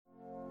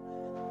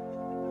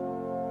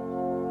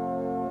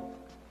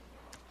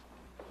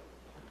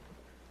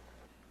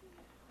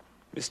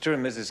Mr.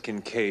 and Mrs.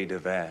 Kincaid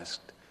have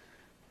asked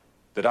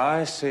that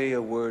I say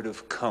a word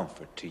of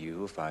comfort to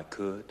you if I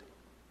could.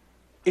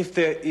 If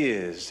there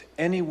is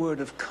any word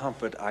of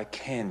comfort I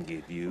can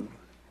give you,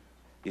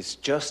 it's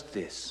just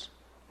this,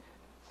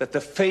 that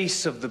the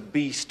face of the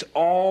beast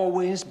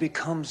always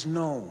becomes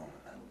known,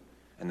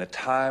 and the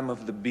time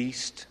of the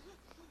beast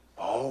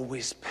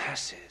always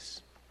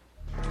passes.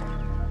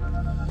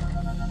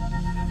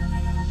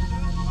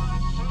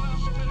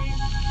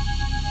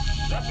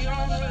 That the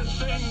only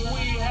thing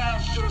we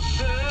have to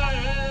fear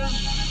is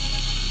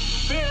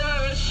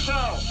fear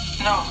itself.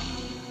 No.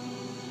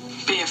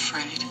 Be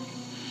afraid.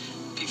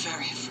 Be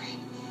very afraid.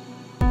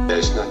 There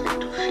is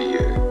nothing to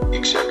fear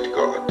except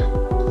God.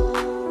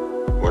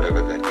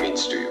 Whatever that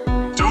means to you.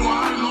 Do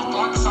I look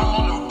like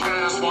someone who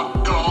cares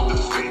what God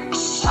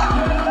thinks?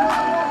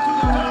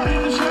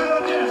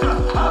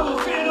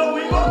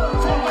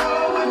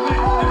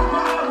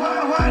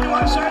 Why do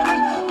I say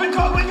this?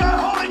 Because we got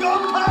Holy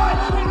Ghost power!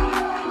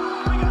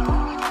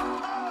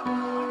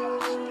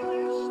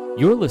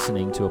 You're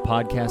listening to a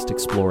podcast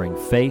exploring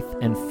faith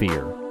and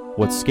fear,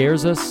 what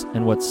scares us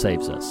and what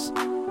saves us.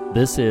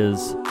 This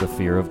is The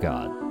Fear of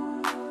God.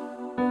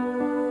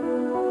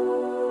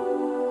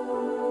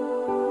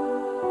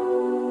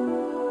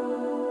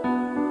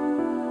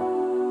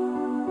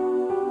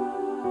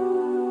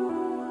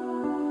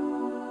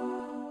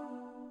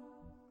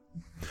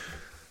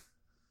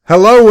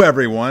 Hello,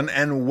 everyone,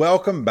 and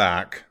welcome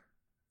back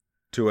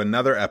to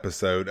another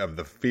episode of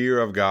the Fear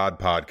of God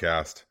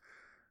podcast.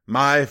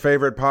 My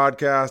favorite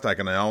podcast. I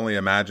can only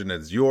imagine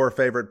it's your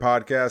favorite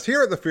podcast.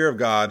 Here at the Fear of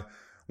God,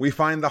 we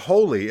find the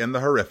holy and the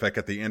horrific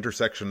at the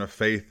intersection of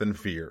faith and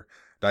fear,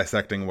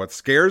 dissecting what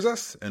scares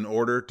us in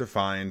order to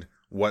find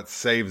what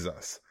saves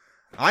us.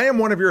 I am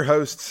one of your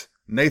hosts,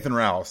 Nathan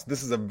Rouse.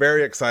 This is a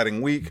very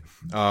exciting week.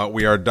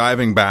 We are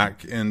diving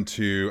back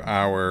into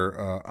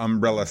our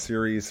umbrella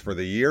series for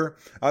the year.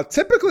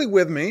 Typically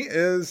with me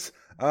is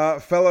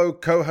fellow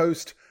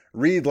co-host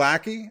Reed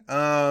Lackey.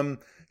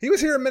 He was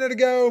here a minute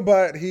ago,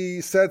 but he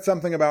said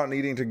something about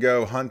needing to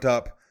go hunt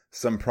up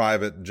some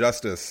private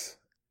justice.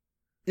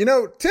 You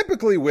know,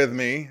 typically with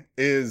me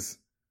is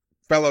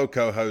fellow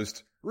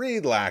co-host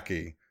Reed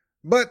Lackey,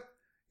 but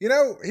you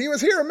know, he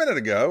was here a minute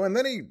ago, and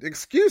then he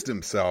excused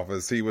himself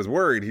as he was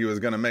worried he was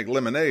going to make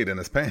lemonade in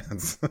his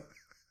pants.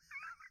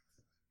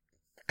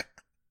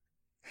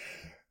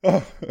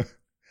 Oh.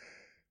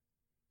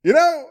 You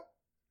know,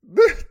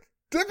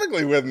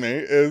 typically with me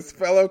is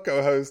fellow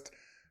co-host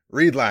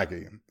Reed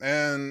Lackey.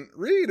 And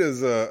Reed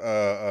is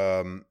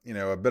a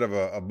bit of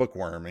a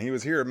bookworm. And he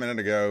was here a minute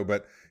ago,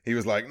 but he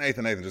was like,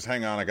 Nathan, just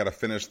hang on. I got to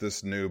finish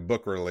this new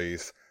book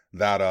release,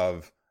 that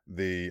of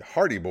the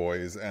Hardy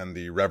Boys and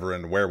the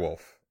Reverend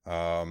Werewolf.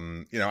 I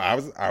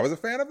was a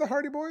fan of the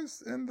Hardy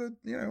Boys in the,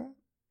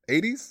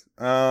 80s.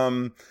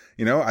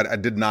 I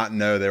did not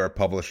know they were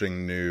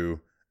publishing new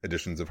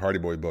editions of Hardy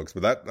Boy books,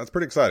 but that's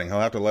pretty exciting.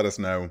 He'll have to let us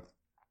know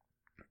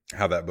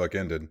how that book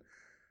ended.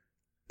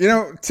 You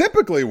know,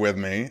 typically with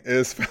me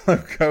is fellow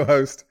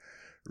co-host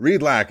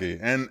Reed Lackey,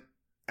 and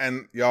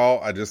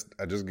y'all, I just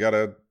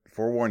gotta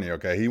forewarn you,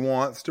 okay? He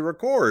wants to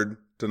record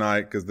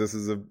tonight because this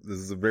is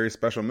a very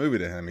special movie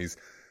to him.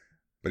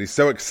 But he's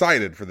so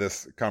excited for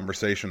this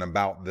conversation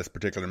about this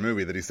particular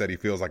movie that he said he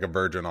feels like a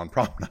virgin on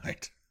prom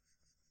night.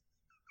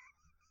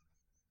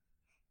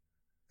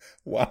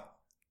 While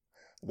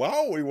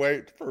we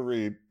wait for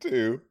Reed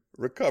to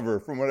recover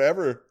from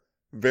whatever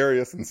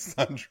various and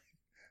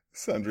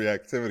sundry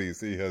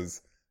activities he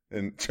has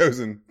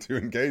chosen to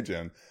engage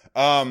in.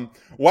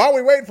 While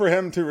we wait for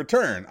him to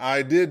return,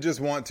 I did just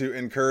want to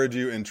encourage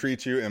you,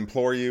 entreat you,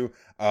 implore you.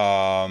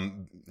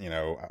 I'm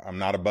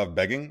not above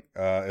begging,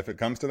 if it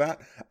comes to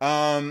that,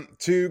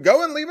 to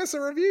go and leave us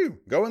a review.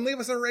 Go and leave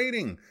us a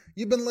rating.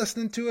 You've been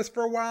listening to us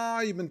for a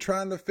while. You've been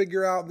trying to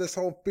figure out this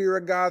whole fear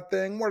of God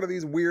thing. What are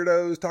these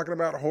weirdos talking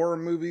about horror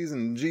movies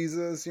and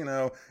Jesus?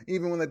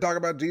 Even when they talk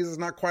about Jesus,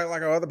 not quite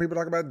like how other people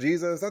talk about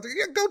Jesus.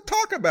 Go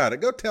talk about it.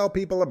 Go tell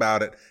people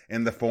about it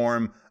in the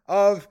form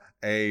of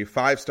a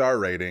 5-star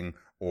rating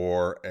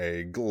or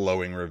a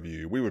glowing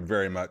review. We would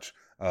very much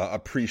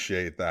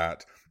appreciate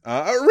that.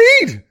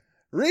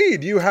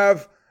 Reed, you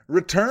have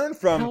returned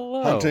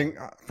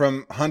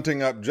from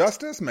hunting up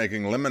justice,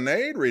 making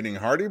lemonade, reading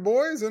Hardy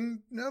Boys, and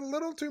a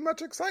little too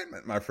much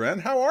excitement, my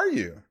friend. How are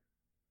you?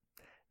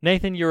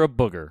 Nathan, you're a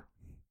booger.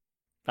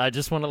 I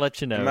just want to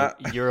let you know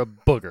you're a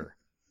booger.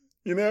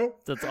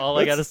 That's all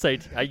I got to say.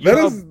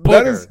 You're a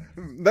booger.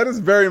 That is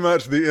very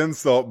much the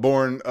insult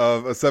born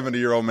of a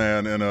 70-year-old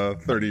man in a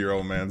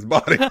 30-year-old man's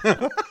body.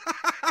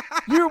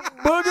 You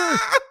booger!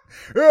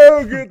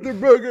 Oh, get the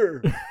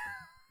booger!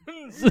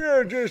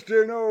 You're just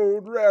an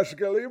old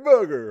rascally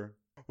booger.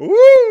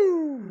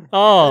 Woo!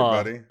 Oh,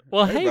 hey, buddy.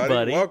 Well, hey,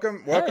 buddy.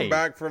 Welcome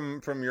back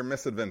from your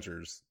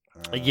misadventures.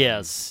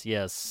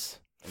 Yes.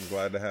 I'm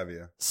glad to have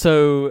you.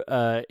 So,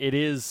 it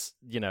is,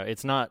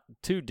 it's not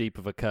too deep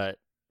of a cut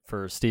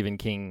for Stephen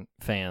King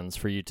fans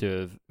for you to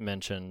have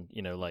mentioned,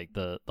 like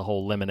the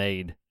whole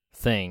lemonade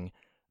thing.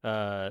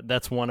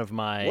 That's one of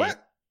my...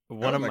 What?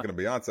 One of my... making a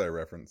Beyonce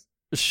reference.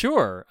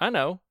 Sure, I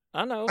know.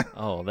 I know.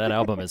 Oh, that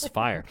album is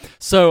fire.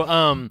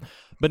 So,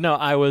 but no,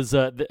 I was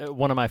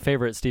one of my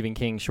favorite Stephen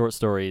King short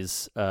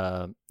stories,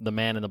 The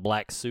Man in the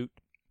Black Suit.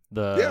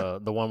 The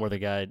one where the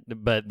guy,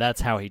 but that's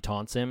how he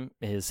taunts him.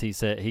 Is he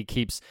said he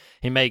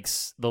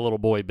makes the little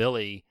boy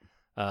Billy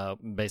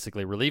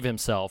basically relieve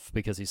himself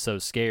because he's so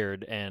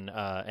scared,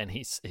 and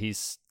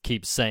he's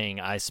keeps saying,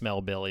 "I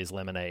smell Billy's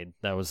lemonade."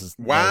 That was his,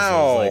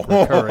 wow, that was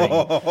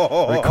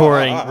his,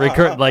 recurring,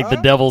 like the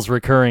devil's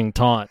recurring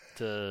taunt.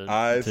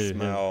 I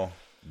smell him.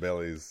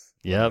 Billy's.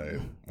 Yep.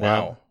 Lemonade.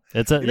 Wow.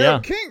 It's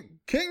a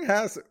King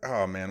has.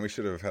 Oh man, we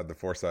should have had the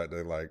foresight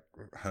to like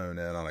hone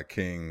in on a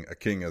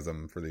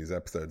kingism for these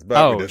episodes,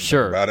 but we didn't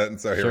think about it, and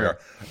so here we are.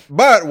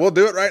 But we'll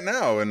do it right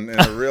now in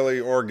a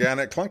really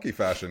organic, clunky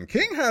fashion.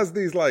 King has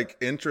these like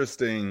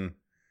interesting.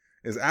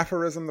 Is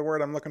aphorism the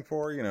word I'm looking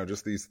for? You know,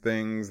 just these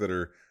things that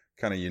are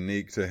kind of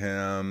unique to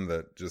him.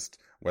 That just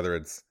whether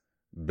it's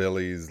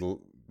Billy's,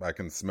 I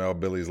can smell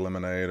Billy's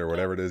lemonade or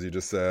whatever it is you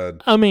just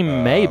said. I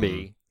mean,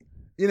 maybe.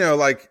 You know,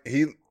 like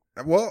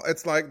well,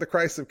 it's like the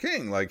Christ of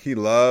King. Like he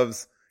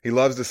loves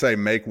to say,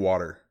 "Make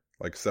water,"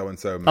 like so and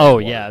so. Oh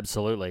yeah,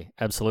 absolutely.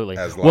 As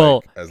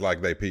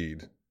like they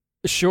peed.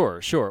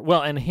 Sure.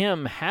 Well, and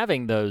him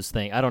having those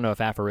things, I don't know if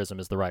aphorism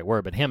is the right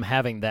word, but him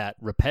having that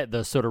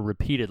the sort of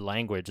repeated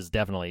language is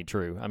definitely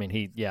true. I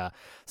mean,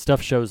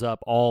 stuff shows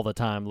up all the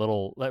time.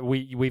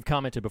 We've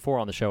commented before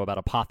on the show about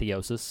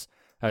apotheosis.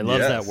 I love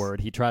that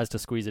word. He tries to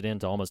squeeze it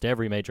into almost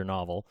every major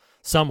novel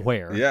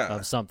somewhere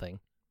of something.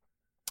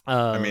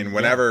 I mean,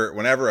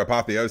 whenever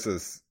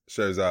apotheosis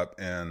shows up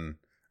in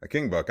a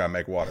King book, I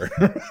make water.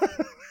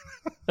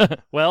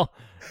 Well,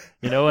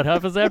 you know what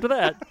happens after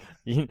that?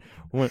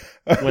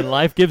 When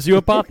life gives you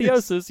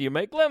apotheosis, you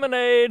make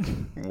lemonade.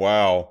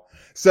 Wow.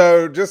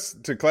 So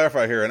just to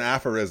clarify here, an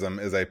aphorism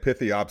is a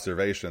pithy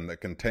observation that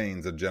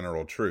contains a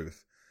general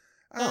truth.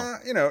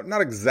 You know,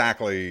 not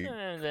exactly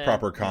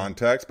proper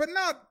context, but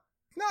not,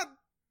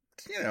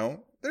 you know,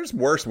 there's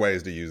worse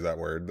ways to use that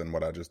word than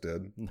what I just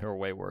did. There are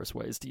way worse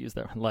ways to use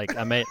that. Like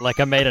I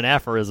made an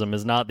aphorism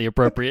is not the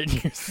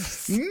appropriate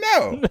use.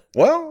 No.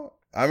 Well,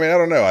 I mean, I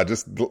don't know. I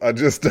just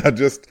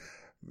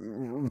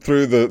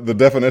threw the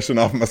definition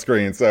off my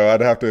screen, so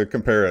I'd have to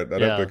compare it.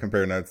 I'd have to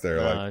compare notes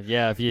there.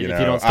 If you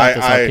don't stop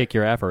this, I'll kick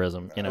your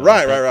aphorism. You know,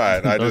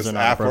 right. Those are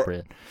not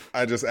appropriate.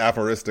 I just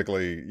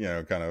aphoristically, you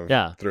know, kind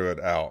of threw it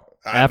out.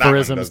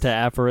 Aphorisms to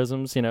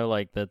aphorisms, you know,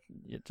 like that.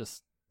 It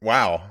just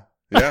wow,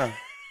 yeah,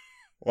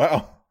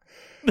 wow.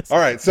 All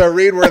right, so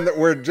Reed,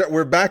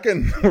 we're back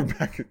in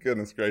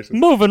goodness gracious,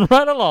 moving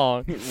right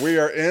along. We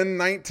are in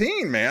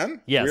 19,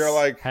 man. Yes, we are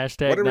like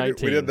hashtag what did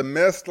 19. We did The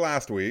Mist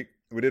last week.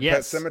 We did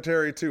Pet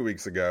Sematary 2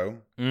 weeks ago.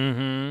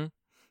 Mm-hmm.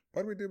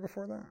 What did we do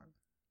before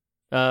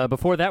that?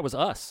 Before that was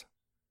us,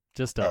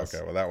 just us.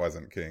 Okay, well that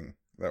wasn't King.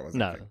 That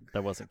wasn't King.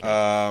 That wasn't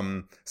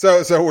King.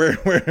 So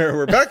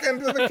we're back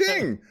into the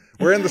King.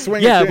 We're in the swing.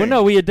 of King. Well,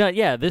 no, we had done.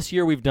 Yeah, this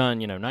year we've done.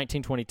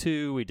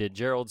 1922. We did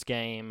Gerald's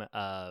Game.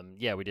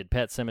 We did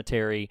Pet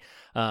Sematary.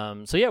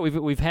 So yeah,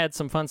 we've had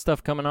some fun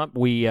stuff coming up.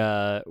 We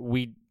are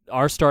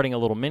starting a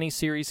little mini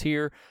series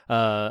here,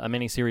 a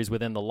mini series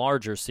within the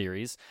larger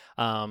series.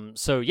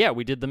 So yeah,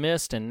 we did The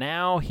Mist, and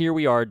now here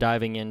we are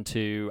diving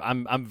into.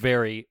 I'm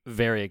very,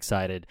 very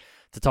excited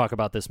to talk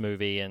about this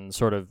movie and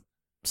sort of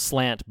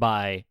slant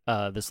by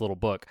this little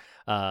book,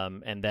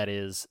 and that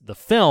is the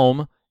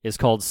film is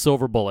called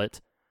Silver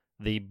Bullet.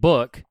 The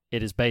book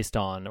it is based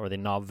on, or the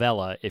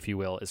novella, if you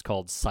will, is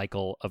called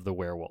Cycle of the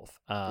Werewolf.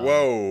 Whoa,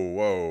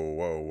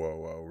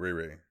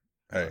 Riri.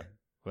 Hey.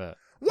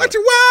 What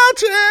you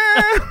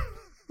watching?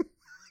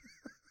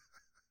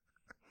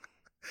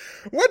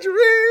 What you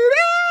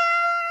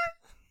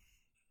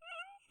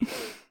reading?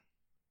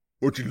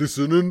 What you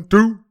listening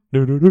to?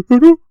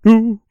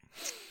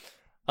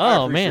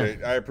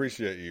 I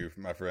appreciate you,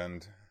 my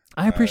friend.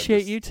 I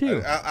appreciate you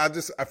too. I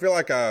feel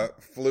like I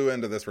flew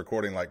into this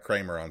recording like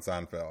Kramer on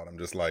Seinfeld. I'm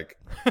just like,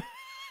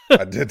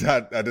 I did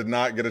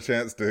not get a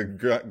chance to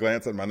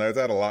glance at my notes.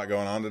 I had a lot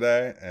going on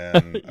today,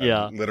 and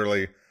I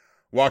literally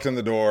walked in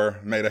the door,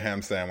 made a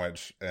ham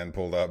sandwich, and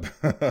pulled up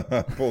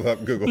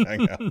Google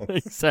Hangouts.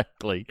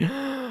 Exactly.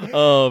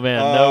 Oh man,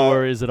 no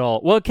worries at all.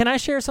 Well, can I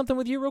share something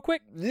with you real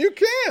quick? You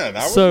can.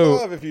 I would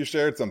love if you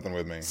shared something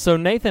with me. So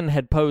Nathan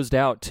had posed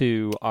out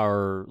to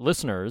our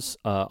listeners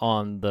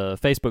on the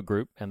Facebook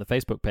group and the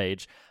Facebook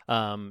page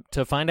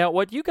to find out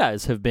what you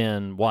guys have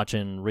been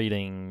watching,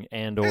 reading,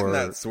 and or Isn't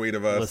that sweet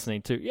of us?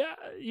 Listening to.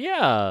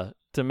 Yeah.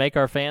 To make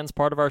our fans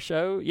part of our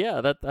show,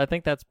 I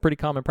think that's pretty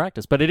common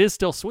practice, but it is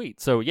still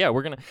sweet. So yeah,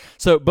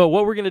 but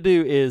what we're gonna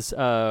do is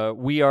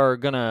we are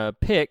gonna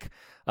pick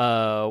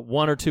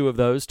one or two of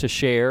those to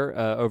share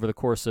over the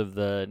course of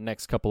the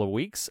next couple of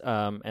weeks,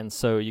 and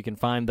so you can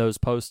find those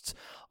posts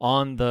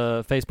on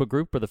the Facebook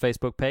group or the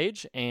Facebook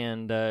page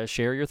and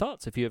share your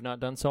thoughts if you have not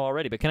done so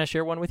already. But can I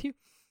share one with you?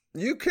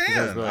 You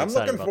can. Really I'm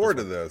looking forward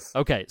to this.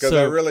 Okay, because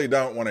I really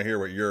don't want to hear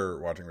what you're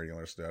watching, reading,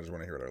 listening to. I just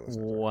want to hear what our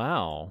listeners are.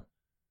 Wow.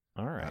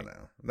 All right. I know.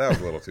 That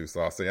was a little too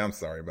saucy. I'm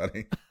sorry,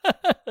 buddy.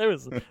 That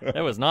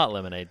was not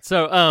lemonade.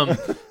 So,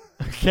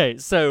 okay.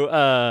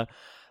 So,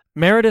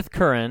 Meredith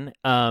Curran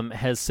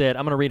has said,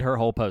 I'm going to read her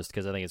whole post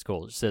because I think it's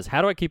cool. She says,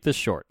 how do I keep this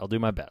short? I'll do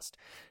my best.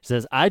 She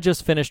says, I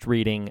just finished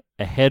reading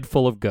A Head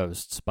Full of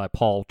Ghosts by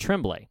Paul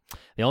Tremblay.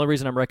 The only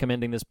reason I'm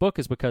recommending this book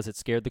is because it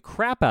scared the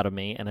crap out of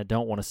me, and I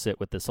don't want to sit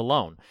with this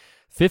alone.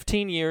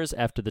 15 years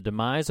after the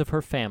demise of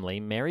her family,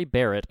 Mary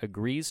Barrett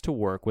agrees to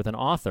work with an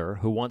author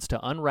who wants to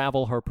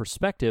unravel her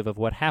perspective of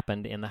what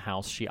happened in the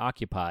house she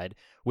occupied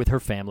with her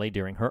family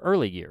during her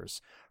early years.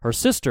 Her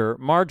sister,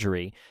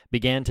 Marjorie,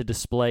 began to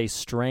display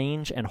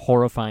strange and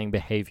horrifying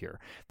behavior.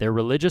 Their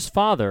religious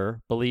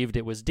father believed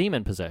it was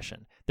demon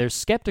possession. Their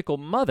skeptical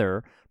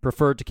mother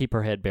preferred to keep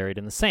her head buried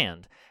in the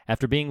sand.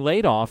 After being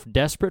laid off,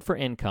 desperate for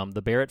income,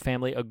 the Barrett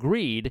family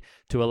agreed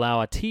to allow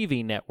a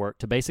TV network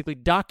to basically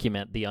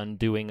document the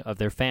undoing of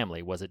their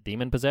family. Was it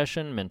demon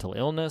possession, mental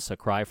illness, a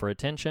cry for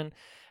attention?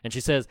 And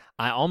she says,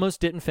 I almost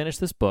didn't finish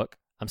this book.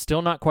 I'm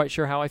still not quite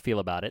sure how I feel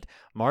about it.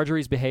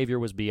 Marjorie's behavior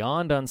was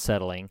beyond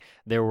unsettling.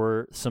 There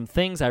were some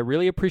things I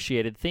really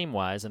appreciated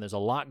theme-wise, and there's a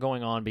lot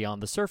going on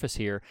beyond the surface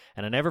here,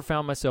 and I never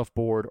found myself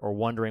bored or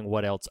wondering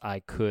what else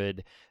I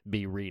could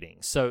be reading.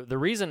 So the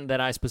reason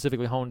that I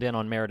specifically honed in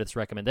on Meredith's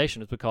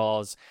recommendation is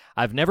because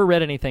I've never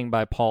read anything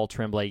by Paul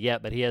Tremblay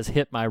yet, but he has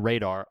hit my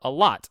radar a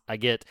lot. I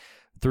get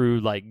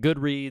through like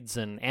Goodreads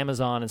and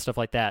Amazon and stuff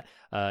like that,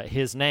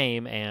 his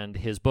name and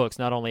his books,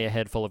 not only A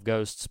Head Full of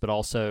Ghosts, but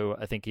also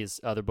I think his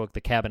other book,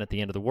 The Cabin at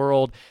the End of the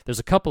World. There's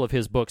a couple of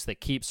his books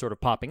that keep sort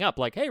of popping up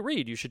like, hey,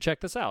 Reed, you should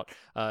check this out.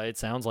 It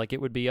sounds like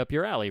it would be up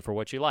your alley for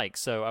what you like.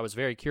 So I was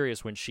very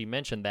curious when she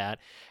mentioned that,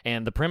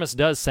 and the premise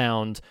does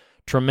sound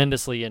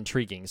tremendously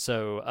intriguing.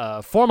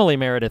 So formally,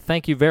 Meredith,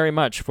 thank you very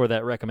much for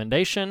that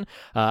recommendation.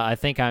 I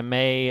think I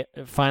may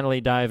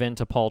finally dive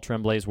into Paul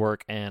Tremblay's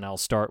work, and I'll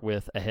start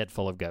with A Head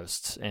Full of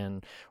Ghosts.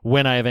 And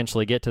when I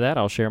eventually get to that,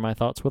 I'll share my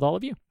thoughts with all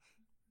of you.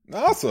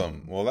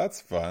 Awesome. Well,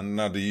 that's fun.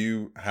 Now, do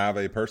you have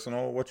a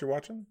personal what you're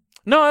watching?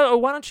 No,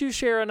 why don't you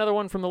share another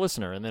one from the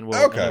listener, and then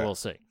we'll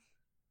see.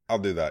 I'll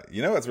do that.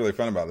 You know what's really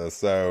fun about this?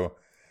 So,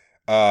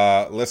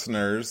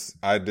 listeners,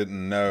 I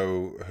didn't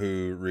know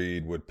who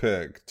Reed would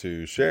pick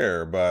to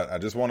share, but I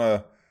just want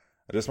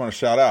to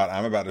shout out.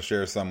 I'm about to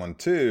share someone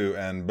too,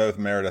 and both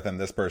Meredith and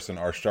this person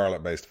are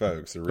Charlotte-based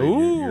folks. So Reed,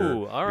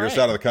 your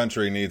side of the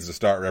country needs to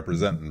start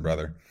representing,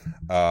 brother.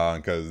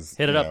 Because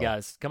hit it up,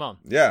 guys. Come on.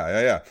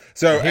 Yeah.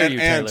 So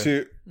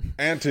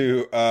and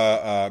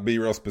to be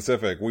real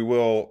specific,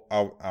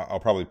 I'll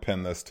probably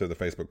pin this to the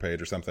Facebook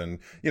page or something.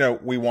 You know,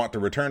 we want to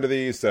return to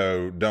these,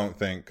 so don't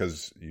think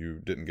because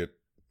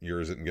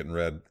yours isn't getting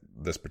read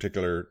this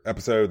particular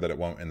episode that it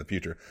won't in the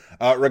future.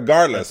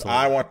 Regardless, absolutely.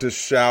 I want to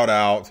shout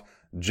out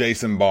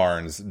Jason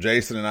Barnes.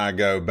 Jason and I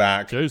go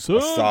back a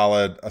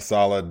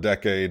solid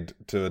decade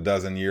to a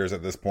dozen years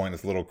at this point.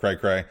 It's a little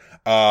cray-cray.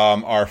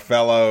 Our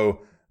fellow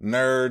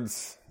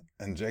nerds,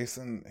 and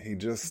Jason,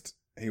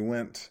 he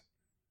went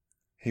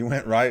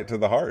right to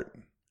the heart.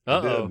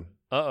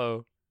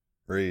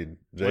 Reed,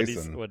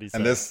 Jason. What'd he say?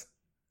 And this,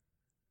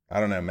 I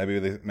don't know,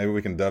 maybe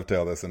we can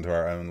dovetail this into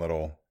our own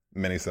little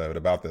mini-sode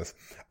about this.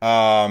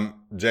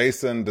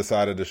 Jason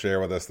decided to share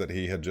with us that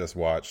he had just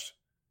watched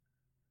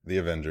The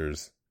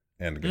Avengers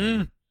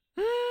Endgame.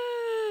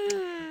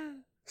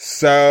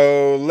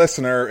 So,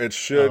 listener, it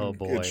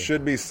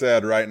should be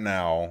said right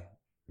now,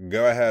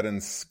 go ahead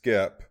and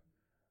skip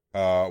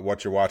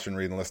what you're watching,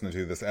 reading, listening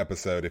to this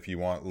episode if you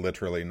want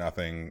literally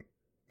nothing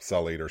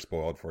sullied or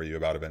spoiled for you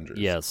about Avengers.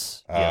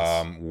 Yes.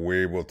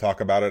 We will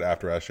talk about it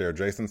after I share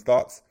Jason's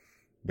thoughts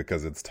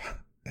because it's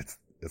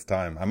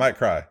time. I might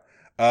cry.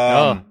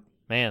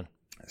 Man.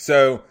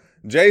 So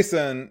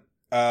Jason,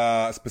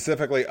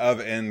 specifically of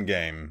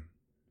Endgame,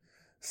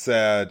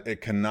 said it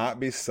cannot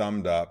be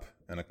summed up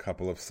in a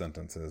couple of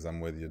sentences.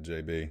 I'm with you,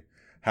 JB.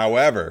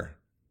 However,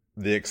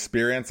 the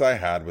experience I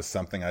had was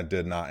something I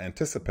did not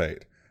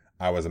anticipate.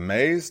 I was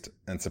amazed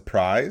and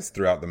surprised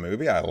throughout the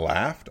movie. I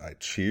laughed, I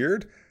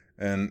cheered,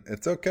 and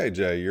it's okay,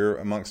 Jay, you're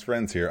amongst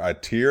friends here. I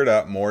teared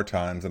up more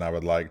times than I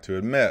would like to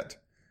admit,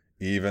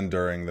 even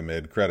during the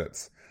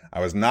mid-credits. I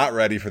was not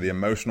ready for the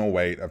emotional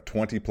weight of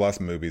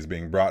 20-plus movies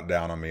being brought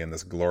down on me in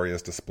this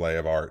glorious display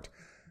of art.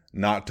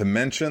 Not to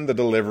mention the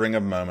delivering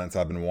of moments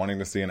I've been wanting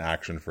to see in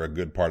action for a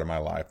good part of my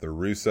life. The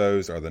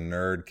Russos are the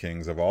nerd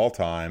kings of all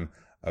time.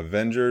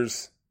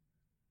 Avengers,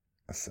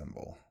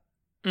 assemble.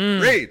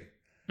 Reed!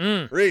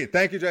 Reed,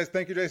 thank you, Jason.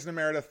 Thank you, Jason and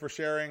Meredith, for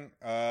sharing.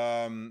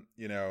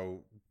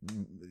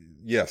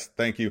 Yes,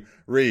 thank you.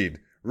 Reed!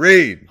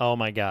 Oh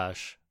my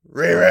gosh.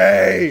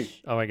 Ray!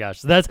 Oh my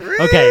gosh. That's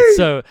okay.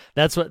 So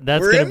that's going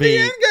to be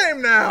the end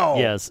game now.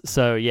 Yes.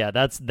 So yeah,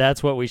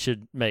 that's what we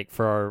should make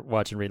for our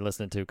watch and read and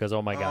listening to. Because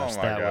oh my gosh,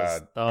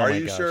 Are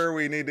you sure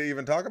we need to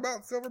even talk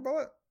about Silver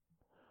Bullet?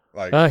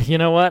 You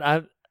know what?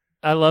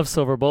 I love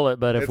Silver Bullet,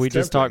 but if It's we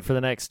just tempting. talked for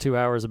the next 2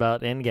 hours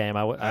about Endgame,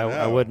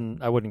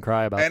 I wouldn't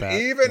cry about And that.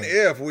 even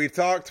if we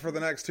talked for the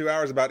next 2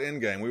 hours about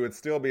Endgame, we would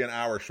still be an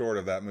hour short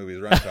of that movie's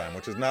runtime,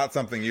 which is not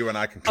something you and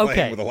I can claim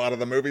Okay. with a lot of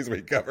the movies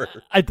we cover.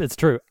 It's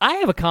true. I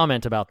have a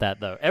comment about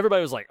that though.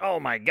 Everybody was like, "Oh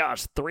my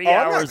gosh, 3 Oh, I'm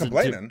not hours!"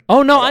 complaining.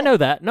 Oh no, at I all. know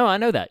that. No, I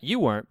know that. You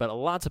weren't, but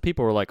lots of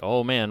people were like,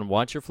 "Oh man,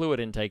 watch your fluid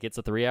intake. It's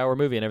a 3-hour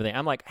movie and everything."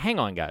 I'm like, "Hang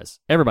on, guys.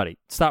 Everybody,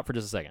 stop for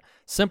just a second.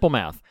 Simple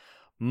math.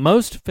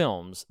 Most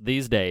films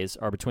these days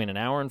are between an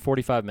hour and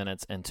 45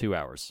 minutes and 2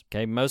 hours.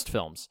 Okay, most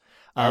films.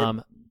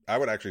 I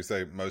would actually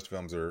say most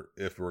films are,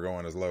 if we're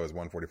going as low as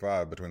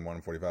 145, between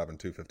 145 and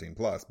 215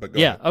 plus. But go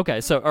Yeah, ahead.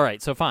 okay. So, all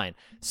right. So, fine.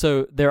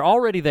 So, they're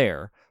already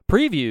there.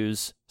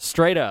 Previews,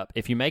 straight up,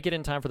 if you make it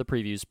in time for the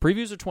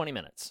previews are 20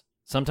 minutes,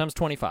 sometimes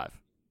 25,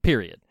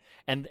 period.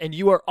 And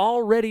you are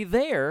already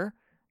there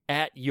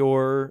at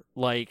your,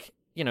 like,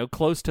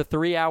 close to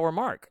 3-hour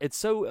mark. It's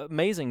so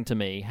amazing to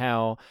me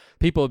how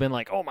people have been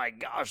like, oh my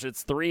gosh,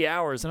 it's 3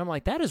 hours. And I'm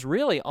like, that is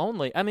really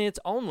it's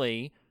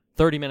only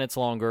 30 minutes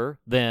longer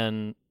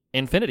than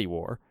Infinity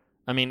War.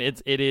 I mean,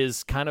 it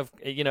is kind of,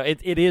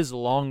 it is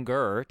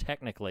longer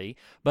technically,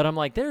 but I'm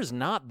like, there's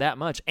not that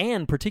much.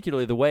 And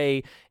particularly the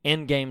way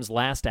Endgame's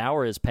last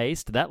hour is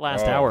paced, that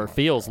last hour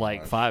feels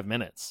like 5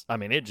 minutes. I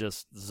mean, it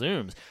just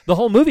zooms. The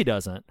whole movie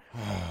doesn't,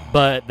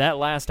 but that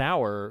last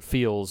hour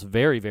feels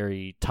very,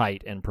 very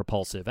tight and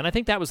propulsive. And I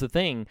think that was the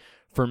thing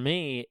for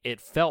me. It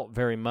felt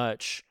very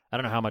much, I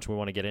don't know how much we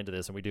want to get into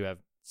this, and we do have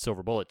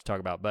Silver Bullet to talk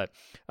about, but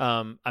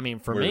for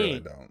We me, really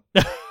don't.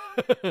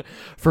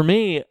 for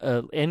me,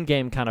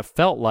 Endgame kind of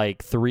felt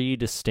like 3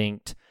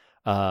 distinct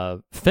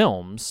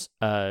films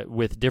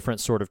with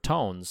different sort of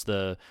tones.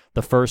 The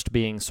first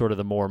being sort of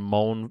the more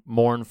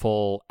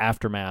mournful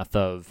aftermath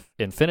of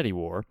Infinity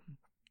War.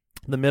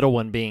 The middle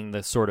one being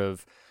the sort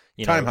of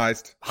Time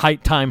heist.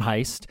 time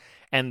heist,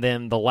 and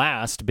then the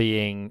last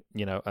being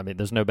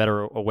there's no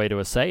better way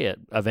to say it.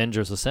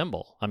 Avengers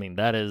Assemble. I mean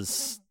that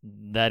is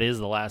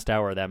the last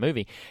hour of that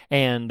movie,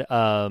 and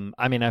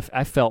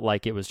I felt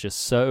like it was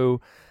just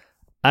so.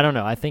 I don't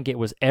know. I think it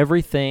was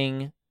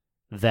everything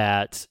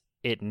that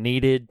it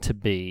needed to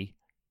be.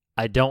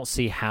 I don't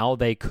see how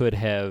they could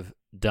have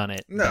done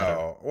it better.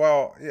 No.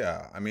 Well,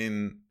 yeah. I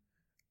mean,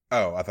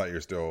 I thought you were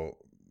still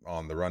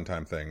on the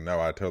runtime thing. No,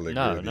 I totally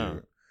agree with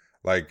you.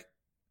 Like,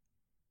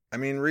 I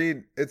mean,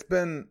 Reed, it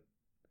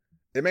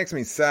makes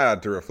me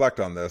sad to reflect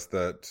on this,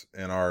 that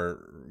in our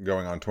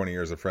going on 20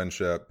 years of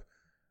friendship,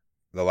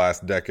 the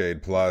last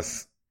decade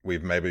plus,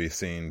 we've maybe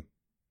seen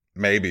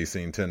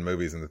 10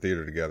 movies in the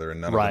theater together, and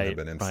none of them have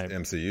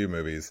been MCU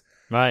movies.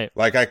 Right.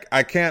 Like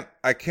I can't,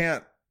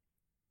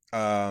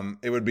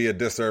 it would be a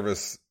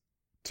disservice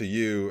to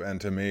you and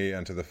to me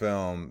and to the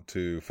film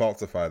to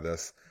falsify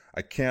this.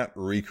 I can't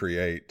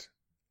recreate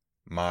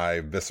my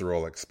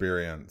visceral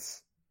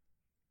experience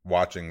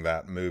watching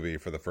that movie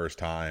for the first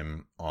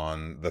time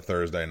on the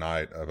Thursday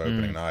night of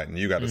opening night. And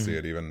you got to see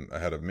it even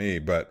ahead of me,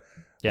 but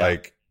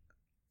like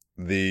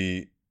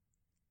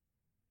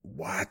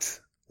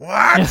what?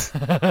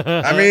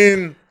 I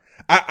mean,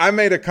 I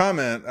made a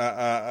comment,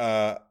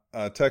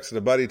 texted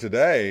a buddy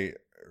today,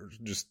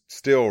 just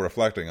still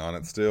reflecting on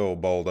it, still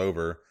bowled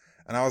over.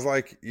 And I was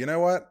like, you know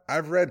what?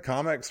 I've read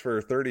comics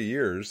for 30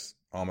 years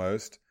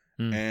almost.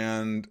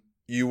 And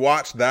you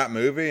watch that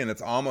movie and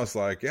it's almost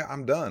like, yeah,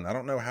 I'm done. I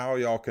don't know how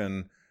y'all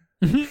can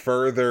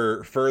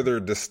further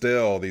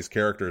distill these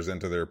characters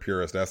into their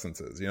purest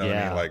essences. You know what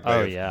I mean? Like,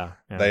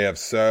 they have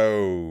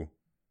so,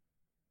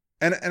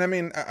 and I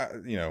mean,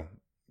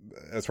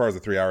 as far as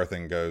the 3-hour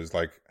thing goes,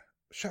 like,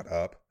 shut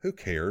up. Who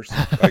cares?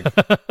 Like,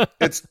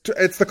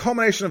 it's the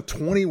culmination of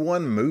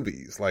 21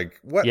 movies. Like,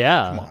 what?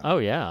 Yeah. Come on. Oh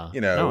yeah.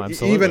 No,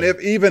 absolutely.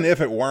 even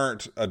if it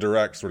weren't a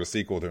direct sort of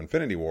sequel to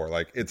Infinity War,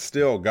 like, it's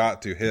still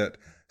got to hit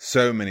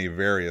so many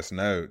various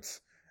notes.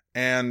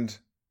 And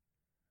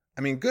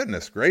I mean,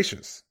 goodness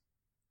gracious,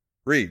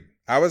 Reed,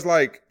 I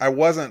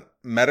wasn't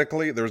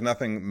medically, there was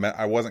nothing,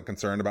 I wasn't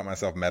concerned about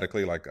myself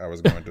medically, like I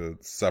was going to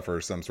suffer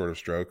some sort of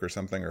stroke or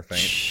something or faint.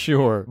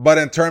 Sure. But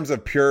in terms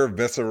of pure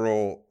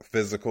visceral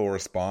physical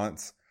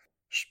response,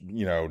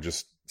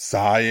 just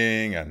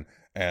sighing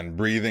and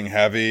breathing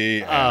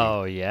heavy.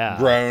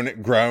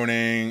 And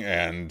groaning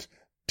and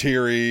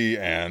teary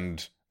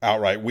and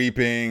outright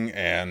weeping,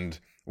 and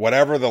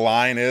whatever the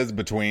line is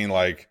between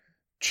like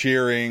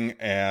cheering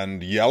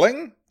and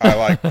yelling,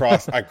 I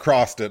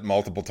crossed it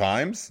multiple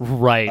times.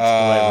 Right.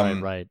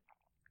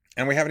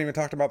 And we haven't even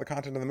talked about the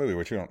content of the movie,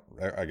 which we don't,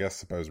 I guess,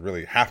 suppose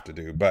really have to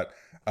do. But,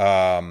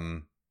 oh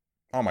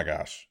my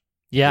gosh.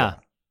 Yeah.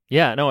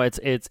 No, it's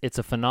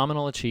a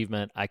phenomenal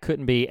achievement. I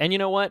couldn't be, and you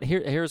know what?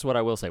 Here's what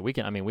I will say. We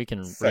can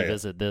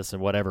revisit this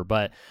and whatever,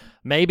 but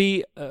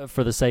maybe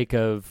for the sake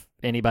of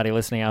anybody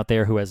listening out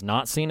there who has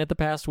not seen it the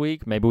past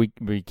week, maybe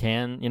we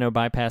can,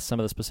 bypass some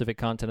of the specific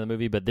content of the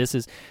movie. But this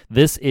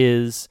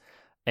is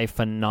a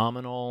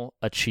phenomenal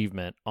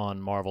achievement on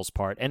Marvel's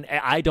part, and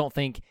I don't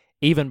think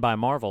even by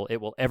Marvel it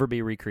will ever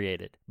be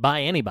recreated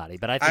by anybody.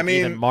 But I think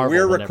even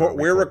Marvel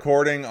we're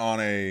recording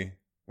on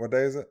what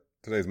day is it?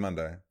 Today's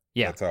Monday.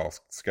 Yeah. That's how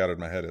scattered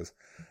my head is.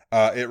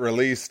 It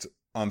released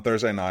on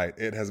Thursday night.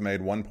 It has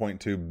made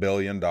 $1.2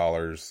 billion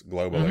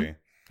globally.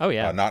 Oh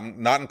yeah.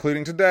 Not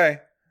including today.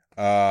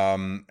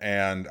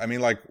 And I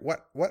mean, like,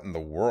 what in the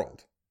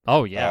world?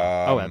 Oh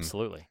yeah.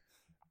 Absolutely.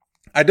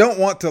 I don't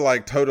want to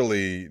like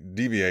totally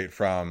deviate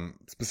from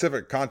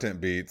specific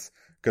content beats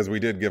because we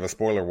did give a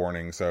spoiler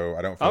warning, so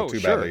I don't feel too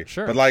badly.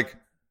 Sure. But like,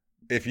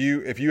 if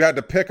you had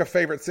to pick a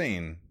favorite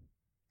scene,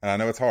 and I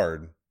know it's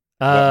hard.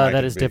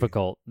 That is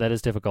difficult.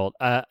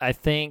 I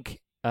think.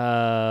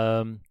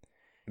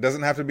 It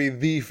doesn't have to be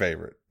the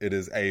favorite. It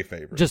is a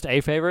favorite. Just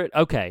a favorite?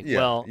 Okay. Yeah,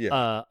 well,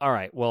 yeah. All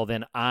right. Well,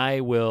 then I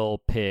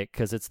will pick,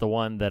 because it's the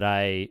one that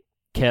I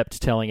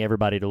kept telling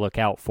everybody to look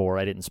out for.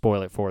 I didn't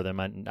spoil it for them.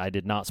 I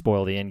did not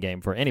spoil the end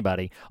game for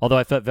anybody, although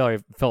I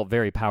felt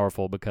very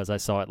powerful because I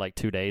saw it like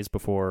 2 days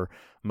before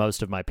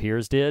most of my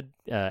peers did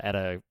at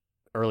a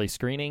early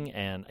screening.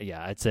 And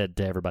yeah, I said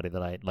to everybody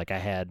that I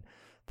had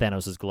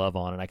Thanos' glove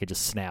on, and I could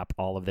just snap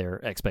all of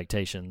their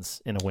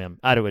expectations in a whim.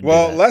 I would.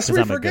 Well, lest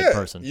we I'm forget, a good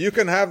person. You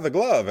can have the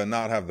glove and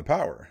not have the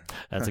power.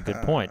 That's a good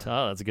point.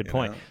 Oh, that's a good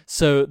point. Know?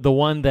 So the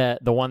one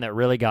that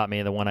really got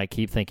me, the one I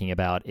keep thinking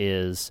about,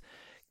 is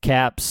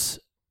Cap's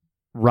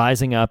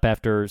rising up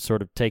after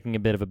sort of taking a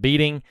bit of a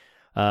beating.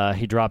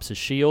 He drops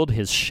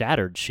his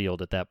shattered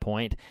shield at that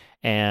point,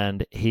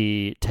 and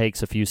he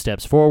takes a few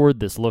steps forward,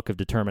 this look of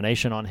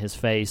determination on his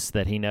face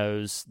that he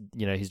knows,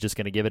 he's just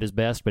going to give it his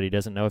best, but he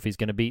doesn't know if he's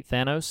going to beat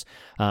Thanos.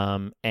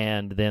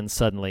 And then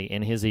suddenly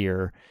in his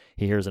ear,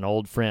 he hears an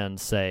old friend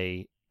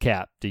say,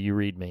 "Cap, do you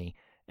read me?"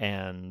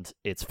 And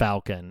it's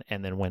Falcon.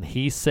 And then when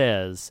he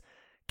says,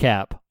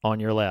 "Cap, on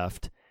your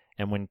left,"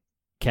 and when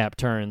Cap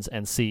turns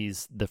and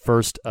sees the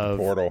first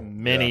of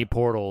many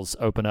portals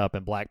open up,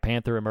 and Black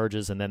Panther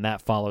emerges, and then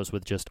that follows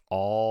with just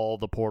all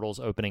the portals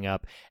opening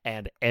up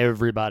and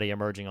everybody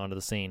emerging onto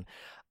the scene.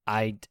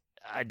 I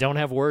don't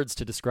have words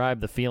to describe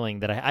the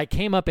feeling that I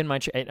came up in my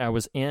chair. I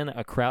was in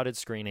a crowded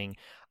screening.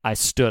 I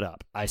stood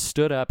up,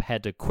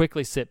 had to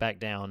quickly sit back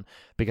down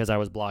because I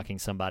was blocking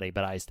somebody,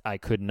 but I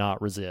could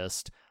not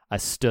resist. I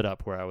stood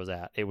up where I was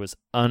at. It was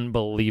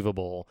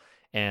unbelievable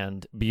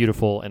and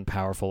beautiful and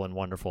powerful and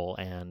wonderful,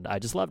 and I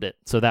just loved it.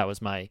 So that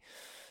was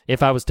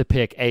if I was to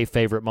pick a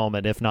favorite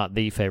moment, if not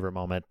the favorite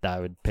moment,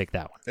 I would pick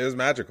that one. It was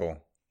magical.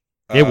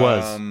 It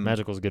was.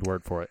 Magical is a good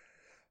word for it.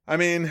 I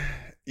mean,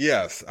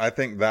 yes, I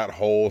think that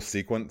whole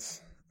sequence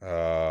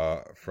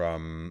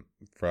from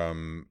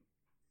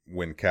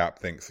when Cap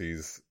thinks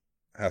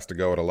has to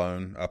go it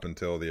alone up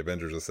until the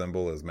Avengers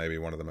assemble is maybe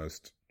one of the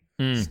most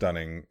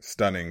stunning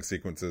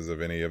sequences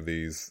of any of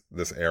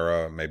this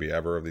era, maybe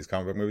ever, of these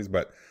comic book movies.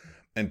 But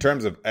in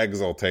terms of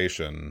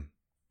exaltation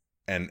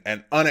and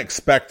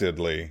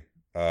unexpectedly,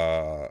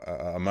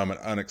 a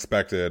moment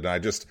unexpected, I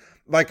just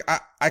like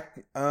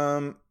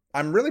I'm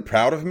really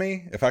proud of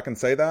me, if I can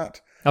say that.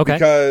 Okay.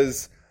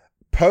 Because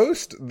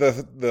post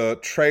the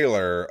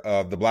trailer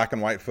of the black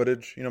and white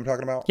footage, you know what I'm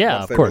talking about? Yeah,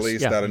 Once of they course.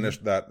 released Yeah.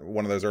 that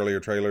one of those earlier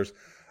trailers,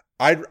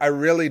 I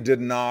really did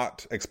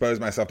not expose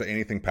myself to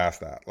anything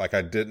past that. Like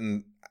I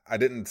didn't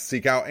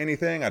seek out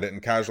anything. I didn't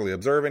casually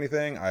observe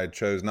anything. I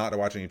chose not to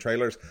watch any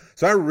trailers.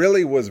 So I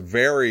really was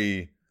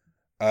very,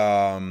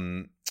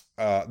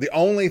 the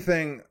only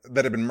thing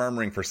that had been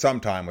murmuring for some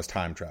time was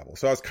time travel.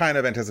 So I was kind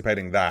of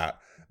anticipating that,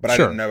 but I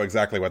didn't know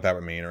exactly what that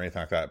would mean or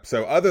anything like that.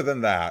 So other than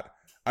that,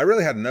 I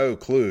really had no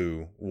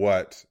clue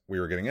what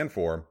we were getting in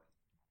for,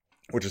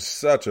 which is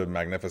such a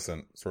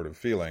magnificent sort of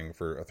feeling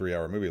for a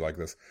 3-hour movie like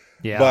this.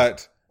 Yeah.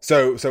 But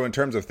so in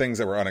terms of things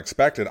that were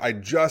unexpected, I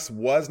just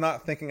was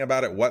not thinking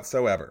about it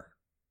whatsoever.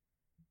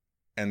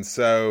 And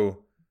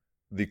so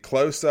the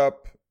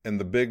close-up in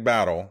the big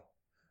battle,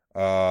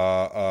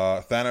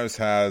 Thanos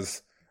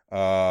has,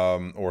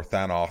 or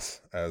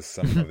Thanos, as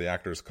some of the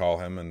actors call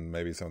him, and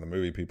maybe some of the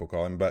movie people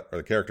call him, or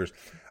the characters,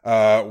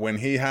 when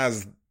he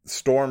has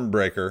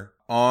Stormbreaker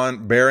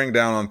bearing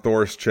down on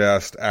Thor's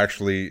chest,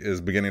 actually is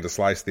beginning to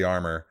slice the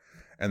armor.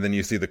 And then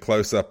you see the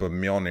close-up of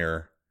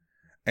Mjolnir.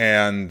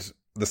 And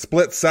the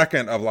split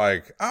second of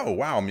like, oh,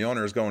 wow,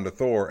 Mjolnir's going to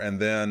Thor. And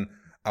then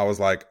I was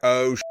like,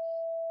 oh,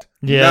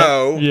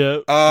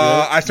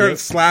 I started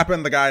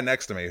slapping the guy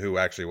next to me, who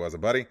actually was a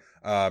buddy.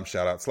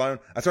 Shout out Sloan.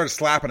 I started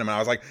slapping him, and I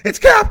was like, it's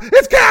Cap!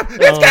 It's Cap!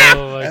 It's Cap!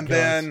 And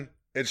then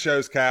it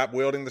shows Cap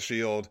wielding the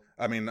shield.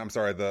 I mean, I'm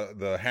sorry,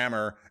 the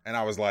hammer. And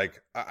I was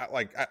like,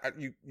 I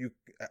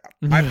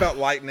felt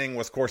lightning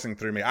was coursing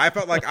through me. I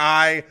felt like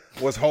I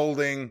was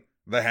holding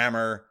the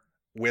hammer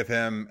with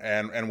him,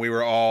 and we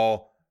were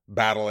all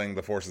battling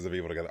the forces of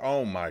evil together.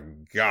 Oh my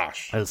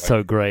gosh. That's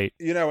so great.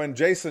 And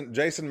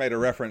Jason made a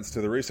reference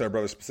to the Russo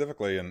brothers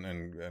specifically,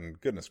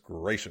 and goodness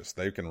gracious,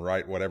 they can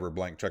write whatever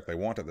blank check they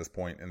want at this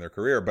point in their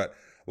career. But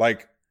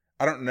like,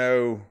 I don't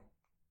know,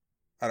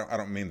 I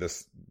don't mean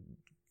this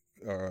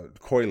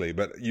coyly,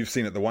 but you've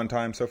seen it the one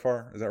time so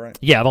far, is that right?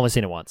 Yeah, I've only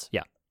seen it once.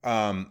 Yeah.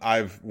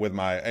 With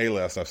my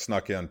A-list, I've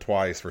snuck in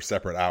twice for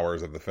separate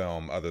hours of the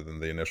film other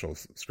than the initial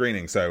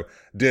screening. So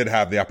did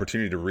have the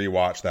opportunity to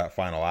rewatch that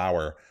final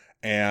hour.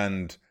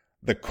 And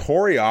the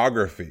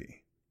choreography,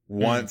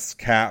 once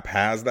Cap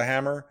has the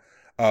hammer,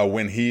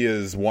 when he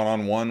is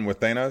one-on-one with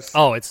Thanos.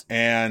 Oh, it's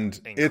and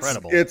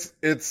incredible. It's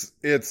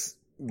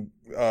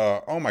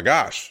oh my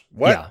gosh.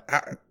 What?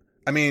 Yeah.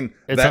 I mean,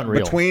 It's that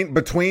unreal. between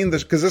the,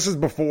 because this is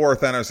before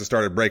Thanos has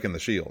started breaking the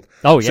shield.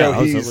 Oh, yeah, So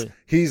absolutely.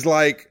 he's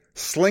like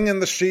slinging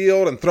the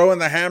shield and throwing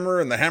the hammer,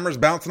 and the hammer's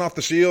bouncing off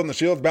the shield, and the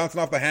shield's bouncing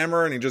off the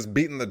hammer, and he just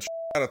beating the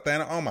out of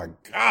Thanos. Oh my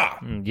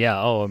god!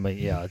 Yeah. Oh, I mean,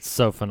 yeah. It's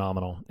so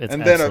phenomenal. It's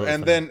And then absolutely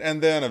phenomenal. and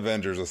then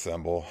Avengers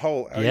assemble.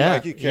 Yeah,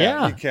 like you can't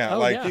yeah. you can't Oh,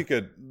 like yeah. you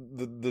could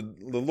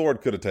the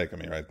Lord could have taken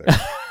me right there.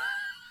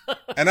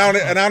 And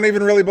I don't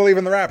even really believe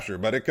in the rapture,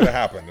 but it could have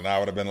happened, and I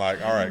would have been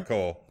like, all right,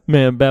 cool.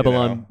 Man,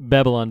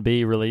 Babylon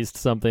B released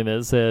something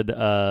that said,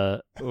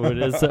 what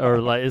is it?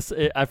 Or like,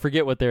 I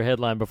forget what their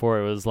headline before.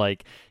 It was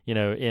like,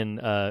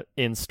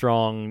 in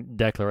strong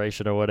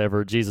declaration or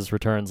whatever, Jesus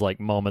returns like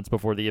moments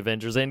before the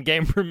Avengers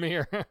Endgame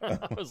premiere. I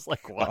was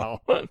like,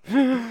 wow.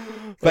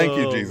 Thank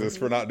you, Jesus,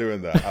 for not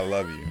doing that. I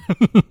love you.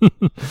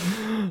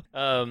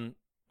 All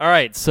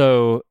right,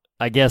 so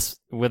I guess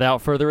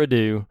without further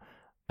ado,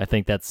 I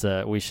think that's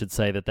we should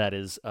say that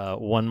is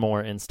one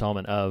more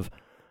installment of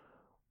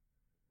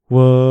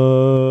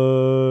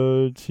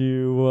What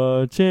You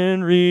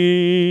Watching,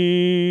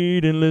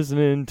 Read, and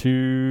Listening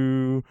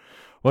to.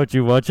 What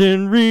You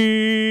Watching,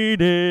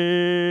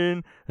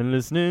 Reading, and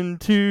Listening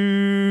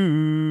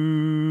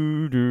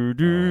to. Do,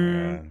 do. Oh,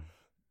 man.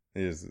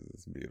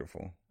 It's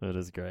beautiful. That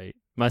is great.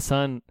 My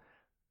son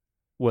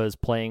was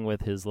playing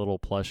with his little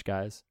plush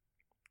guys,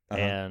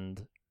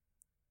 and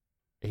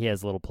he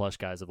has little plush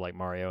guys of like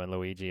Mario and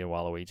Luigi and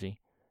Waluigi.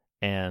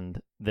 And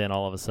then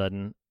all of a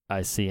sudden,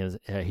 I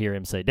hear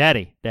him say,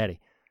 "Daddy, Daddy."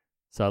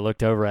 So I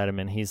looked over at him,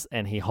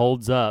 and he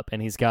holds up,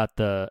 and he's got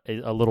a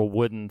little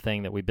wooden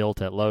thing that we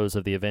built at Lowe's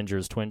of the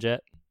Avengers Twinjet.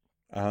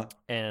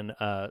 And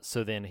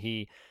so then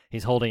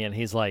he's holding it, and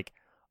he's like,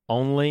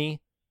 "Only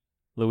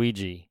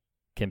Luigi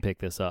can pick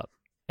this up."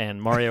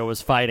 And Mario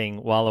was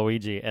fighting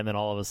Waluigi, and then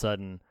all of a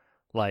sudden,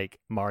 like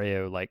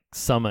Mario like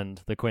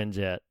summoned the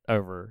Quinjet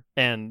over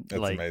and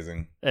That's like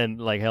amazing. and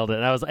like held it.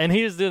 And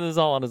he was doing this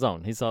all on his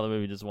own. He saw the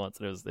movie just once,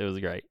 and it was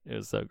great. It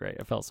was so great.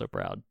 I felt so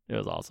proud. It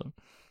was awesome.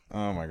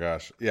 Oh my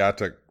gosh. Yeah, I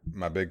took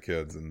my big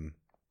kids, and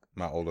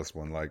my oldest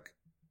one, like,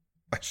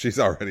 she's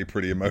already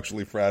pretty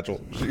emotionally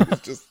fragile. She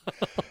was just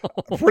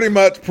pretty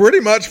much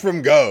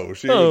from go.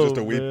 She was just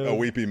a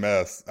weepy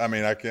mess. I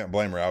mean, I can't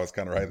blame her. I was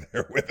kind of right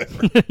there with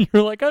her.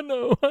 You're like, I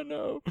know.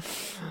 Dude,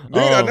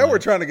 I know we're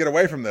trying to get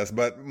away from this,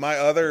 but my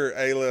other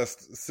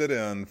A-list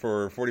sit-in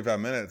for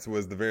 45 minutes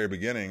was the very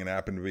beginning, and it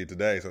happened to be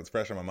today, so it's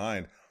fresh in my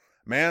mind.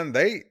 Man,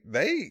 they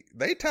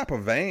tap a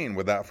vein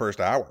with that first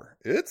hour.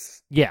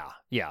 It's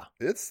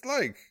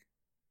like,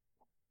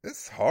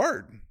 it's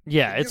hard.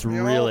 Yeah, It it's gets me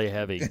really all-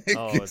 heavy. It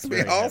Oh, gets it's me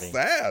very all heavy.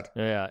 sad.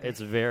 Yeah,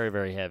 it's very,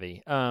 very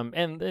heavy.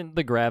 And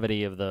the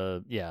gravity of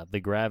the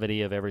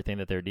gravity of everything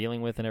that they're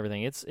dealing with and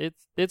everything.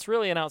 It's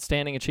really an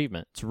outstanding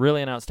achievement. It's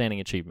really an outstanding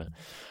achievement.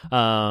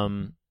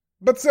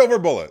 But Silver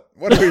Bullet,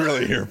 what are we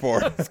really here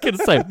for? I was gonna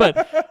say,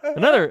 but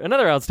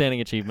another outstanding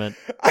achievement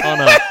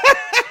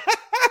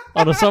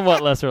on a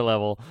somewhat lesser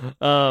level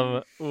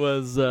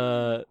was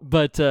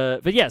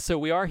but yeah, so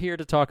we are here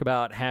to talk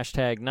about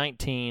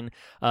 #19.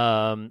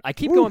 I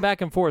keep going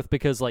back and forth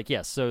because like,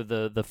 yes, so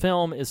the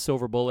film is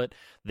Silver Bullet,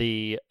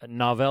 the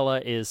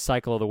novella is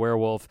Cycle of the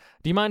Werewolf.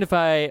 Do you mind if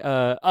I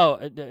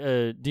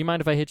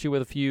hit you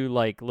with a few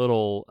like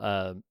little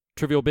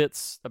trivial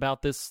bits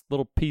about this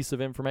little piece of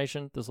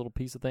information, this little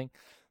piece of thing?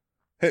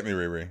 Hit me,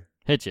 Riri.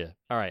 Hit you.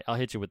 All right, I'll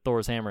hit you with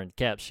Thor's hammer and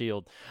Cap's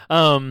shield.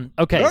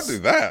 Okay. Don't do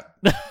that.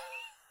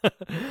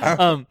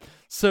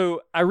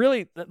 So I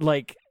really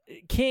like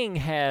King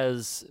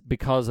has,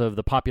 because of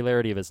the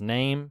popularity of his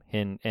name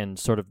and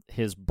sort of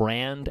his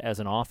brand as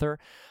an author,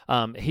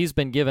 he's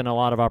been given a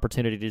lot of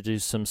opportunity to do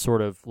some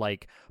sort of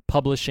like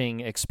publishing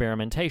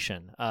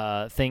experimentation,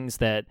 things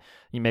that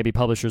maybe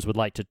publishers would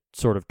like to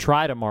sort of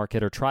try to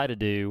market or try to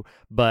do,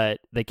 but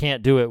they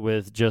can't do it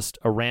with just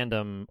a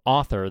random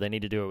author. They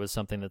need to do it with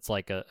something that's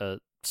like a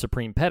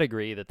supreme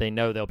pedigree that they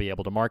know they'll be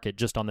able to market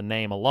just on the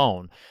name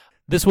alone.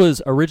 This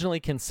was originally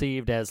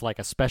conceived as like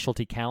a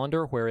specialty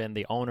calendar wherein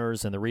the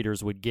owners and the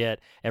readers would get,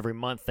 every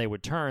month they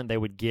would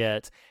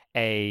get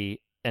an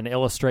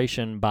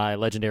illustration by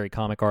legendary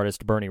comic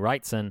artist Bernie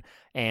Wrightson,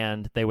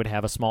 and they would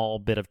have a small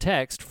bit of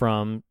text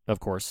from, of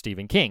course,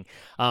 Stephen King.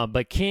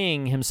 But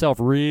King himself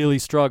really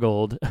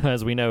struggled.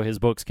 As we know, his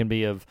books can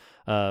be of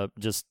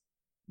just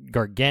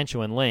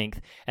gargantuan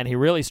length, and he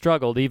really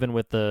struggled even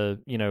with the,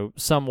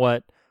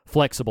 somewhat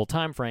flexible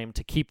time frame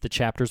to keep the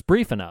chapters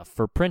brief enough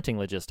for printing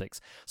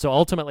logistics. So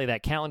ultimately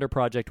that calendar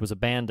project was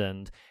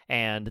abandoned,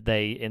 and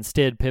they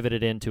instead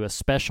pivoted into a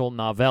special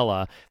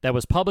novella that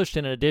was published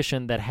in an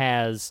edition that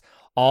has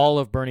all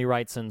of Bernie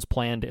Wrightson's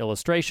planned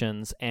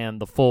illustrations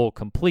and the full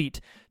complete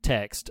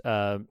text,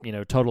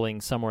 totaling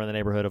somewhere in the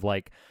neighborhood of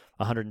like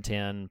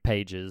 110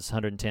 pages,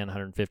 110,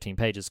 115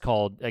 pages,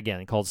 called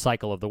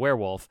Cycle of the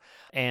Werewolf.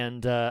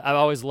 And I've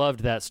always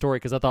loved that story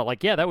because I thought,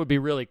 like, yeah, that would be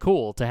really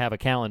cool to have a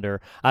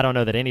calendar. I don't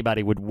know that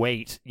anybody would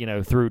wait,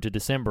 through to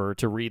December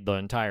to read the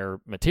entire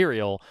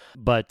material,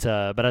 but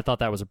I thought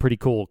that was a pretty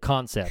cool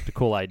concept, a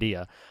cool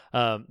idea.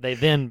 They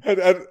then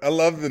I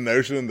love the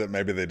notion that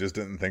maybe they just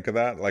didn't think of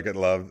that. Like I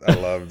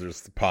love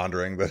just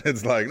pondering that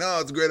it's like, no,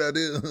 it's a great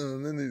idea.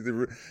 And then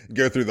you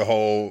go through the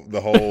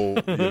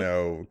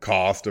whole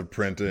cost of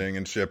printing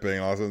and shipping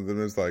and all that.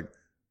 And it's like,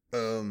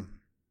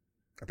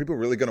 are people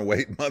really going to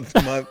wait month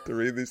to month to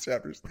read these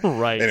chapters?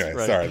 Right. Anyway,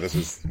 right. Sorry, this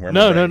is where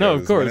no,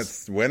 goes of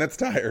course. when it's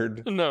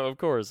tired. No, of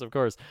course. So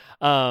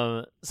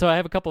I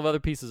have a couple of other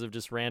pieces of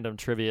just random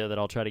trivia that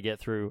I'll try to get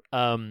through.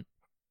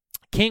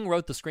 King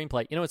wrote the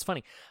screenplay. It's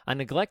funny. I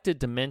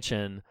neglected to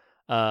mention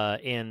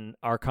in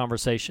our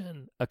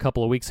conversation a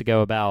couple of weeks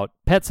ago about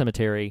Pet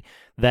Sematary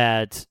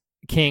that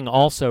King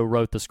also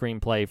wrote the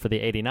screenplay for the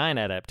 89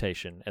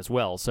 adaptation as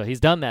well. So he's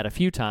done that a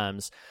few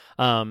times.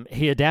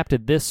 He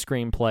adapted this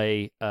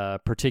screenplay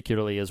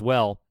particularly as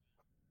well.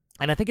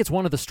 And I think it's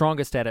one of the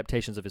strongest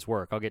adaptations of his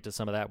work. I'll get to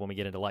some of that when we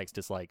get into likes,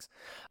 dislikes.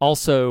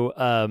 Also,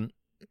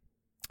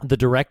 the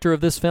director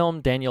of this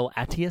film, Daniel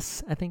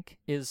Attias, I think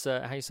is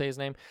how you say his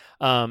name.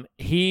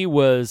 He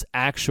was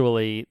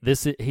actually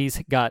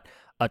he's got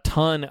a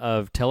ton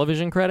of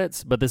television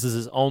credits, but this is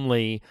his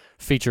only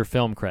feature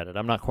film credit.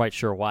 I'm not quite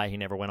sure why he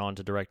never went on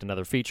to direct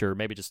another feature.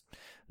 Maybe just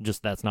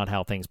that's not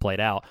how things played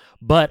out.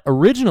 But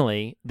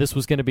originally, this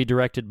was going to be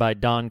directed by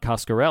Don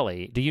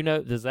Coscarelli.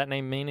 Does that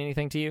name mean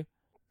anything to you?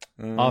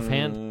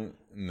 Offhand?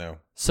 No.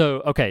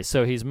 So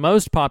he's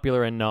most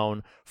popular and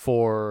known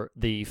for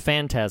the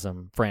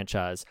Phantasm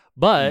franchise,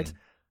 but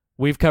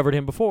we've covered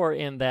him before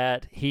in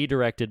that he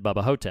directed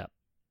Bubba Hotep.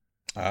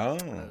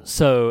 Oh.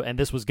 So, and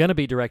this was going to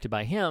be directed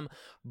by him,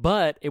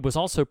 but it was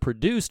also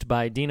produced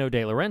by Dino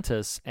De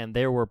Laurentiis, and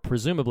there were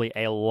presumably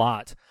a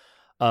lot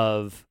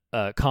of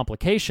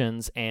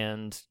complications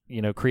and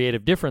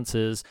creative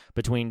differences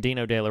between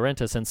Dino De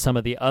Laurentiis and some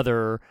of the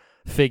other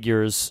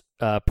figures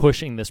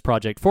pushing this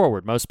project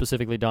forward, most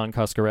specifically Don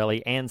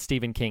Coscarelli and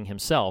Stephen King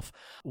himself.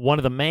 One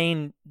of the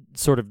main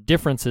sort of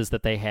differences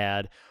that they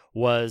had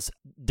was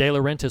De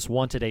Laurentiis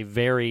wanted a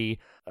very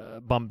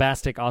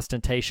bombastic,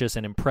 ostentatious,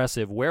 and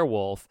impressive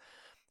werewolf.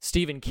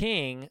 Stephen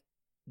King,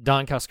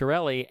 Don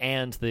Coscarelli,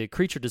 and the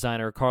creature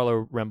designer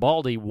Carlo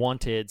Rambaldi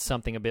wanted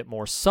something a bit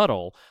more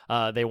subtle.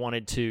 They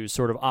wanted to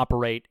sort of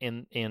operate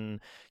in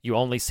you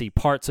only see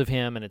parts of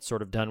him, and it's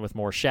sort of done with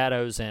more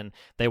shadows, and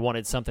they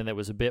wanted something that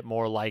was a bit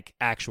more like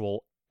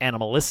actual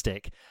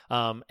animalistic.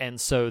 And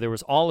so there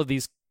was all of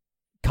these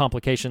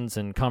complications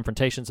and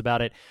confrontations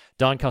about it.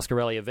 Don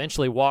Coscarelli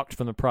eventually walked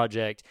from the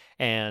project,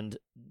 and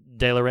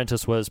De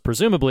Laurentiis was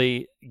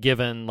presumably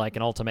given like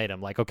an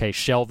ultimatum, like, okay,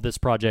 shelve this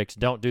project,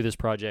 don't do this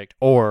project,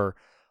 or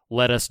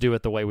let us do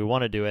it the way we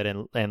want to do it.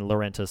 And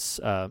Laurentiis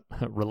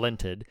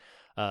relented.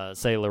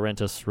 Say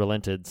Laurentiis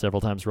relented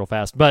several times real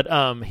fast. But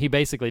he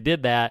basically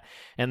did that,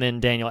 and then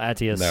Daniel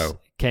Attias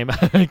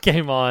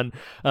came on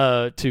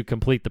to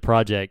complete the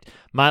project.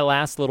 My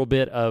last little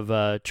bit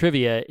of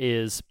trivia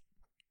is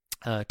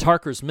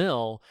Tarker's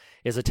Mill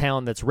is a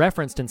town that's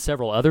referenced in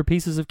several other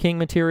pieces of King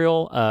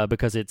material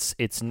because it's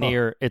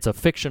a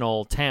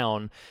fictional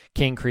town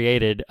King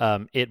created.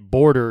 It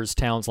borders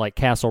towns like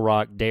Castle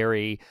Rock,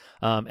 Derry,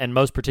 and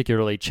most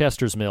particularly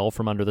Chester's Mill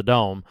from Under the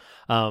Dome.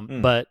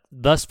 But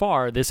thus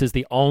far, this is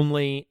the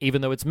only,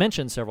 even though it's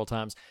mentioned several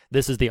times,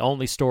 this is the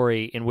only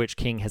story in which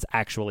King has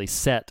actually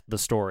set the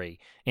story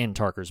in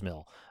Tarker's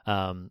Mill.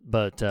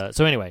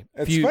 So anyway.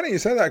 It's funny you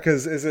say that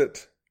because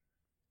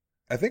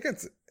I think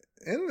it's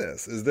in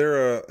this. Is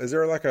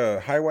there like a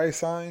highway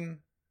sign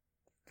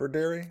for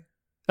Derry?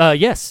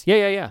 Yes.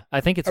 Yeah.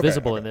 I think it's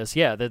visible in this.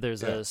 Yeah,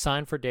 there's a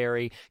sign for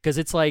Derry because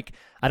it's like,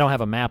 I don't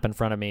have a map in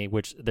front of me,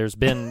 which there's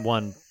been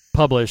one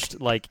published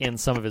like in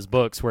some of his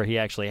books where he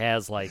actually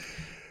has like,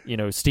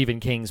 Stephen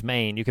King's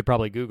Maine. You could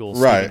probably Google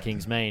Stephen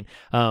King's Maine.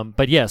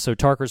 But yeah, so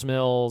Tarker's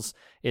Mills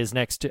is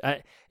next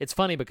to, it's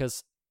funny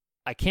because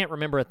I can't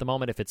remember at the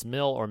moment if it's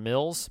Mill or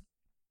Mills.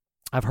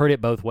 I've heard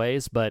it both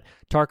ways, but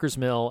Tarker's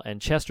Mill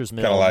and Chester's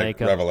Mill kind of like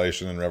make up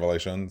Revelation and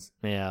Revelations.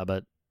 Yeah,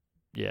 but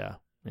yeah.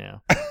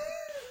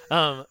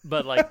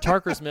 But like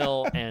Tarker's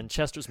Mill and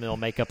Chester's Mill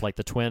make up like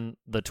the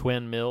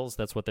twin mills.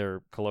 That's what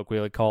they're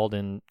colloquially called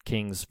in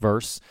King's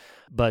verse.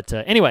 But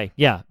anyway,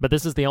 yeah. But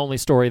this is the only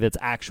story that's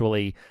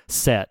actually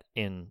set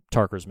in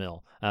Tarker's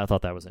Mill. I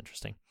thought that was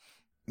interesting.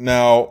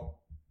 Now,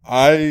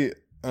 I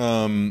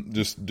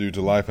just due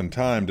to life and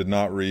time did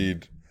not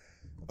read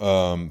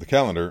the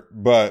calendar,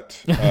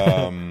 but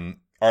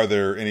are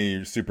there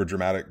any super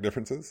dramatic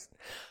differences?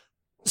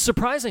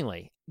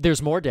 Surprisingly,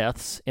 there's more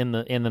deaths in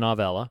the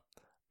novella.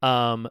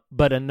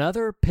 But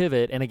another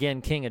pivot, and again,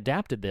 King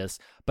adapted this,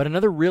 but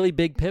another really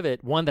big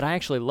pivot, one that I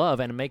actually love,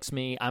 and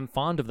I'm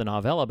fond of the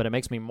novella, but it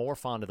makes me more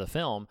fond of the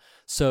film.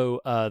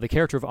 So the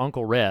character of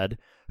Uncle Red,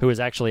 who is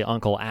actually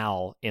Uncle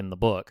Al in the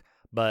book,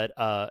 but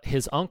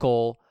his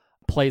uncle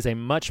plays a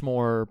much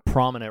more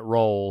prominent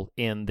role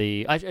in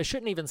I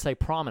shouldn't even say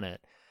prominent,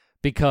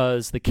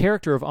 because the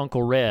character of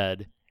Uncle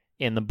Red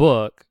in the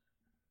book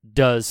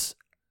does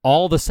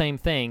all the same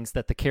things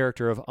that the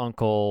character of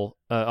Uncle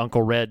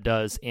Red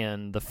does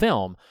in the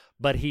film,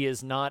 but he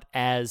is not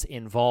as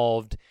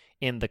involved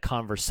in the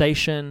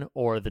conversation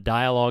or the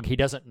dialogue. He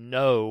doesn't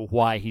know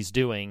why he's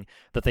doing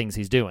the things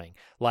he's doing.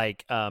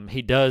 Like,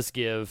 he does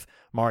give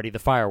Marty the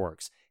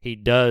fireworks. He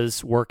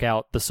does work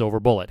out the silver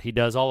bullet. He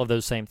does all of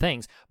those same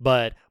things,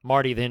 but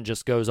Marty then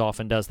just goes off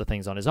and does the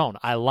things on his own.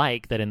 I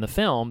like that in the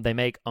film, they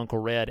make Uncle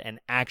Red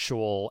an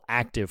actual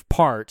active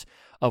part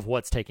of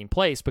what's taking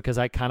place, because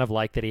I kind of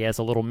like that he has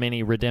a little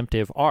mini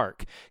redemptive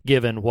arc,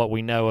 given what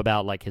we know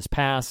about like his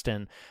past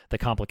and the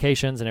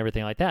complications and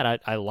everything like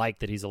that. I like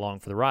that he's along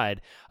for the ride.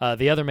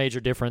 The other major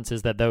difference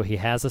is that though he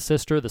has a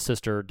sister, the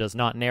sister does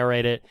not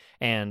narrate it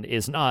and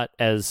is not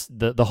as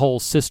the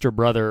whole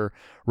sister-brother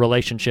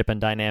relationship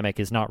and dynamic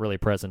is not really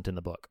present in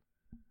the book.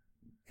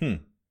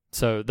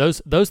 So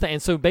those things,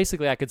 and so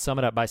basically I could sum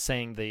it up by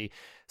saying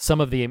some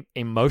of the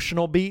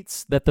emotional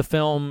beats that the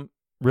film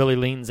really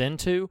leans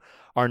into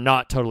are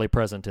not totally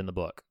present in the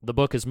book. The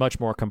book is much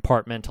more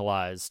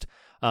compartmentalized.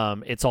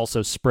 It's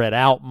also spread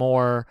out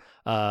more.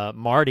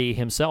 Marty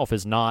himself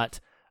is not,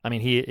 I mean,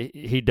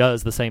 he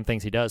does the same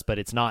things he does, but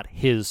it's not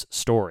his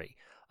story.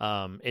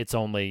 It's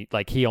only,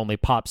 like, he only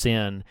pops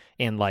in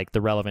like,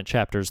 the relevant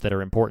chapters that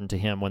are important to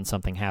him when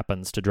something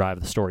happens to drive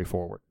the story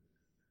forward.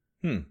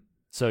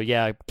 So,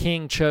 yeah,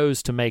 King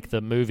chose to make the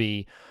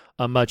movie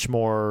a much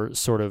more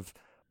sort of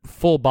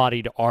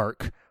full-bodied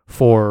arc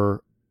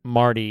for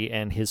Marty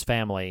and his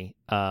family,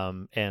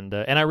 and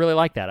I really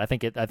like that. I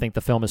think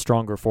the film is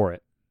stronger for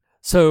it.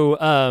 So,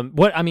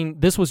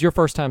 this was your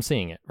first time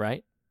seeing it,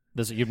 right?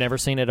 You've never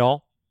seen it at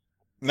all?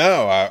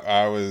 No,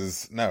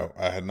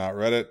 I had not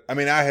read it. I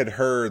mean, I had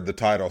heard the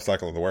title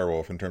Cycle of the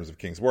Werewolf in terms of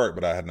King's work,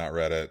 but I had not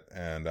read it,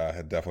 and I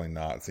had definitely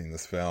not seen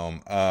this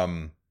film.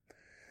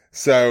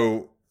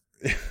 So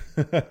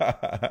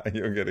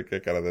you'll get a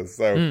kick out of this.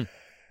 So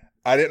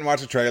I didn't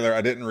watch a trailer.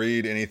 I didn't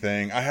read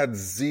anything. I had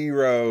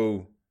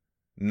zero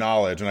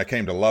knowledge, and I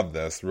came to love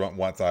this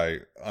once I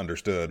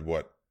understood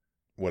what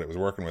it was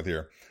working with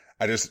here.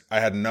 I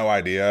had no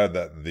idea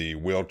that the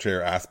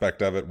wheelchair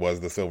aspect of it was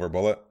the silver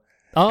bullet.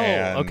 Oh,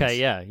 okay,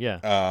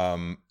 yeah.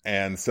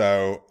 And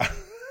so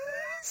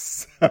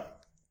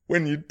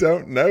when you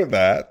don't know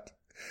that,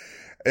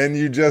 and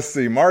you just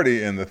see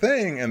Marty in the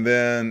thing, and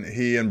then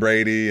he and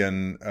Brady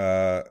and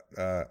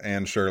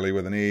Anne Shirley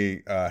with an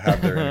E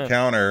have their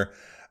encounter.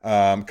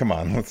 Come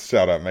on, let's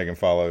shout out Megan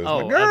Follows.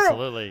 Oh, my girl.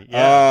 Absolutely.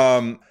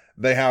 Yeah.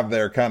 They have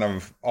their kind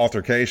of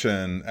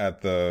altercation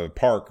at the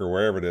park or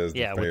wherever it is, the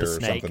fair with the or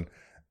snake. something.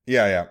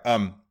 Yeah.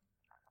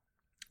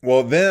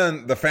 Well,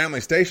 then the family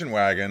station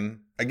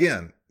wagon,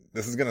 again,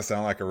 this is going to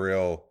sound like a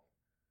real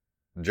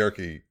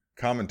jerky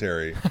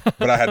commentary,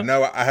 but I had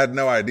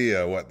no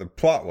idea what the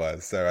plot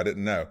was, so I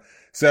didn't know.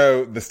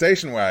 So the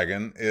station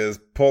wagon is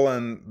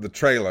pulling the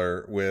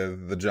trailer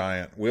with the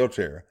giant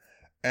wheelchair.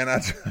 And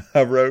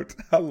I wrote,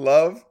 I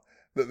love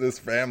that this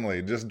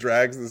family just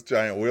drags this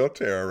giant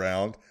wheelchair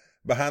around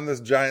behind this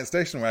giant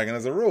station wagon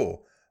as a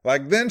rule.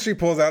 Like, then she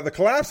pulls out the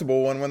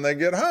collapsible one when they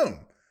get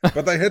home.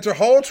 But they hitch a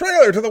whole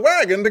trailer to the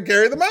wagon to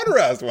carry the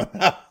motorized one.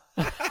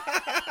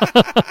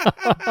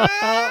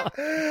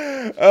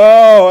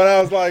 Oh, and I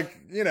was like,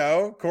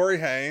 Corey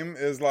Haim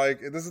is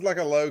like, this is like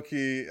a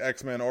low-key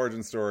X-Men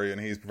origin story,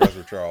 and he's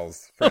Professor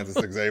Charles Francis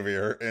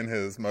Xavier in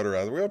his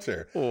motorized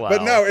wheelchair. Wow.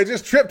 But no, it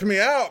just tripped me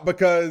out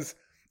because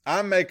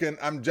I'm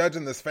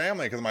judging this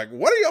family because I'm like,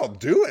 what are y'all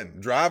doing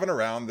driving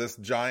around this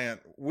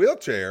giant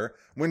wheelchair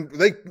when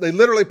they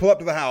literally pull up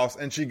to the house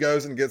and she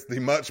goes and gets the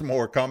much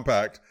more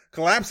compact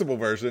collapsible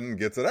version and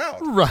gets it out.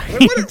 Right.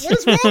 Like, what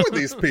is wrong with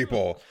these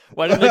people?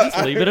 Why don't they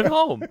just leave it at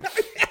home?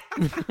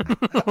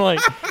 Like,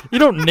 you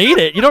don't need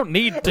it. You don't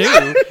need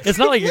to. It's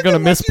not like you're going to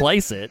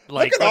misplace it.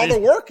 Like, look at all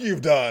the work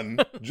you've done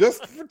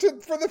just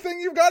for the thing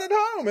you've got at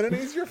home in an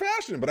easier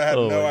fashion. But I had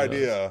no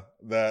idea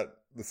that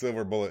the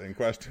silver bullet in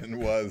question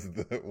was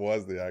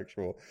the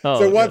actual.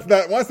 So once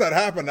that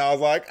happened, I was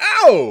like,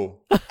 "Oh,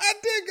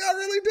 I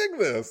really dig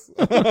this."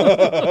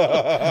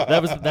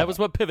 that was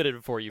what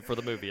pivoted for you for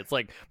the movie. It's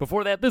like,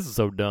 before that, this is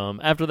so dumb.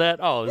 After that,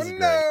 this is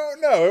great.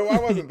 No, I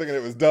wasn't thinking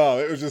it was dumb.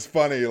 It was just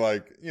funny.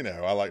 Like,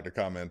 I like to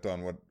comment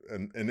on what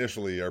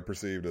initially are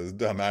perceived as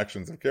dumb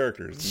actions of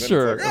characters. And then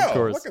sure, it's like, of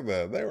course. Look at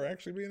that. They were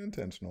actually being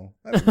intentional.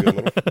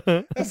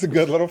 That's a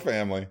good little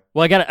family.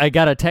 Well, I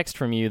got a text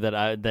from you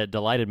that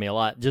delighted me a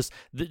lot. Just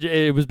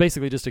it was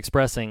basically just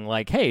expressing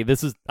like, hey,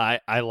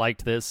 I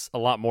liked this a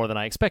lot more than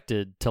I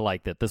expected to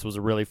like that. This was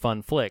a really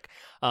fun flick.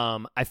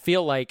 I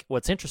feel like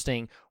what's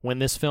interesting, when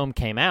this film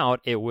came out,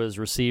 it was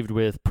received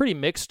with pretty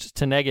mixed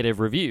to negative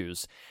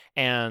reviews,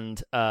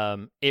 and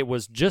it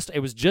was just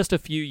a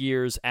few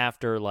years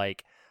after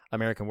like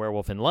American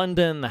Werewolf in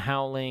London, The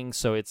Howling.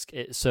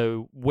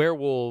 So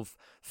werewolf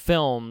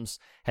films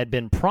had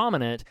been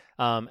prominent,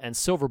 and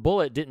Silver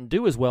Bullet didn't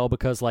do as well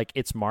because like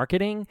its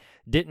marketing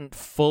didn't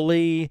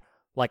fully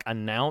like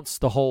announce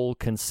the whole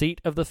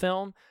conceit of the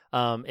film.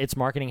 Its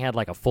marketing had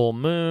like a full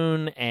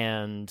moon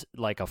and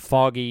like a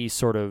foggy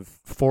sort of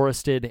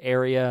forested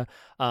area.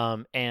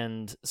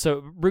 And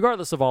so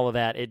regardless of all of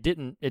that, it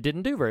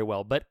didn't do very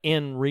well. But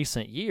in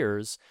recent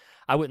years,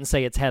 I wouldn't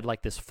say it's had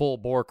like this full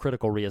bore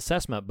critical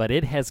reassessment, but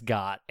it has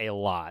got a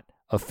lot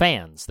of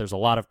fans. There's a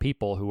lot of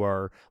people who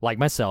are, like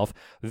myself,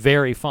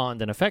 very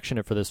fond and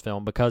affectionate for this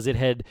film because it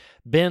had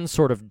been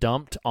sort of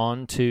dumped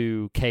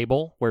onto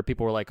cable where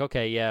people were like,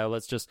 okay, yeah,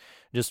 let's just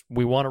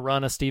we want to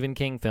run a Stephen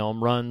King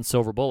film, run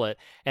Silver Bullet,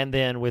 and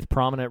then with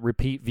prominent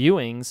repeat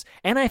viewings.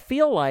 And I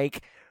feel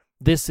like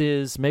this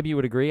is, maybe you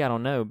would agree, I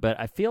don't know, but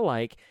I feel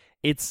like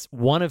it's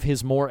one of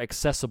his more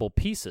accessible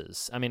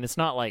pieces. I mean, it's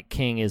not like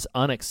King is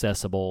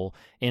inaccessible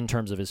in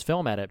terms of his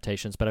film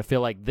adaptations, but I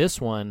feel like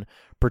this one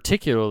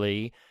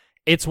particularly,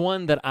 it's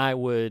one that I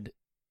would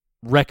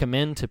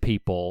recommend to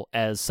people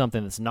as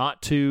something that's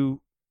not too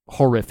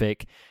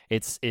horrific.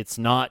 It's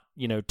not,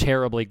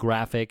 terribly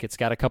graphic. It's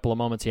got a couple of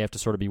moments you have to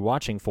sort of be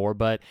watching for,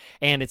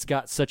 and it's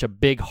got such a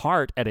big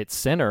heart at its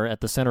center,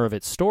 at the center of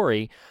its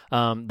story,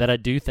 that I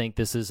do think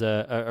this is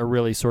a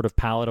really sort of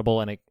palatable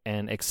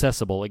and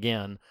accessible,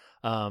 again,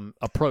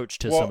 approach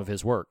to some of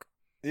his work.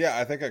 Yeah,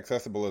 I think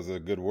accessible is a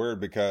good word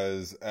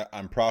because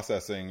I'm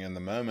processing in the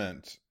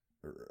moment.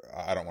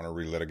 I don't want to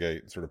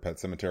relitigate sort of Pet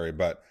Sematary,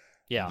 but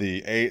yeah,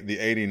 the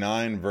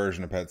 89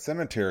 version of Pet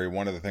Sematary,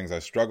 one of the things I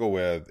struggle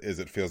with is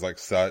it feels like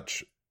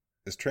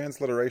is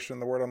transliteration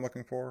the word I'm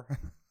looking for?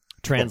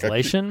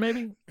 Translation,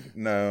 maybe?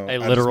 No. A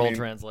literal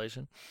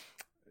translation?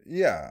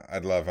 Yeah,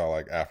 I'd love how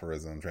like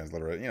aphorism,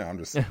 transliterate,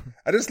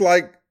 I just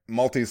like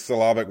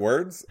multisyllabic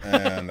words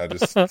and I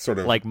just sort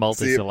of like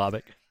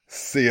multisyllabic.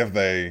 See if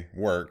they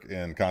work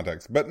in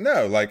context. But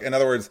no, like in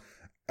other words,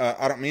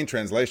 I don't mean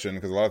translation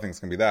because a lot of things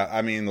can be that.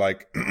 I mean,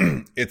 like,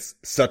 it's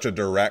such a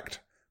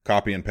direct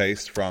copy and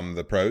paste from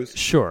the prose.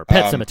 Sure,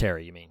 Pet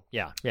Sematary, you mean?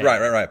 Yeah.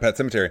 Right. Pet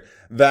Sematary.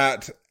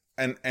 That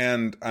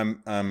and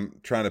I'm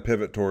trying to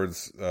pivot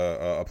towards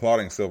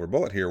applauding Silver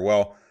Bullet here.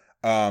 Well,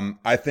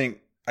 I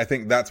think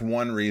that's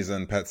one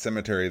reason Pet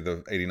Sematary,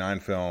 the '89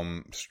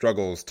 film,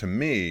 struggles to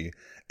me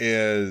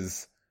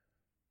is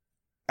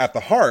at the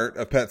heart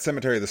of Pet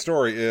Sematary. The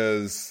story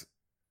is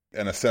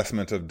an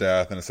assessment of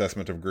death, an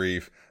assessment of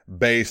grief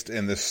based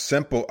in this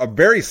a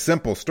very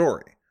simple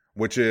story,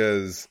 which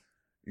is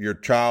your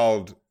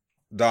child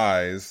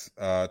dies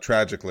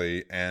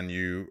tragically and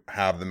you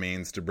have the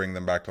means to bring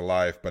them back to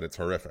life, but it's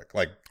horrific.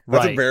 Like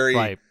that's a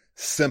very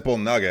simple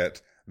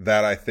nugget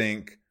that I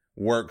think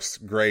works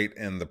great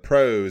in the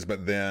prose,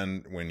 but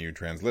then when you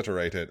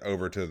transliterate it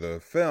over to the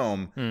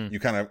film,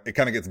 it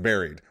kind of gets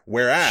buried.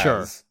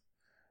 Whereas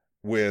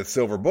with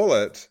Silver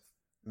Bullet,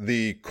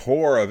 the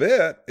core of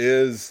it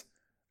is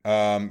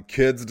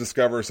kids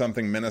discover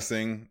something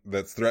menacing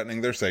that's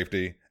threatening their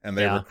safety, and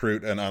they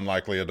recruit an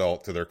unlikely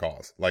adult to their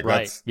cause. Like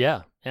that's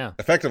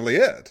effectively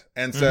it.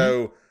 And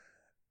so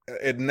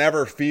it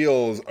never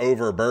feels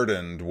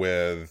overburdened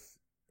with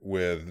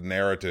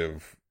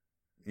narrative.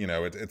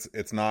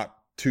 It's not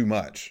too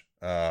much.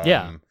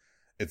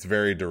 It's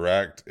very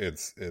direct.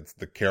 It's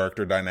the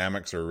character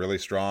dynamics are really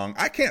strong.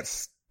 I can't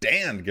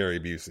stand Gary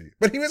Busey,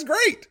 but he was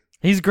great.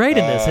 He's great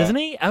in this, isn't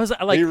he? I was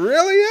like, he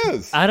really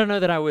is. I don't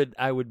know that I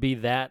would be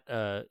that,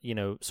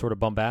 sort of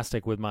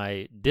bombastic with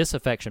my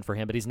disaffection for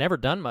him, but he's never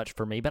done much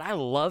for me. But I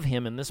love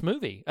him in this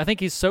movie. I think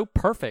he's so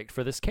perfect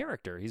for this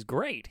character. He's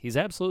great. He's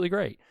absolutely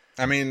great.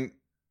 I mean,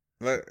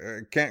 I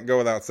can't go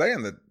without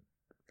saying that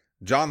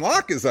John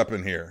Locke is up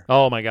in here.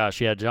 Oh my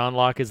gosh, yeah, John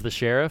Locke is the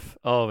sheriff.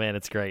 Oh man,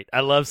 it's great. I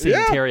love seeing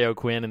Terry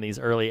O'Quinn in these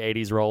early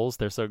 80s roles.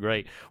 They're so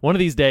great. One of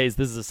these days,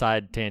 this is a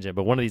side tangent,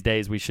 but one of these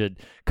days we should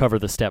cover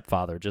The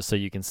Stepfather just so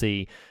you can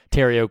see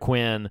Terry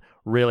O'Quinn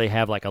really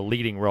have like a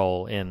leading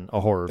role in a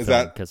horror film.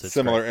 Is that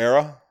similar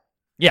era?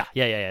 Yeah.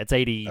 It's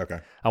 80. Okay.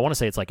 I want to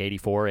say it's like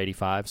 84,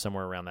 85,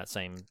 somewhere around that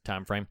same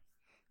time frame.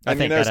 I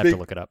think I'd have to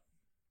look it up.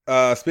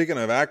 Speaking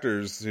of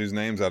actors whose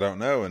names I don't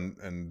know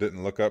and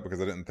didn't look up because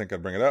I didn't think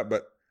I'd bring it up,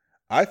 but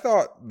I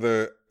thought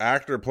the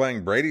actor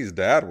playing Brady's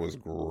dad was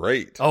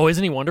great. Oh,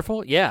 isn't he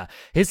wonderful? Yeah.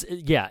 He's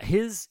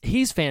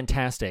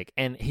fantastic,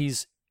 and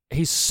he's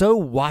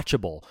so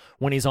watchable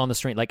when he's on the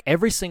screen. Like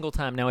every single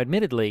time. Now,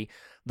 admittedly,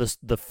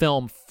 the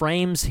film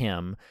frames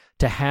him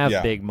to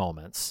have big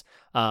moments.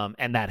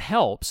 And that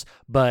helps,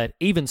 but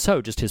even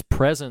so, just his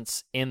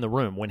presence in the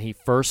room when he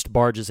first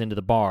barges into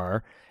the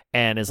bar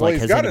and is like,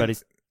 has anybody...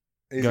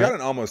 He's got an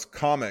almost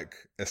comic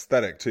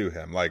aesthetic to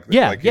him.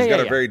 He's got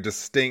a very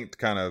distinct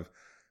kind of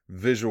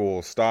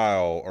visual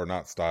style, or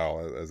not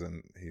style as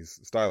in he's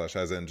stylish,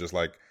 as in just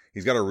like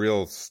he's got a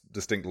real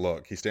distinct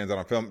look. He stands out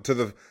on film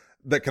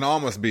that can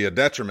almost be a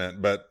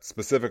detriment, but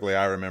specifically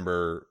I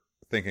remember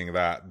thinking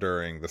that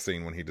during the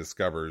scene when he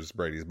discovers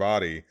Brady's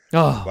body,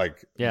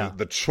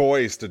 the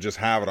choice to just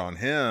have it on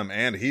him,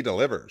 and he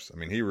delivers. I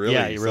mean, he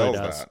really sells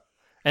does. That.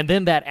 And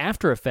then that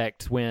after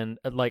effect when,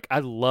 I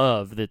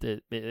love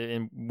that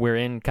we're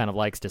in kind of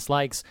likes,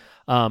 dislikes.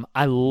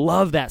 I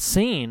love that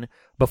scene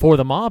before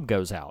the mob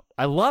goes out.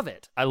 I love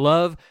it. I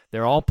love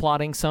they're all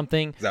plotting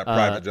something. Is that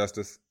Private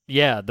Justice?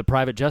 the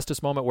private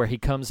justice moment where he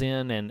comes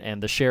in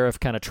and the sheriff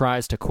kind of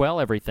tries to quell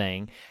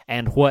everything,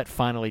 and what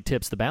finally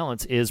tips the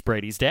balance is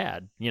Brady's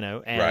dad,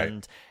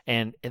 and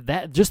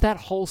that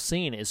whole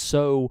scene is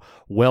so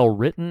well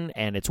written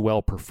and it's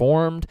well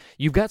performed.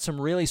 You've got some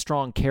really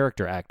strong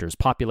character actors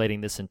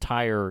populating this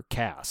entire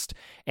cast,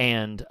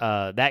 and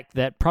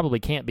that probably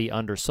can't be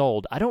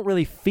undersold. I don't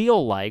really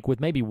feel like, with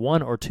maybe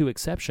one or two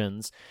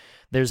exceptions,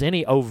 there's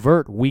any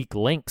overt weak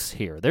links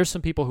here. There's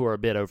some people who are a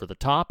bit over the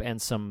top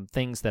and some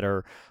things that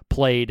are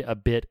played a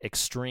bit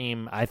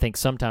extreme, I think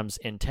sometimes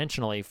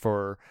intentionally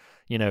for,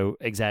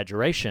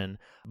 exaggeration.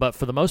 But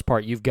for the most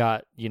part, you've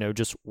got,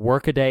 just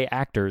workaday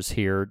actors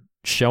here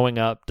showing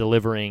up,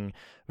 delivering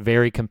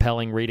very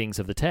compelling readings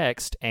of the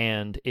text,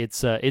 and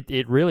it's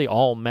it really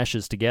all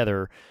meshes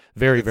together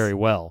very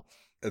well.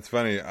 It's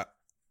funny.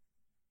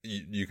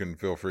 You can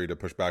feel free to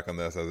push back on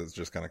this as it's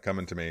just kind of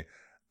coming to me.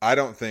 I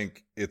don't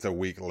think it's a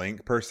weak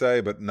link per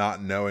se, but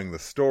not knowing the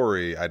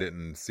story, I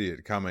didn't see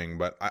it coming.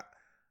 But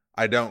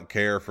I don't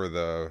care for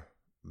the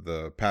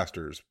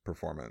pastor's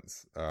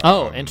performance.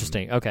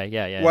 Interesting. Okay,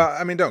 yeah. Well,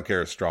 I mean, don't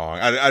care is strong.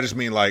 I just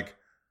mean, like,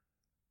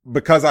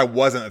 because I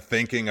wasn't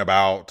thinking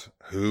about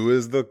who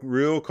is the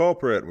real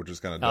culprit, which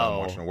is kind of dumb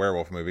watching a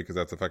werewolf movie, because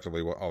that's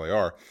effectively what all they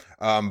are.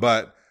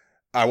 But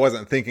I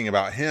wasn't thinking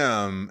about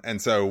him,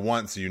 and so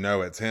once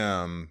it's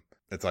him,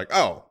 it's like,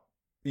 oh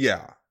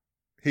yeah.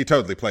 He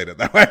totally played it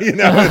that way, It's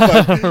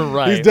like,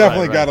 right, he's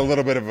definitely right. got a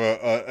little bit of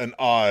an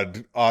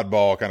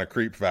oddball kind of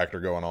creep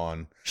factor going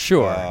on.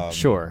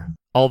 Sure.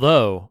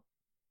 Although,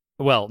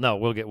 well, no,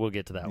 we'll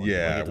get to that one.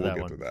 Yeah, we'll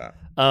get to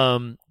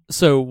that.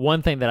 So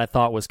one thing that I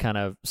thought was kind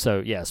of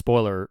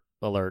spoiler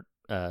alert,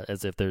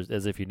 as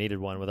if you needed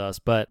one with us,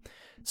 but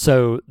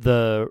so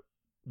the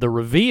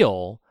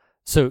reveal.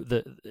 So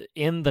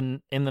in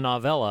the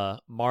novella,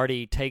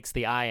 Marty takes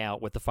the eye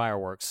out with the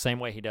fireworks, same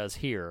way he does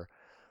here.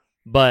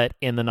 But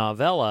in the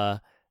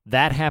novella,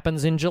 that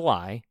happens in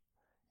July,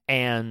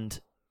 and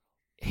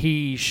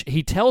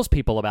he tells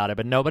people about it,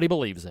 but nobody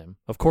believes him.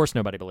 Of course,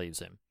 nobody believes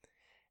him.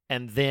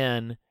 And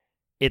then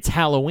it's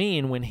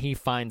Halloween when he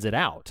finds it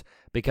out,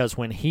 because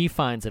when he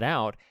finds it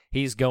out,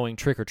 he's going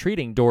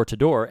trick-or-treating door to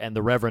door, and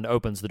the Reverend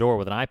opens the door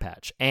with an eye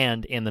patch.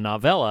 And in the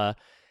novella,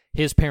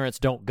 his parents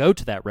don't go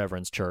to that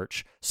Reverend's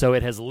church, so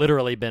it has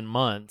literally been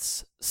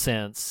months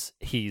since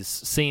he's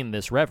seen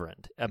this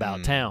Reverend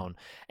about town,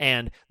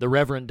 and the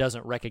Reverend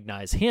doesn't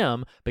recognize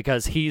him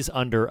because he's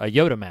under a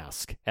Yoda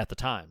mask at the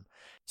time.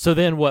 So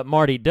then what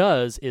Marty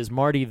does is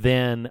Marty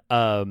then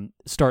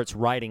starts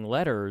writing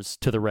letters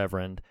to the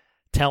Reverend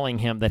telling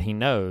him that he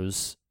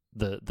knows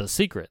the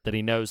secret, that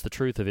he knows the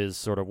truth of his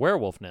sort of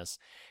werewolfness,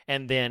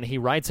 and then he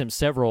writes him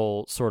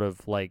several sort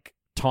of like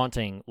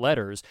taunting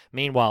letters.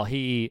 Meanwhile,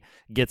 he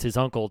gets his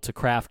uncle to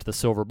craft the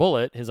silver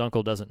bullet. His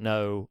uncle doesn't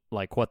know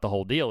like what the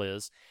whole deal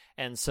is.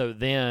 And so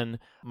then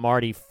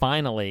Marty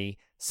finally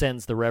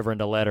sends the Reverend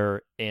a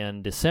letter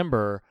in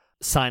December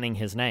signing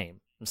his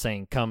name,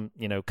 saying, come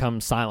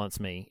silence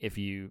me if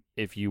you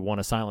want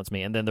to silence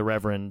me. And then the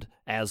Reverend,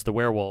 as the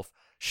werewolf,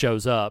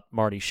 shows up.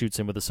 Marty shoots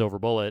him with a silver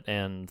bullet,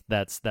 and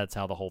that's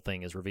how the whole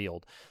thing is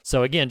revealed.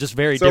 So again, just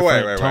very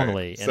different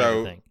tonally and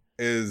everything.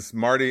 Is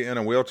Marty in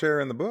a wheelchair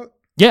in the book?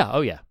 Yeah.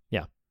 Oh, yeah.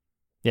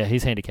 Yeah,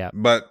 he's handicapped.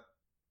 But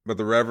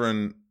the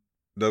Reverend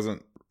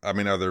doesn't. I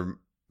mean, are there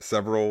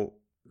several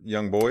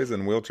young boys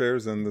in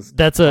wheelchairs in this?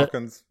 That's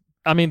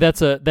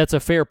a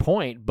fair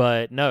point,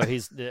 but no,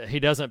 he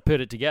doesn't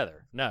put it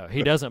together. No,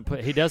 he doesn't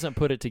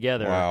put it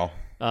together. Wow.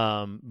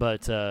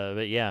 But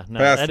yeah, no,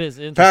 that is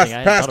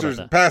interesting.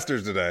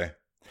 Pastors today.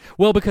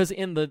 Well, because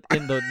in the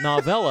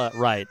novella,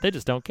 right, they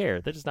just don't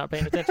care. They're just not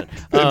paying attention.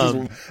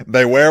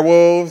 They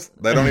werewolves.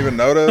 They don't even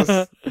notice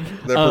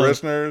their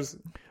parishioners.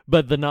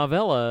 But the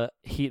novella,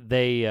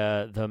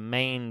 the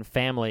main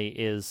family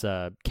is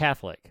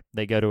Catholic.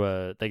 They go to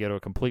a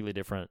completely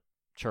different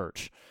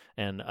church,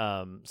 and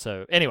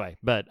so anyway.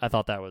 But I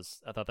thought that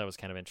was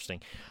kind of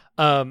interesting.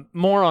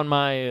 More on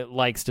my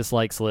likes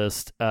dislikes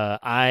list.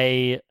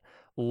 I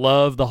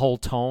love the whole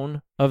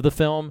tone of the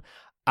film.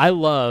 I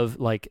love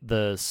like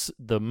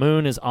the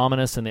moon is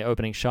ominous in the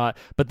opening shot,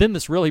 but then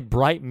this really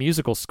bright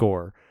musical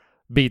score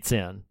beats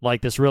in,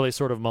 like this really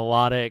sort of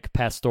melodic,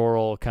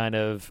 pastoral kind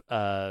of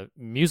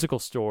musical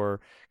score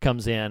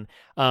comes in.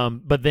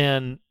 But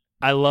then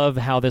I love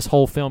how this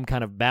whole film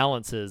kind of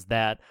balances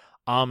that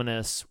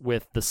ominous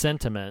with the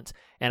sentiment,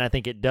 and I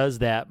think it does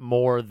that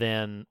more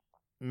than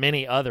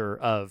many other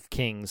of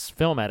King's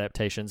film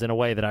adaptations in a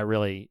way that I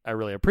really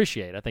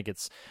appreciate. I think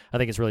it's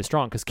really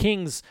strong because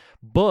King's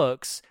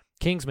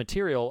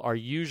material are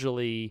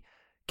usually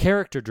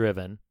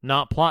character-driven,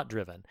 not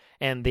plot-driven.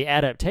 And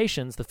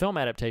the film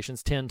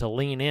adaptations tend to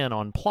lean in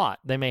on plot.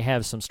 They may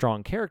have some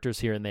strong characters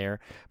here and there,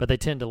 but they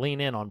tend to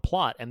lean in on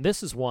plot. And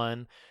this is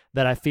one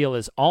that I feel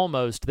is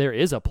almost, there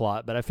is a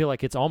plot, but I feel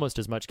like it's almost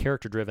as much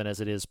character-driven as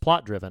it is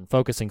plot-driven,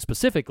 focusing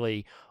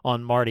specifically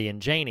on Marty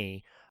and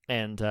Janie.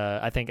 And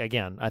I think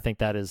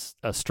that is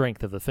a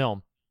strength of the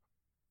film.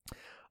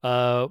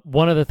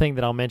 One other thing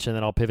that I'll mention,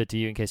 then I'll pivot to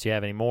you in case you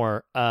have any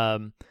more.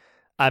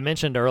 I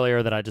mentioned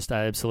earlier that I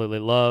absolutely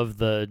love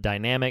the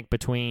dynamic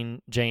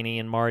between Janie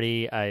and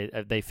Marty.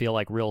 They feel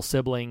like real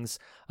siblings.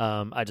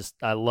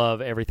 I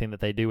love everything that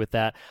they do with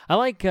that. I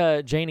like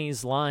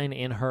Janie's line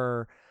in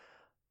her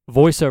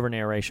voiceover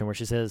narration where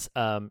she says,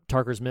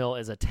 Tarker's Mill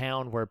is a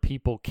town where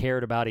people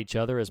cared about each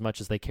other as much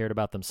as they cared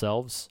about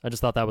themselves. I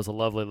just thought that was a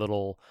lovely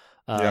little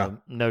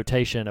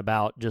notation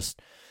about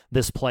just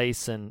this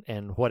place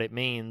and what it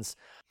means.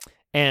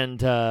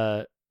 And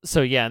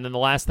so, yeah, and then the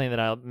last thing that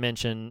I'll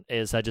mention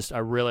is I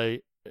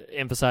really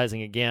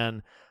emphasizing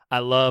again, I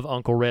love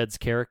Uncle Red's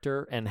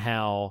character and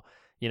how,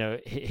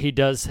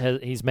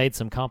 he's made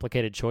some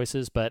complicated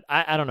choices, but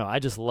I don't know. I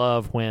just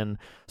love when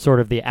sort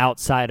of the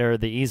outsider,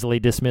 the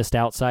easily dismissed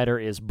outsider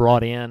is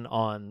brought in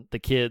on the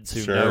kids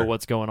who know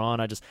what's going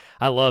on.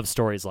 I love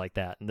stories like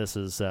that, and this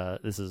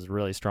is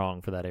really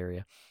strong for that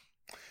area.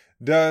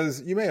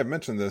 You may have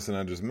mentioned this and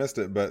I just missed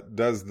it, but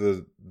does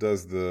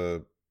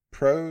the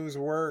prose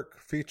work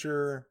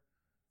feature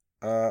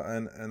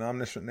an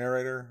omniscient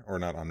narrator, or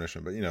not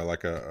omniscient, but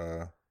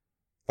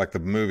like the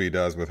movie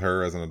does with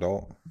her as an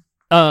adult?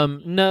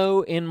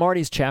 No, in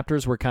Marty's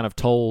chapters we're kind of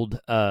told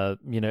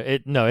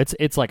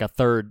it's like a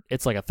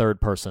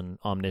third person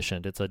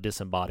omniscient. It's a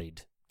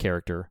disembodied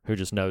character who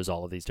just knows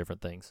all of these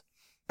different things.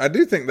 I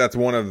do think that's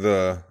one of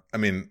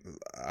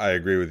I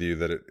agree with you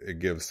that it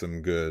gives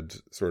some good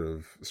sort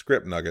of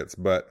script nuggets,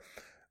 but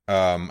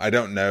I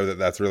don't know that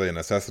that's really a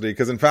necessity,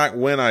 because in fact,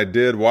 when I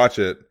did watch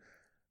it,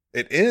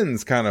 it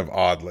ends kind of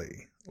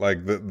oddly.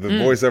 Like the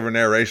voiceover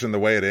narration, the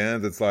way it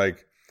ends, it's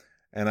like,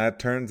 and it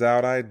turns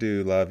out I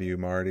do love you,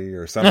 Marty,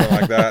 or something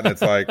like that. And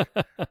it's like,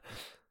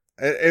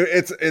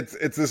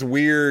 it's this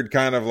weird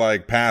kind of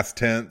like past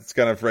tense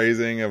kind of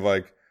phrasing of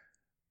like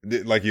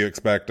you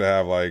expect to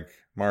have like,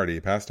 Marty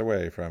passed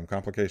away from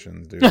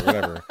complications due to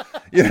whatever.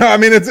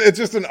 It's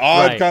just an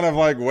odd kind of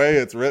like way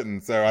it's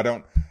written. So I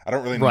don't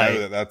really know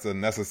that that's a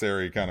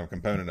necessary kind of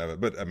component of it.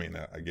 But I mean,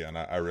 again,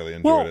 I really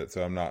enjoyed it,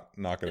 so I'm not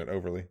knocking it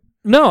overly.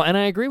 No, and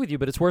I agree with you,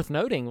 but it's worth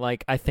noting,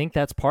 like, I think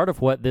that's part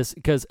of what this,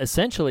 because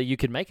essentially you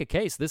could make a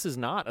case, this is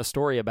not a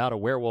story about a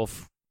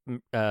werewolf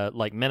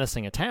like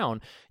menacing a town.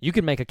 You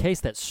could make a case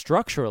that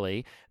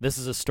structurally this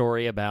is a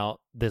story about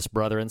this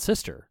brother and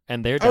sister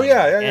and their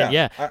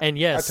dynamic.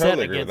 I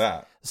totally agree with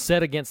that.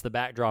 Set against the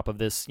backdrop of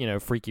this,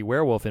 freaky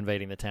werewolf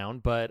invading the town.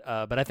 But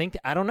I think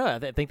I don't know.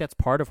 I think that's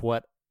part of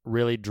what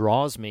really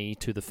draws me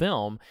to the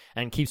film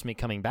and keeps me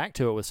coming back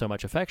to it with so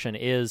much affection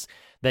is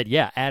that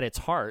at its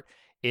heart,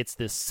 it's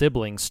this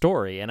sibling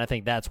story, and I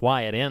think that's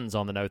why it ends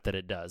on the note that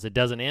it does. It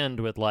doesn't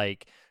end with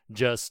like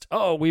just,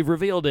 oh, we've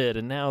revealed it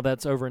and now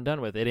that's over and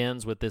done with. It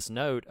ends with this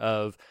note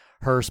of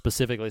her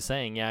specifically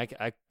saying,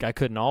 I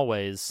couldn't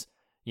always,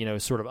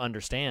 sort of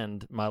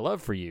understand my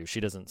love for you. She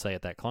doesn't say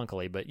it that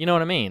clunkily, but you know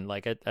what I mean?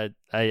 Like,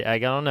 I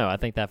don't know. I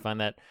think I find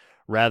that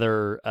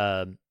rather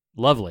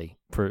lovely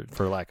for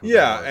lack of a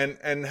better word.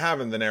 And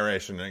having the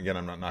narration, again,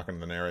 I'm not knocking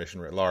the narration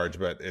writ large,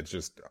 but it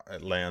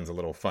lands a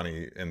little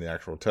funny in the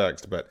actual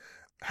text, but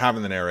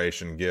having the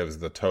narration gives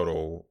the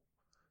total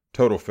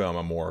film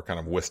a more kind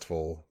of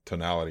wistful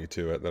tonality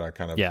to it that I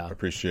kind of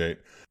appreciate.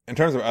 In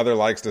terms of other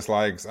likes,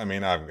 dislikes, I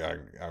mean, I've got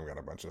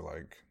a bunch of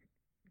like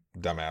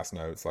dumbass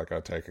notes like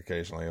I take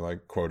occasionally,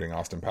 like quoting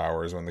Austin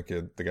Powers when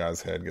the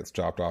guy's head gets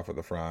chopped off at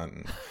the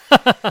front.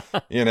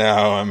 And,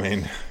 I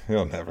mean,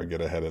 he'll never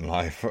get ahead in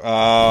life.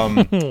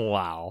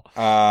 Wow.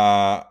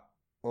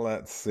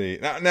 Let's see.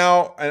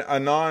 Now a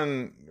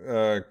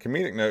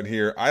non-comedic note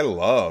here. I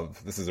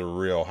love, this is a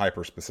real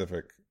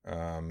hyper-specific,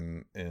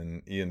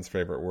 in Ian's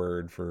favorite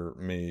word for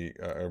me,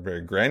 a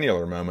very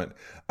granular moment.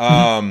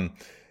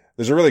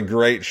 There's a really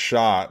great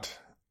shot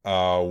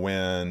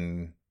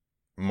when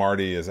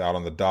Marty is out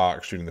on the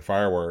dock shooting the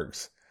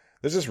fireworks.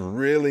 There's this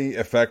really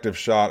effective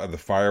shot of the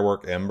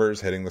firework embers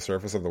hitting the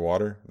surface of the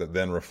water that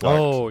then reflect.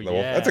 Oh,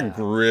 yeah. That's a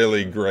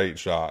really great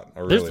shot.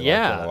 I really like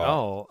that a lot.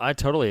 Oh, I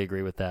totally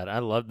agree with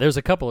that. There's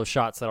a couple of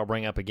shots that I'll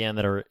bring up again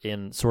that are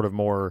in sort of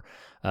more,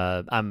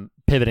 I'm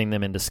pivoting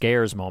them into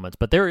scares moments,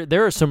 but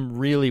there are some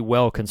really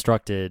well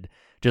constructed,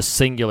 just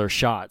singular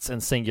shots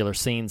and singular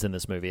scenes in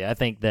this movie. I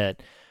think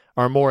that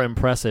are more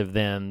impressive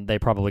than they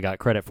probably got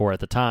credit for at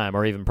the time,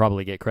 or even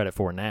probably get credit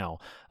for now.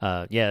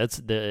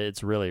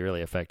 It's really,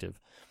 really effective.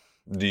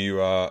 Do you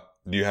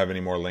have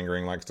any more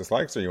lingering likes,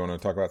 dislikes, or you want to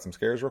talk about some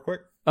scares real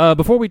quick?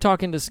 Before we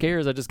talk into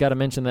scares, I just got to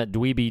mention that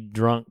dweeby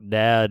drunk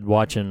dad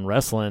watching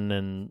wrestling,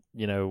 and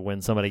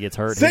when somebody gets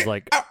hurt, he's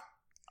like,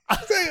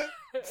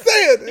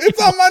 Say it!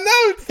 It's on my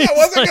notes! I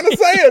wasn't going to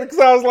say it because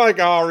I was like,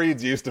 oh,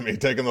 Reed's used to me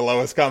taking the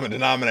lowest common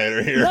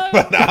denominator here,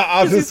 but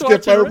I'll just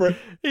skip over it.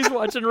 He's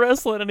watching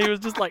wrestling, and he was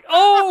just like,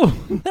 oh,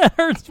 that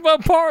hurts my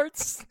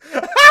parts.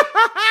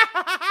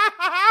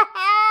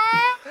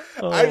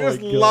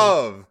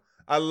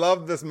 I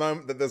love this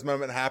moment that this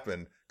moment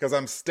happened, because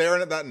I'm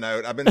staring at that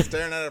note. I've been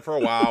staring at it for a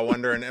while,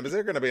 wondering, is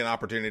there going to be an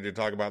opportunity to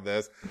talk about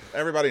this?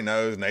 Everybody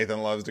knows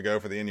Nathan loves to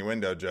go for the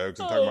innuendo jokes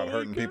and talk about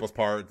hurting people's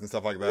parts and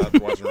stuff like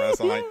that, watching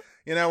wrestling. Like,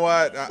 you know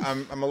what?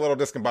 I'm a little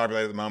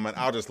discombobulated at the moment.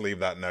 I'll just leave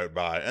that note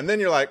by. And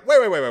then you're like,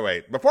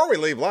 wait. Before we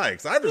leave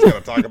likes, I'm just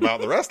going to talk about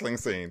the wrestling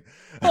scene.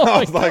 I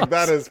was like,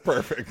 that is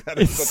perfect. That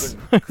is such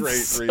a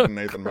great Reed and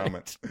Nathan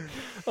moment.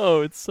 Oh,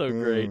 it's so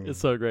great. It's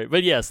so great.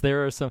 But yes,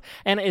 there are some,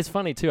 and it's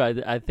funny too.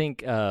 I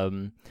think,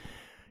 you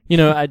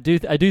know, I do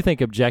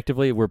think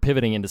objectively, we're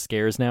pivoting into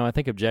scares now. I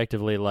think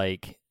objectively,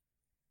 like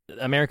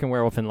American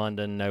Werewolf in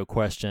London, no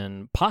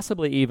question,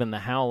 possibly even The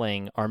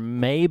Howling are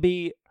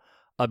maybe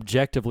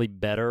objectively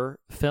better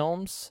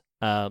films,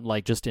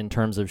 like just in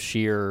terms of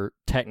sheer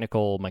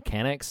technical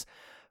mechanics.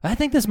 I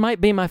think this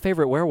might be my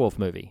favorite werewolf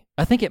movie.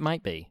 I think it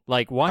might be.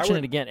 Like watching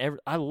it again,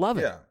 I love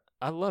it. Yeah.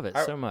 I love it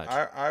so much.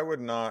 I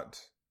would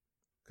not,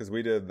 because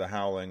we did The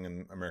Howling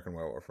and American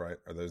Werewolf, right?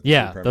 Are those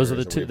those are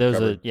the two. Those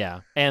are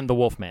and The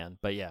Wolfman,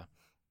 but yeah.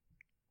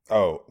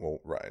 Oh well,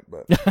 right,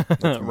 but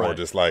that's more Right.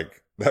 just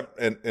like that,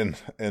 and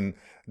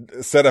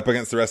set up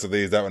against the rest of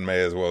these. That one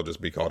may as well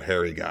just be called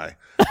Hairy Guy.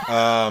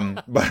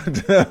 But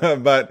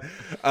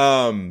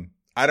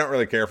I don't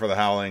really care for The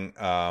Howling.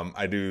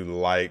 I do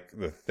like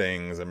the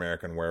things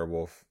American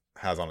Werewolf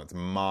has on its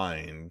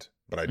mind,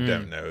 but I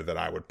don't know that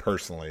I would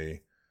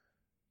personally,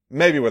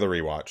 maybe with a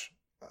rewatch.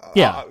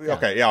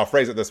 Okay, I'll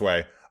phrase it this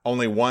way.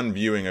 Only one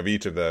viewing of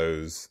each of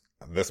those,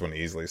 this one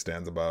easily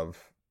stands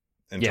above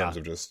in terms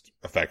of just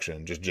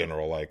affection, just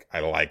general, like, I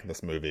like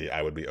this movie.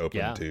 I would be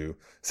open to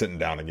sitting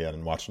down again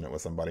and watching it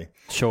with somebody.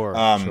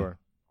 Sure.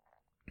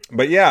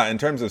 But yeah, in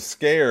terms of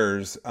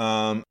scares,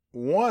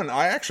 one,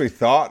 I actually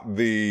thought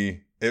it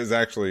was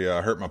actually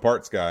Hurt My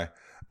Parts guy.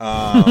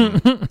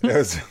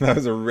 That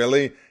was a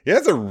really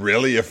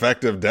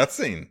effective death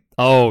scene.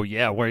 Oh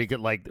yeah,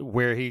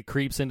 where he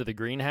creeps into the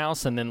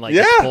greenhouse and then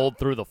gets pulled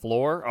through the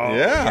floor. Oh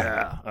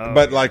yeah. Oh,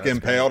 but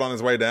impaled on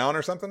his way down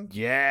or something.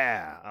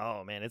 Yeah.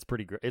 Oh man, it's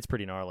pretty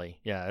gnarly.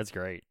 Yeah, it's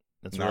great.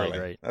 It's gnarly. Really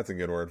great. That's a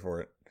good word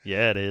for it.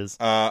 Yeah, it is.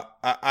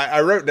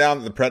 I wrote down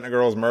that the Pretna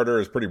girl's murder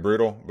is pretty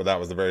brutal, but that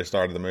was the very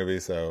start of the movie,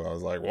 so I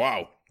was like,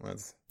 wow.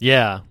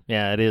 Yeah,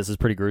 it is. It's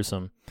pretty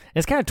gruesome. And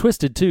it's kind of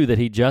twisted too that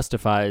he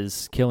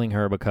justifies killing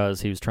her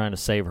because he was trying to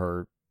save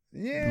her.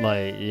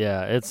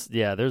 Yeah.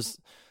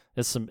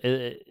 There's some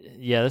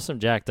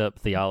jacked up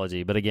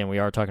theology, but again, we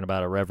are talking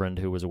about a reverend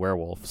who was a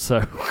werewolf.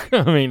 So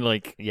I mean,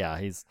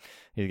 he's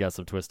got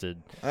some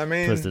twisted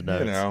notes. You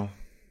know.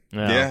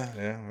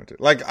 Yeah.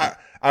 Like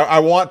I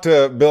want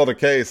to build a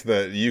case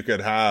that you could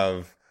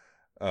have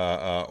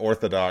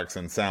orthodox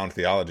and sound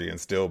theology and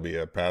still be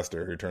a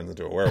pastor who turns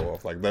into a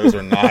werewolf. Like those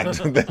are not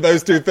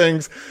those two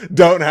things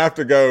don't have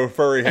to go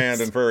furry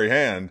hand and furry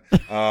hand.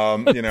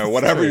 You know,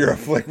 whatever your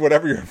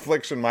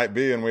affliction might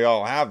be, and we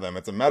all have them.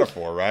 It's a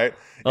metaphor, right?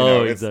 You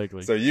know,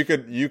 exactly. So you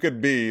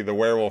could be the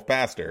werewolf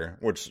pastor,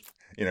 which,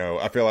 you know,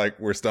 I feel like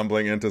we're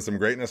stumbling into some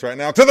greatness right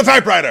now. To the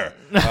typewriter.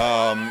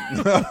 I'm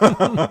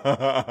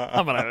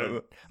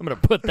gonna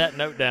put that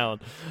note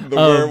down. The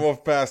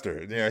werewolf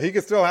pastor. You know, he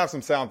could still have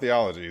some sound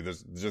theology.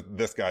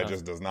 This guy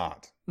just does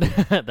not.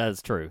 That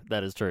is true.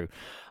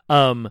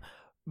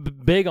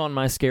 Big on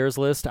my scares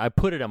list. I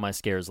put it on my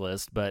scares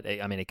list, but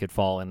I mean, it could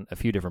fall in a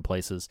few different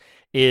places.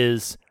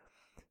 Is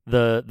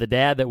the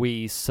dad that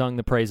we sung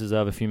the praises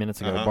of a few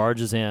minutes ago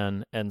barges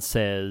in and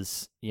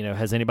says, you know,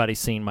 has anybody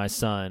seen my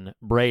son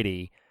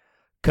Brady?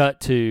 Cut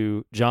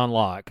to John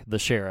Locke, the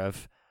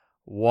sheriff,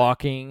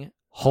 walking,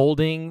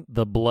 holding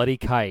the bloody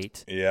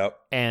kite,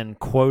 and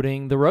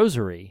quoting the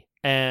rosary.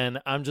 And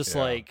I'm just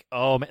like,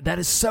 oh man, that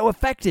is so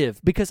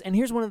effective. And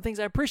here's one of the things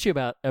I appreciate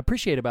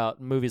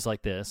about movies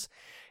like this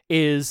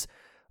is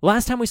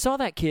last time we saw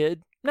that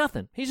kid,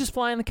 nothing. He's just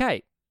flying the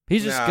kite.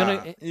 He's just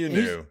You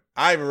knew.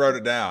 I even wrote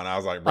it down. I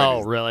was like,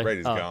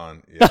 Brady's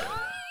gone. Yeah.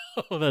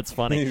 Oh, that's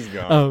funny. He's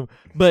gone.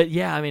 But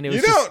yeah, I mean, it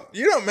was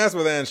you don't mess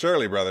with Anne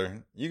Shirley,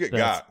 brother. You get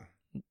got.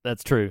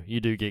 That's true. You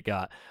do get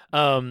got.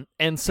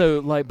 And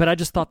so but I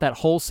just thought that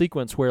whole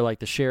sequence where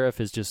the sheriff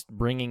is just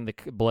bringing the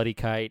bloody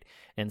kite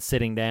and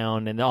sitting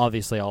down, and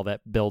obviously all that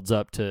builds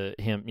up to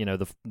him, you know,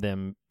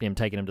 him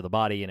taking him to the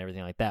body and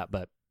everything like that.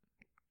 But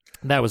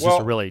that was just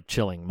a really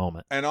chilling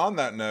moment. And on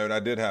that note, I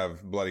did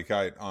have bloody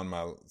kite on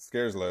my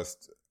scares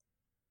list.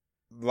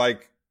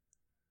 Like,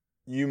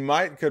 you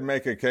could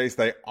make a case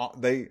they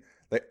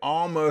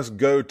almost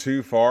go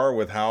too far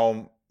with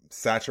how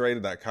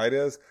saturated that kite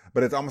is,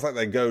 but it's almost like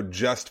they go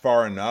just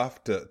far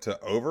enough to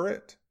over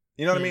it.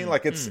 You know what I mean?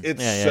 Like it's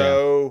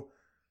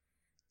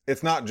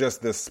not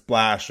just this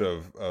splash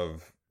of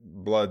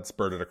blood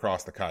spurted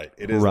across the kite.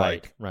 It is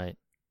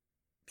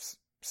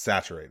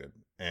saturated.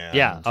 And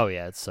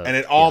it's so, and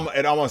it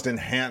almost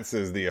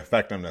enhances the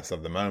effectiveness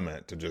of the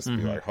moment to just be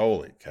like,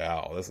 holy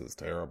cow, this is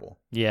terrible.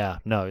 Yeah,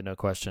 no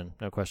question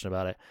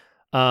about it.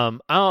 I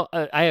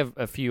have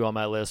a few on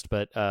my list,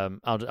 but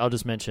I'll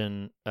just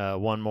mention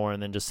one more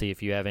and then just see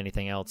if you have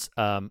anything else.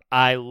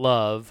 I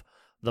love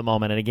the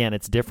moment, and again,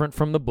 it's different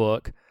from the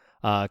book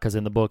because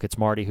in the book it's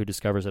Marty who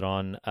discovers it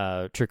on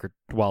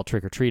while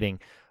trick or treating.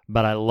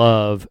 But I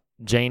love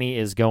Janie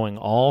is going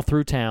all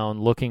through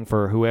town looking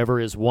for whoever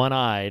is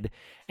one-eyed,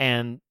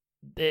 and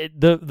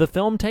the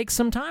film takes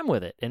some time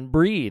with it and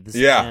breathes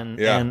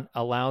and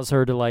allows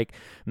her to like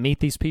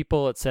meet these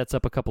people. It sets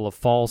up a couple of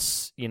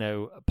false,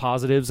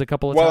 positives a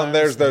couple of times. Well, and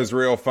there's those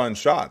real fun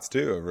shots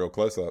too, real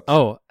close-ups.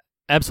 Oh,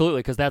 absolutely,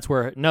 because that's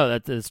where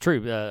that's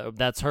true.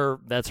 That's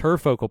her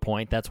focal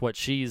point. That's what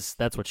she's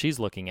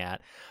looking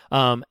at.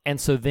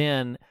 And so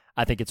then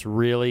I think it's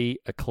really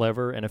a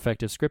clever and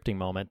effective scripting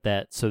moment.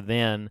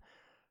 Then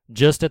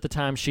just at the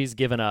time she's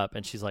given up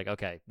and she's like,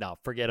 okay, no,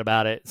 forget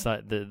about it. It's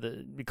not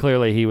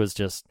clearly it's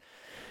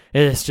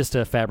just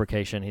a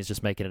fabrication. He's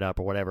just making it up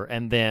or whatever.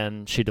 And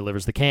then she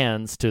delivers the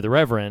cans to the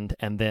Reverend,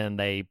 and then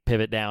they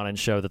pivot down and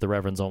show that the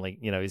Reverend's only,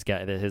 he's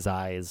got his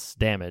eye is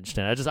damaged.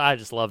 And I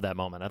just love that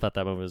moment. I thought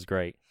that moment was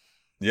great.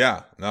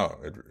 Yeah, no,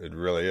 it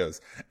really is.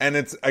 And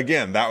it's,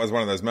 again, that was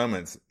one of those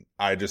moments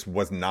I just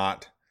was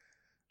not,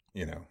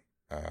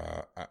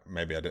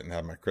 maybe I didn't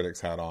have my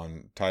critic's hat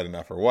on tight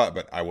enough or what,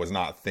 but I was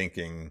not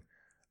thinking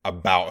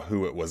about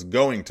who it was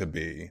going to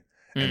be.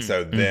 And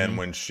so then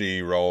when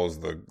she rolls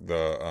the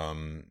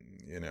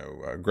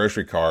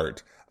grocery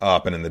cart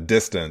up, and in the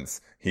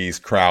distance he's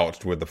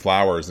crouched with the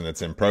flowers and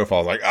it's in profile,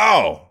 I was like,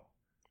 oh,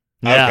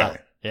 okay.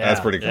 Yeah, that's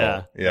pretty cool.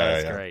 Yeah,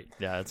 that's great.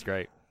 Yeah, that's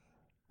great.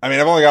 I mean,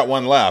 I've only got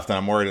one left, and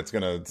I'm worried it's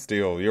going to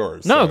steal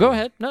yours. No, go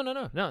ahead.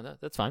 No,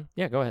 that's fine.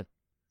 Yeah, go ahead.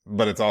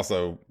 But it's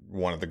also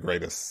one of the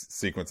greatest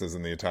sequences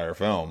in the entire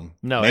film.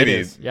 No, maybe, it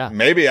is. Yeah.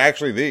 Maybe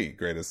actually the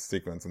greatest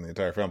sequence in the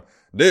entire film.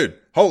 Dude,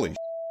 holy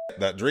shit,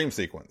 that dream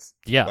sequence.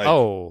 Yeah. Like,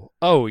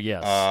 oh,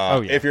 yes.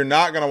 Yeah. If you're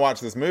not going to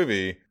watch this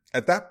movie,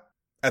 at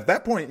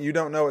that point, you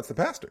don't know it's the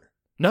pastor.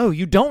 No,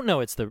 you don't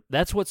know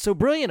that's what's so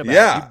brilliant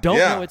about it. You don't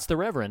know it's the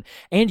Reverend.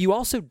 And you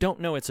also don't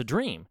know it's a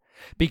dream,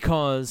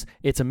 because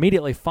it's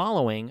immediately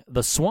following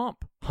the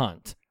swamp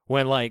hunt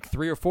when like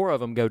 3 or 4 of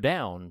them go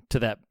down to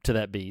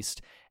that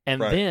beast. And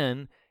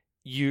then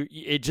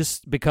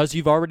because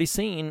you've already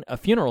seen a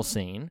funeral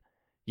scene,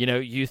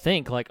 you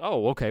think like,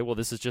 oh, okay, well,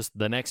 this is just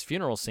the next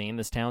funeral scene.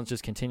 This town's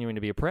just continuing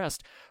to be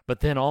oppressed.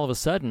 But then all of a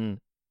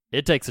sudden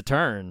it takes a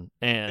turn,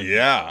 and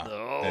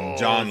and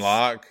John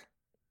Locke,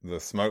 the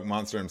smoke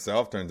monster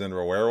himself, turns into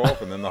a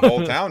werewolf, and then the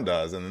whole town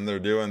does. And then they're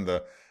doing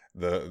the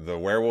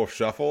werewolf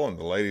shuffle, and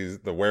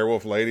the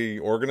werewolf lady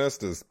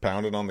organist is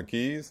pounding on the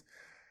keys.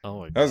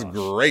 Oh my gosh. That was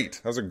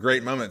great. That was a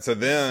great moment. So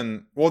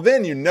then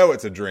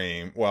it's a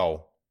dream.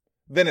 Well,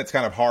 then it's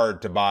kind of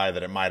hard to buy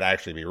that it might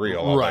actually be real.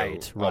 Although,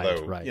 right.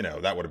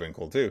 That would have been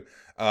cool too.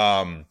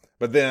 But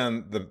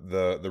then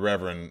the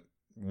Reverend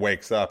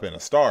wakes up in a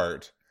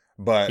start,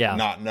 but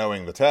not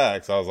knowing the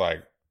text, I was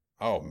like,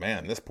 oh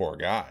man, this poor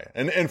guy.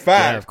 And in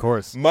fact, of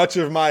course, much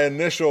of my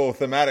initial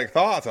thematic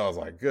thoughts, I was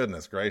like,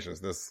 goodness gracious,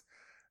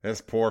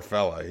 this poor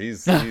fella,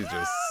 he's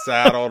just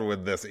saddled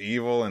with this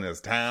evil in his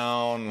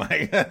town.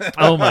 Like,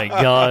 oh my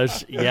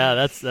gosh, yeah,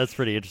 that's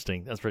pretty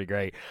interesting. That's pretty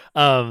great.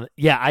 I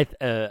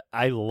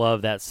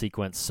love that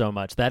sequence so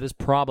much. That is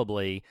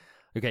probably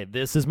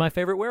this is my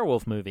favorite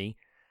werewolf movie.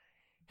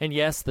 And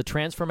yes, the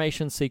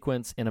transformation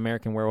sequence in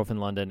American Werewolf in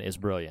London is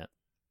brilliant.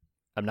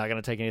 I'm not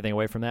going to take anything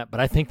away from that, but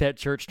I think that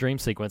church dream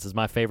sequence is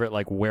my favorite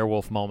like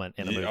werewolf moment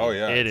in a movie. Oh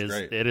yeah,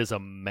 it is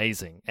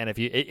amazing. And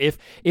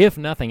if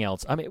nothing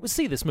else, I mean,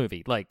 see this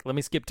movie. Like, let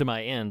me skip to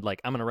my end. Like,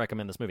 I'm going to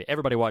recommend this movie.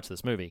 Everybody watch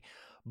this movie.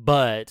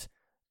 But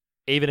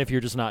even if you're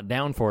just not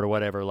down for it or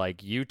whatever, like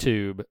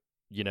YouTube,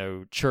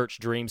 church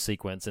dream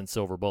sequence in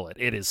Silver Bullet.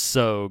 It is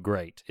so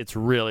great. It's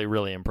really,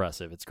 really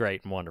impressive. It's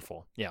great and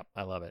wonderful. Yeah,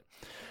 I love it.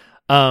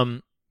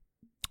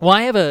 Well,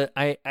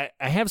 I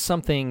have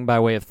something by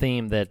way of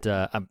theme that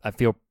I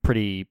feel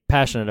pretty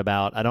passionate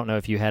about. I don't know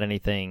if you had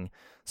anything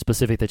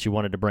specific that you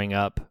wanted to bring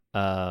up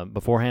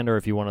beforehand, or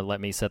if you want to let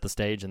me set the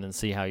stage and then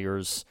see how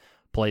yours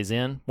plays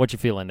in. What you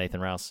feeling, Nathan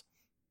Rouse?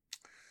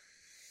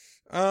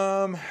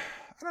 I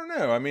don't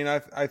know. I mean,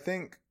 I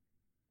think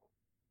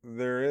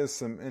there is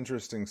some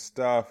interesting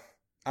stuff.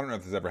 I don't know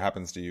if this ever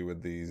happens to you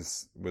with the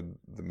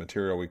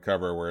material we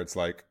cover, where it's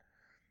like,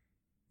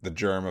 the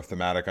germ of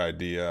thematic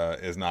idea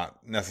is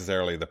not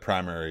necessarily the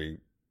primary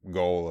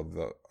goal of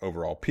the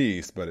overall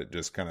piece, but it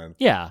just kind of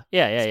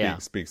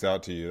speaks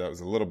out to you. That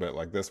was a little bit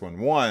like this one.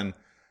 One,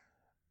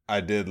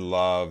 I did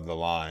love the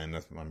line.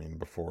 I mean,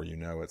 before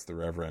it's the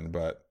Reverend,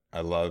 but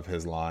I love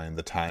his line,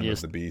 "The time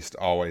of the beast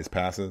always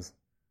passes."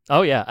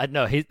 Oh yeah, I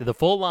know. The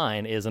full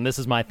line is, and this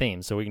is my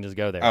theme, so we can just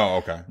go there.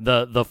 Oh, okay.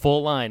 The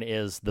full line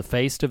is, "The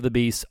face of the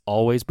beast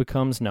always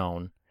becomes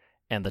known,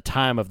 and the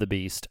time of the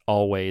beast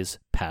always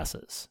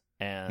passes."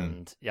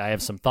 And I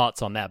have some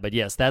thoughts on that. But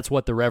yes, that's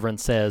what the Reverend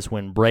says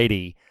when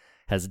Brady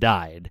has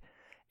died.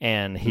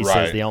 And he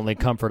says, the only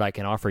comfort I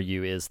can offer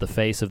you is the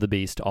face of the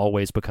beast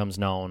always becomes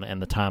known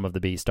and the time of the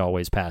beast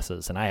always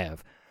passes. And I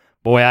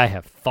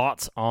have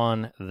thoughts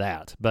on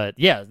that. But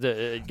yeah.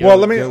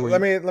 Let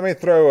me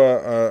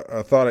throw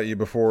a thought at you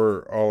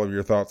before all of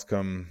your thoughts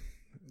come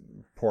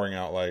pouring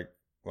out like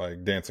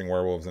dancing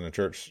werewolves in a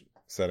church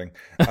setting.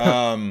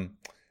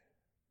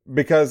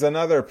 Because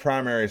another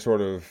primary sort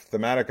of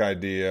thematic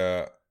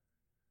idea,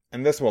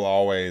 and this will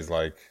always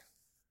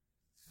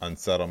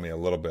unsettle me a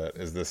little bit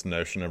is this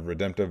notion of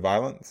redemptive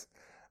violence.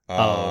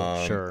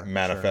 Sure.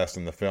 Manifest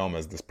in the film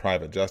as this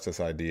private justice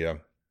idea.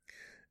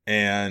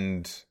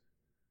 And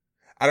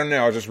I don't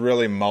know, I was just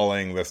really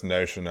mulling this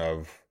notion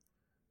of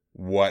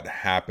what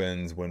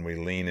happens when we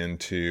lean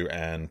into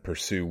and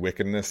pursue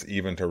wickedness,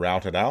 even to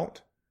rout it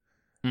out.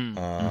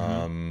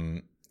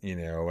 You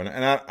know, and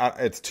I,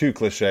 it's too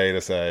cliche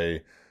to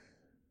say,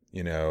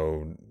 you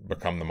know,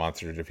 become the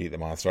monster to defeat the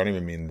monster. I don't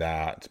even mean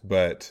that,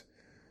 but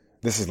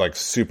this is like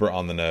super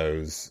on the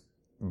nose,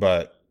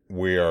 but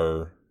we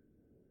are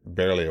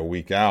barely a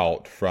week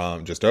out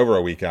from, just over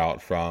a week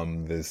out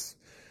from these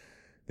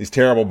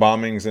terrible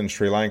bombings in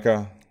Sri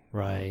Lanka.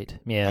 Right.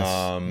 Yes.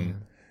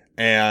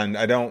 And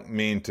I don't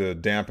mean to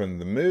dampen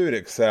the mood,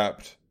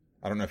 except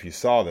I don't know if you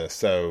saw this.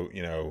 So,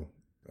 you know,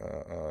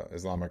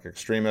 Islamic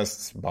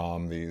extremists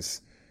bomb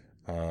these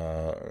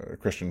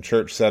Christian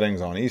church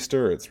settings on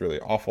Easter. It's really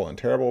awful and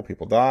terrible.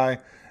 People die.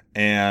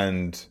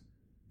 And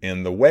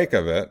in the wake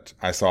of it,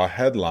 I saw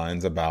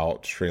headlines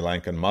about Sri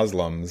Lankan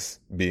Muslims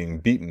being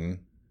beaten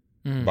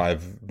by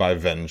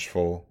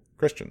vengeful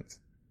Christians.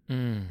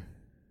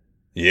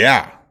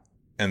 Yeah.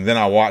 And then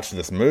I watched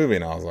this movie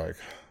and I was like,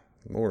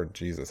 Lord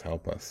Jesus,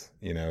 help us.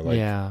 You know, like,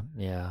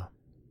 yeah.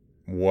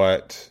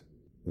 What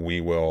we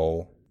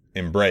will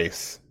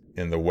embrace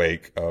in the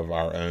wake of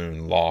our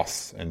own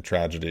loss and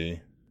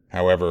tragedy,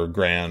 however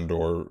grand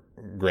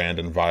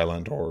and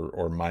violent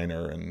or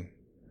minor and,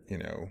 you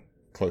know,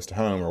 close to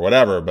home or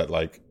whatever. But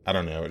like, I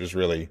don't know, it just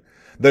really,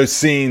 those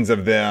scenes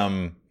of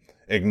them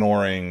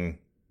ignoring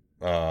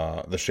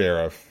the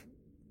sheriff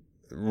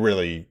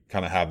really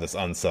kind of have this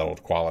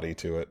unsettled quality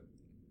to it.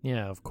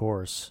 Yeah, of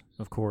course.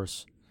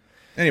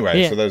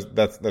 Anyway, yeah. So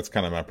that's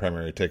kind of my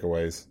primary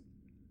takeaways.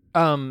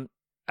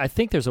 I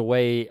think there's a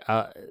way.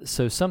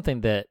 So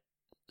something that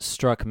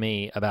struck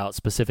me about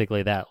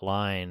specifically that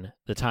line: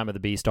 "The time of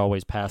the beast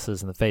always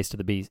passes, and the face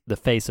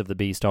of the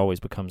beast always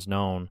becomes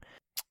known."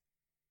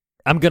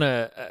 I'm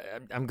gonna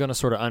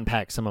sort of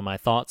unpack some of my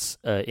thoughts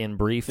in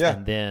brief,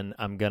 and then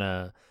I'm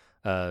gonna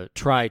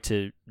try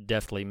to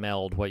deftly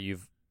meld what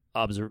you've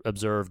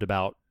observed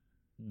about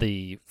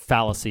the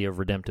fallacy of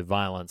redemptive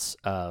violence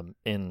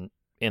in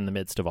the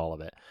midst of all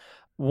of it.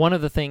 One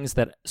of the things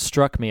that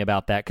struck me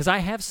about that, because I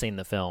have seen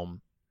the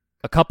film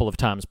a couple of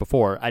times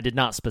before, I did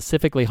not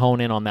specifically hone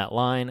in on that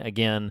line.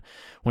 Again,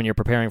 when you're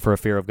preparing for a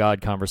Fear of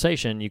God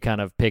conversation, you kind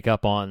of pick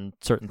up on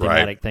certain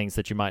thematic things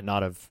that you might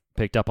not have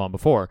picked up on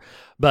before.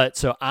 But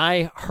so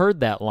I heard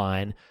that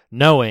line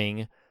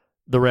knowing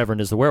the Reverend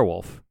is the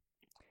werewolf.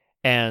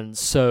 And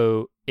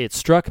so it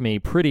struck me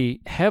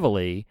pretty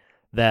heavily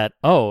that,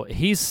 oh,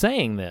 he's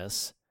saying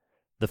this,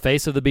 the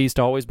face of the beast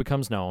always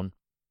becomes known,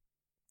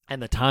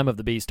 and the time of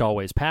the beast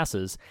always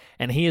passes,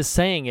 and he is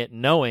saying it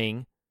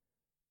knowing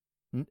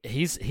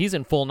he's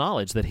in full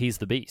knowledge that he's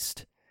the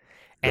beast.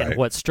 And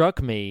what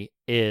struck me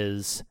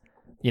is,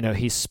 you know,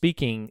 he's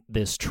speaking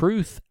this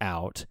truth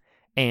out,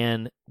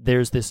 and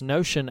there's this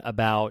notion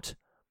about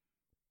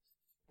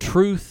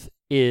truth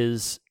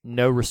is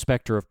no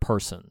respecter of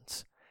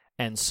persons.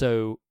 And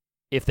so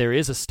if there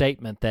is a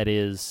statement that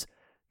is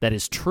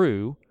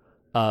true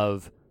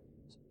of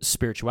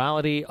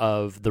spirituality,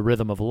 of the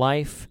rhythm of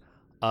life,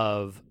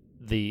 of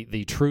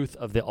the truth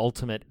of the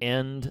ultimate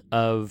end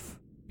of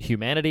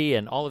humanity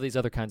and all of these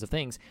other kinds of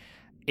things,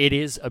 it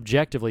is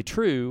objectively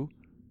true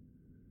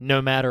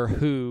no matter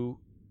who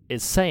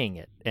is saying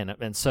it.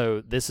 And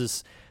so this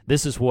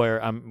is where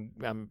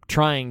I'm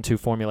trying to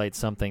formulate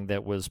something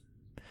that was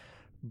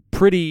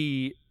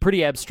pretty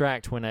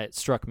abstract when it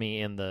struck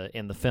me in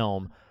the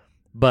film,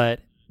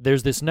 but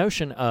there's this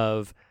notion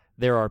of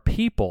there are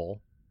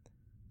people.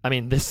 I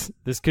mean, this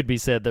could be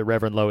said that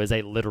Reverend Lowe is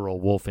a literal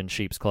wolf in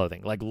sheep's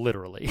clothing, like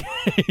literally.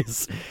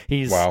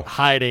 he's wow.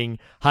 hiding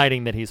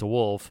that he's a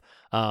wolf,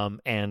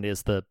 and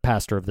is the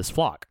pastor of this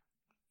flock.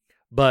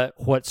 But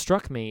what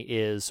struck me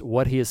is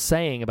what he is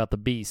saying about the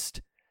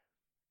beast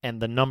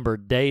and the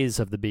numbered days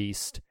of the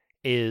beast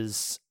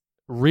is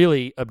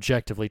really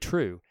objectively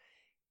true.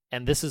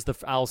 And this is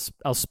I'll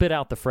spit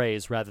out the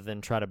phrase rather than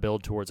try to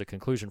build towards a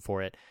conclusion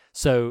for it.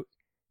 So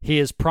he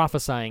is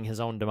prophesying his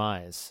own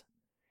demise.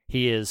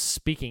 He is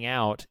speaking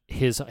out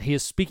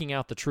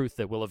the truth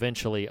that will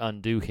eventually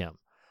undo him,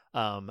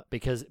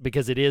 because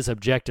it is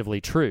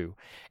objectively true.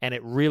 And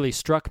it really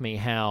struck me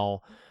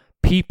how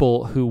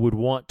people who would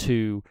want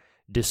to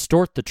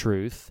distort the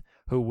truth,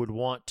 who would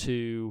want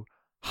to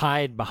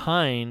hide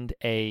behind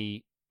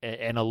an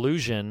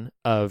illusion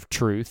of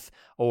truth,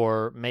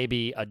 or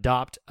maybe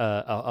adopt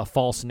a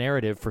false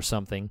narrative for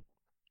something,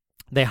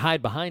 they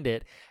hide behind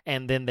it,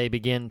 and then they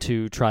begin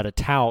to try to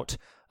tout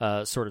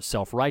sort of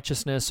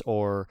self-righteousness,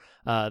 or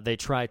they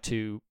try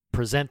to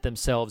present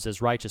themselves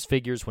as righteous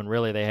figures when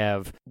really they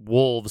have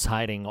wolves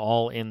hiding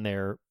all in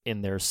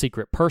their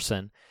secret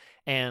person.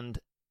 And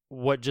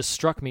what just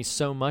struck me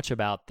so much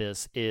about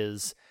this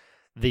is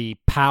the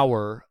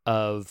power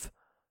of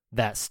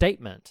that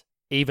statement,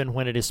 even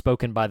when it is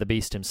spoken by the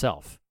beast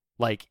himself.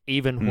 Like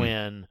even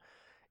when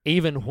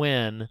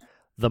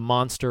the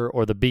monster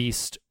or the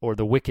beast or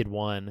the wicked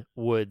one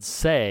would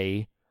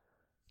say,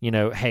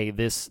 hey,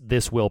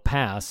 this will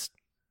pass,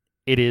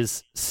 it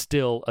is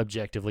still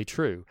objectively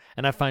true.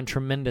 And I find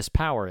tremendous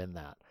power in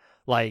that.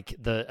 Like,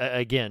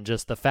 again,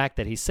 just the fact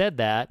that he said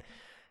that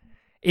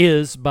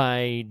is,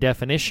 by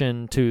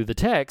definition to the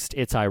text,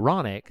 it's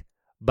ironic,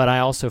 but I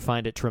also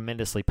find it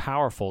tremendously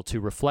powerful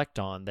to reflect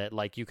on that.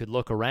 Like, you could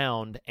look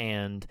around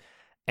and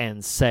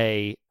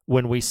say,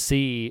 when we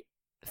see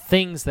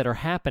things that are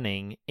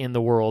happening in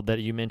the world, that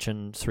you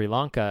mentioned Sri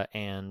Lanka,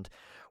 and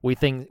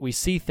we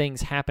see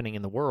things happening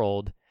in the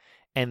world,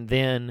 and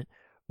then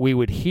we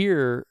would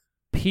hear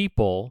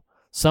people,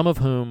 some of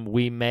whom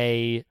we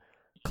may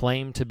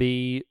claim to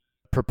be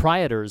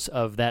proprietors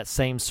of that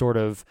same sort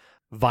of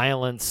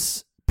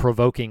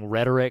violence-provoking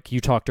rhetoric. You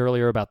talked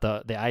earlier about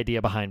the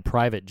idea behind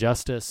private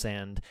justice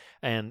and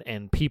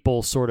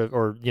people sort of,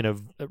 or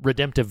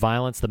redemptive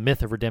violence, the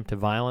myth of redemptive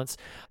violence.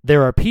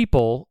 There are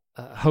people,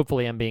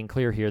 hopefully I'm being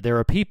clear here, there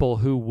are people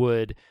who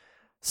would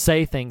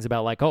say things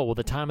about, like, oh, well,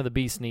 the time of the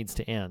beast needs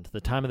to end.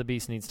 The time of the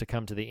beast needs to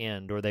come to the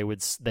end. Or they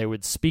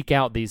would speak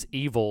out these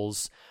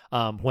evils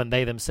when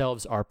they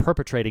themselves are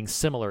perpetrating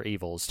similar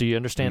evils. Do you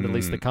understand at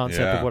least the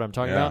concept of what I'm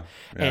talking about?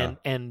 Yeah.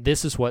 And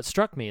this is what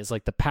struck me, is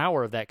like the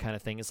power of that kind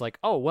of thing is like,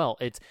 oh, well,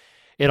 it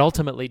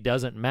ultimately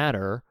doesn't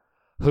matter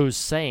who's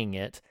saying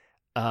it.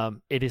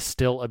 It is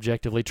still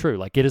objectively true.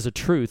 Like, it is a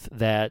truth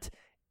that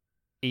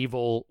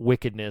evil,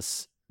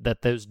 wickedness,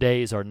 that those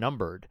days are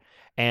numbered.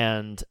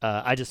 And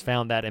I just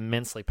found that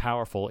immensely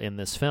powerful in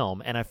this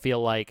film. And I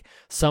feel like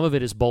some of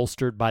it is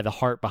bolstered by the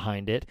heart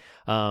behind it,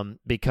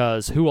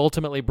 because who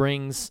ultimately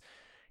brings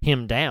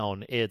him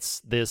down? It's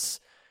this,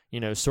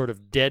 sort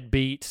of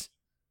deadbeat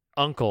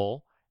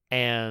uncle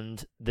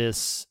and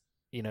this,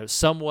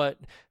 somewhat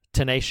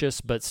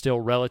tenacious but still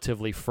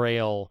relatively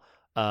frail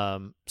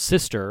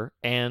sister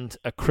and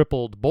a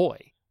crippled boy.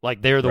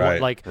 Like, they're the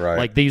one,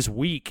 like these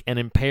weak and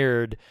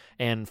impaired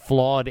and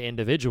flawed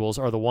individuals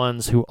are the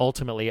ones who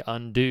ultimately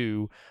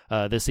undo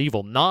this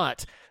evil,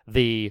 not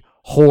the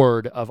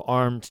horde of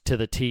armed to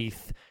the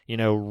teeth,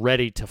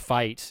 ready to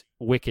fight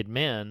wicked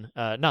men.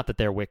 Not that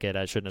they're wicked,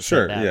 I shouldn't have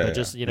said that, but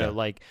just,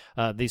 like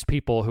these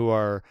people who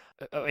are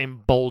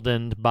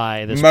emboldened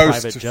by this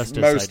private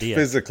justice idea.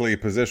 Physically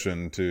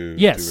positioned to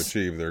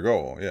achieve their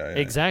goal. Yeah,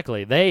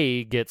 exactly.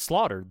 They get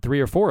slaughtered,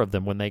 3 or 4 of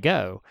them when they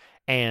go.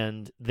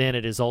 And then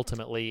it is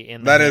ultimately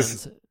in the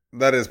hands...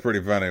 That is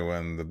pretty funny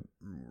when the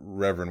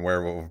Reverend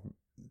Werewolf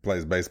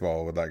plays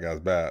baseball with that guy's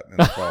bat in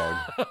the fog.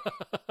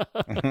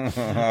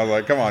 I was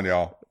like, come on,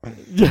 y'all.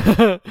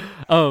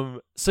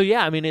 So,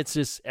 yeah, I mean, it's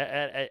just...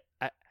 I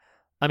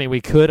mean,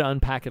 we could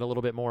unpack it a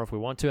little bit more if we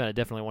want to, and I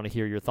definitely want to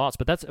hear your thoughts.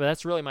 But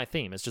that's really my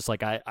theme. It's just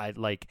like I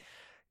like...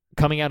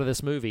 Coming out of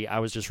this movie, I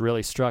was just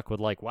really struck with,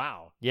 like,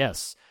 wow,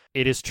 yes,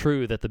 it is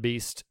true that the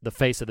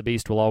face of the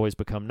beast will always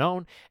become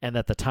known, and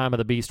that the time of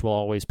the beast will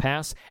always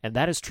pass. And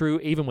that is true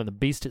even when the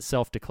beast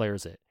itself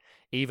declares it.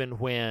 Even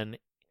when,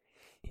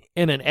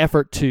 in an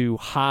effort to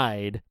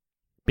hide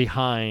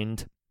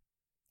behind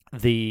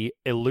the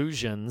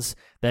illusions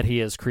that he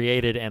has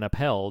created and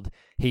upheld,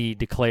 he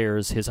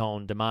declares his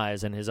own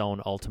demise and his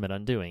own ultimate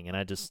undoing. And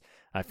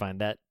I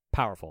find that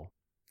powerful.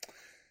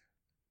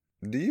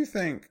 Do you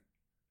think,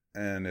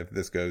 and if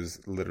this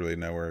goes literally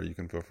nowhere, you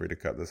can feel free to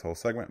cut this whole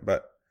segment,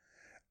 but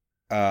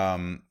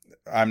I'm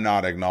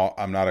not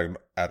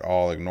at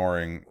all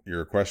ignoring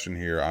your question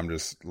here. I'm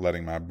just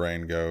letting my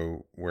brain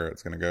go where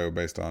it's going to go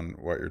based on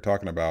what you're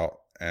talking about.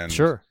 And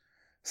sure,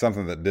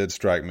 something that did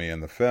strike me in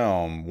the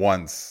film,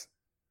 once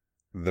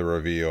the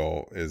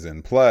reveal is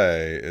in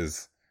play,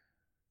 is,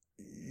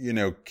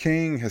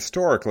 King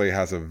historically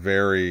has a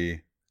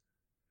very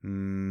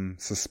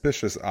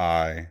suspicious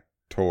eye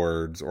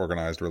towards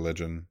organized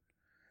religion.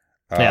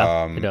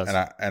 Yeah, he does.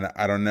 And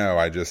I don't know.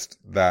 I just,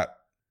 that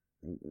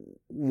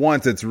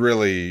once it's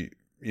really,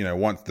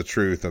 once the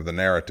truth of the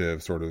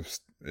narrative sort of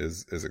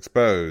is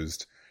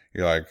exposed,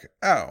 you're like,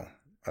 oh,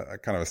 a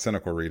kind of a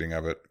cynical reading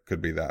of it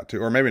could be that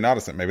too, or maybe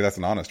not maybe that's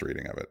an honest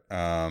reading of it.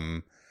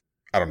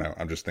 I don't know.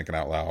 I'm just thinking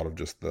out loud of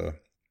just it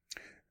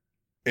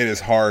is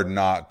hard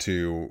not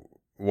to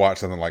watch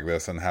something like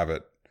this and have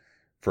it,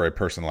 for a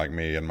person like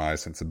me and my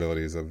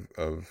sensibilities of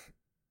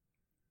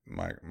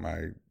my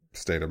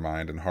state of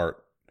mind and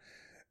heart,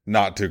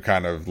 not to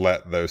kind of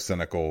let those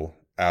cynical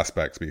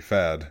aspects be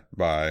fed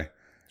by,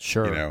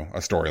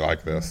 a story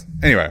like this.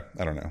 Anyway,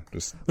 I don't know.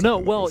 Just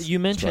you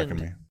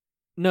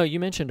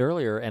mentioned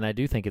earlier, and I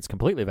do think it's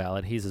completely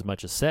valid. He's as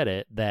much as said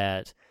it,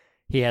 that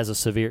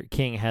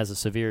King has a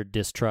severe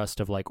distrust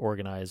of, like,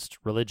 organized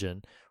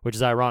religion, which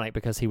is ironic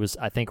because he was,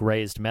 I think,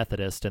 raised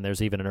Methodist, and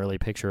there's even an early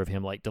picture of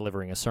him, like,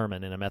 delivering a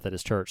sermon in a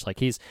Methodist church. Like,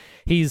 he's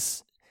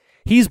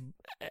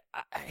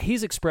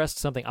expressed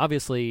something.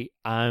 Obviously,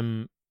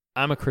 I'm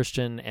a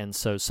Christian, and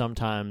so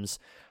sometimes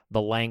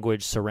the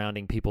language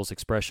surrounding people's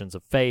expressions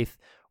of faith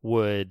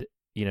would,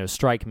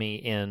 strike me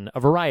in a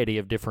variety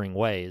of differing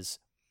ways.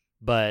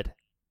 But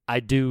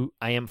I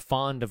am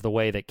fond of the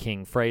way that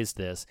King phrased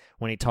this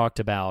when he talked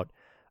about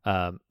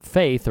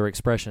faith or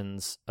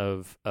expressions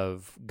of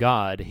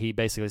God. He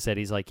basically said,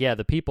 he's like, yeah,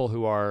 the people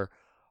who are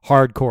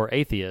hardcore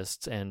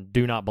atheists and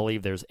do not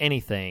believe there's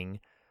anything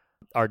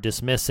are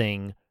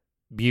dismissing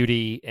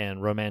beauty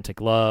and romantic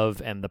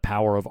love and the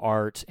power of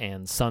art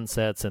and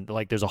sunsets, and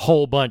like there's a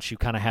whole bunch you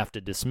kind of have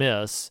to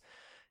dismiss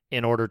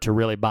in order to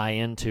really buy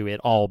into it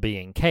all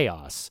being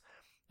chaos.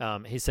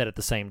 He said at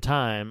the same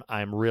time,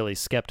 I'm really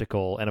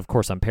skeptical, and of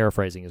course I'm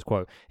paraphrasing his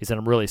quote. He said,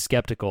 I'm really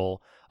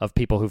skeptical of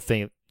people who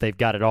think they've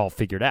got it all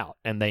figured out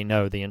and they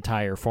know the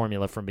entire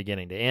formula from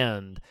beginning to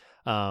end.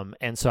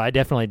 And so I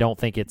definitely don't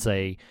think it's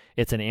an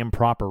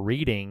improper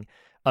reading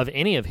of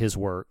any of his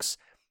works.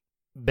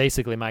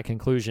 Basically, my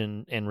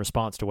conclusion in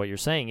response to what you're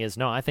saying is,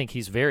 no, I think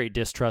he's very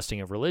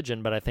distrusting of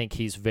religion, but I think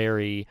he's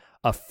very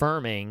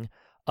affirming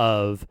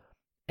of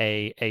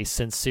a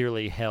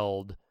sincerely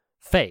held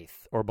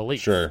faith or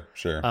belief. Sure.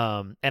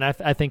 And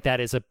I think that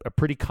is a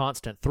pretty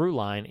constant through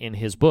line in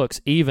his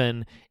books,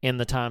 even in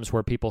the times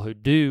where people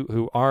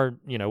who are,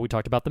 we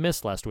talked about The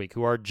Mist last week,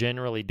 who are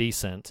generally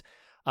decent,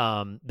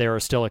 there are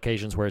still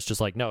occasions where it's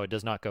just like, no, it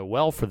does not go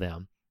well for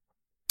them.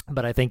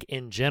 But I think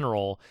in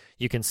general,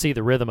 you can see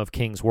the rhythm of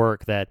King's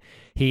work that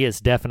he is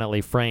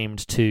definitely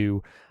framed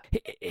to.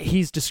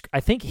 I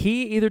think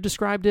he either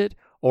described it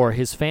or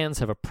his fans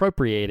have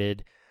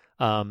appropriated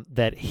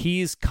that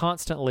he's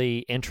constantly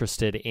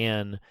interested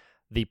in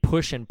the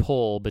push and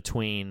pull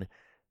between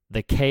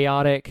the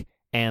chaotic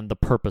and the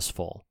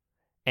purposeful,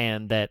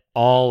 and that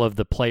all of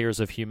the players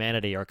of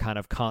humanity are kind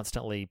of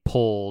constantly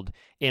pulled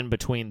in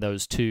between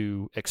those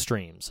two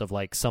extremes of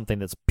like something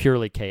that's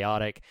purely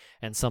chaotic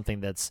and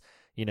something that's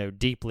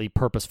deeply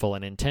purposeful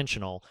and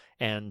intentional.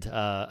 And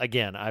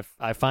again,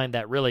 I find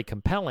that really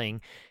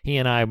compelling. He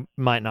and I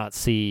might not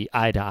see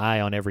eye to eye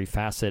on every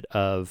facet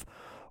of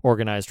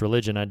organized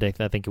religion. I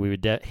think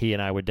he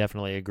and I would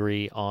definitely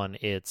agree on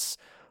its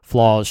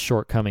flaws,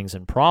 shortcomings,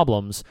 and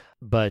problems.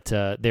 But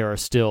there are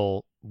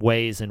still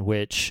ways in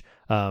which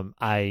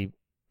I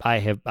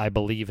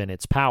believe in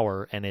its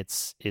power and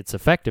its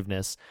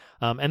effectiveness.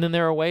 And then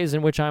there are ways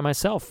in which I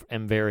myself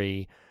am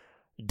very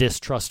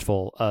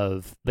distrustful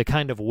of the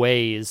kind of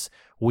ways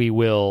we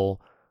will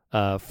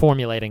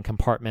formulate and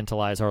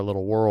compartmentalize our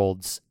little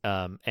worlds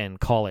and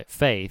call it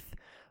faith.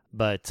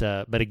 But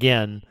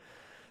again,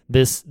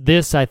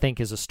 this I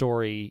think is a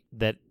story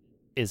that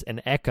is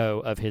an echo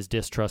of his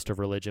distrust of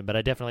religion, but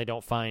I definitely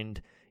don't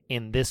find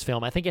in this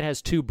film, I think it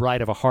has too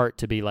bright of a heart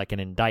to be like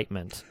an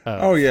indictment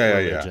of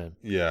religion.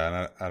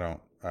 Yeah, and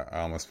I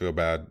almost feel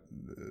bad,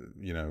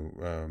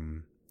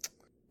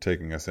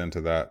 taking us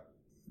into that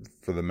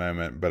for the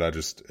moment, but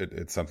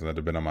it's something that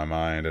had been on my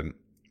mind. And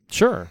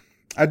sure,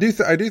 I do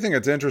think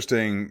it's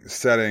interesting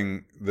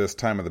setting this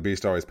Time of the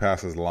Beast Always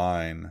Passes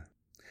line.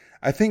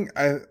 I think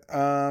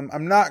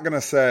I'm not going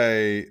to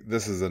say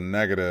this is a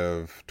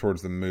negative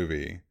towards the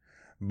movie,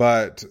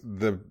 but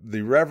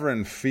the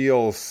Reverend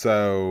feels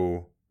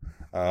so,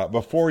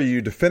 before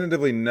you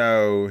definitively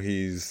know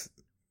he's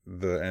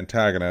the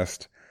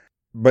antagonist,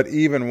 but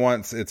even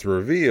once it's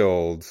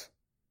revealed,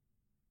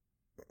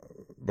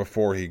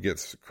 before he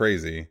gets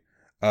crazy,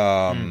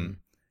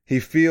 he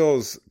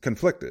feels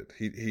conflicted.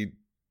 He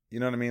you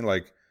know what I mean?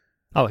 Like,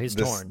 oh, he's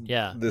torn.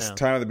 Yeah.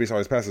 Time of the Beast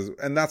Always Passes.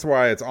 And that's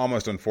why it's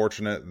almost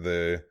unfortunate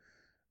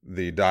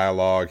the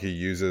dialogue he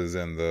uses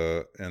in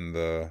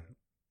the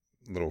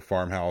little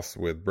farmhouse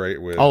with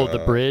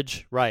the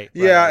bridge. Right.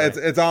 Yeah, right.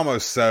 It's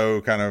almost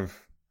so kind of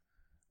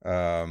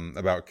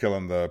about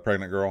killing the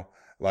pregnant girl.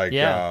 Like,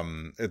 yeah.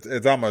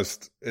 It's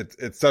almost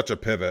it's such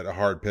a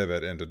hard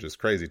pivot into just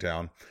crazy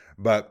town.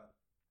 But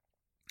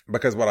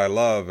because what I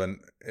love, and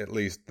at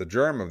least the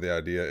germ of the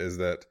idea, is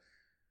that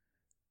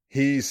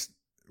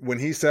when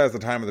he says the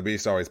time of the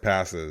beast always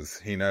passes,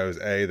 he knows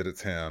A, that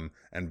it's him,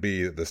 and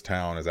B, that this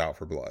town is out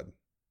for blood.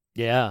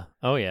 Yeah.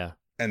 Oh, yeah.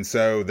 And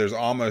so there's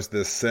almost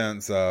this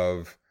sense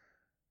of,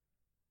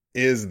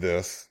 is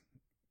this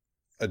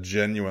a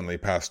genuinely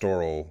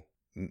pastoral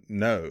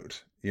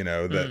note,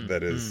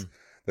 that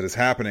is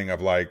happening,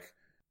 of like,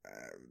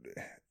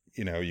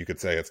 you could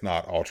say it's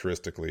not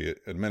altruistically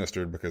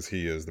administered because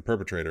he is the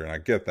perpetrator, and I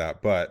get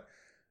that, but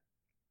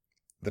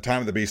the time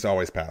of the beast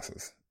always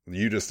passes.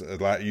 You just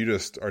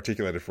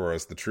articulated for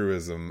us the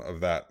truism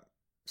of that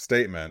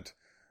statement,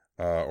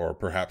 or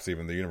perhaps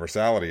even the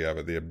universality of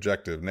it, the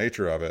objective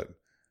nature of it.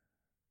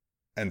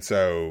 And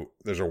so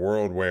there's a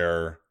world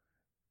where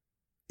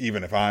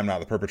even if I'm not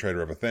the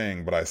perpetrator of a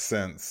thing, but I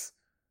sense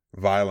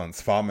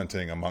violence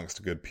fomenting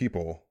amongst good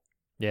people.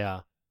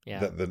 Yeah. Yeah.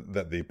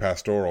 That the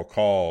pastoral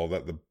call,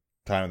 that the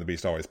time of the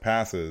beast always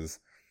passes,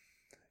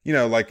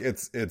 like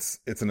it's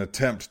an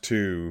attempt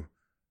to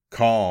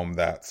calm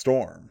that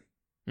storm,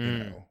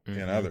 in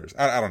others.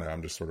 I don't know.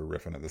 I'm just sort of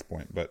riffing at this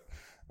point, but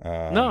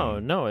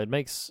no,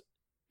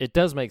 it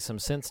does make some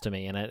sense to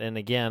me. And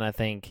again, I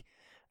think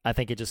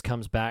it just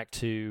comes back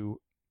to,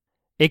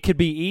 it could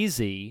be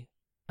easy.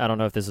 I don't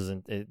know if this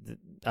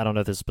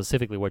is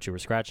specifically what you were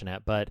scratching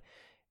at, but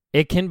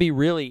it can be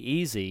really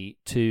easy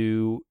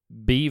to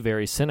be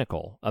very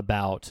cynical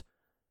about,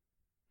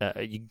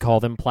 you can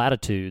call them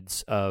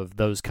platitudes of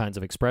those kinds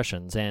of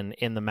expressions. And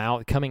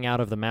coming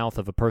out of the mouth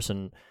of a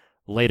person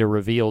later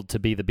revealed to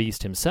be the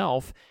beast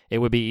himself, it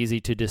would be easy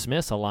to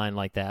dismiss a line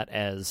like that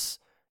as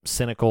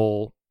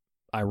cynical,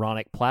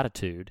 ironic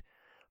platitude.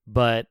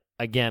 But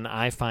again,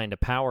 I find a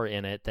power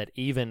in it that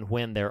even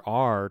when there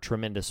are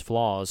tremendous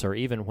flaws, or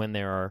even when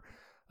there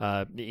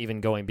are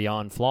even going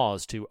beyond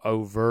flaws to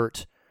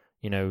overt,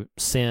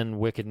 sin,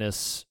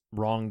 wickedness,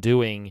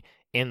 wrongdoing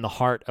in the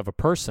heart of a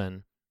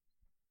person,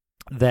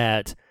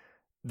 that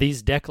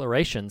these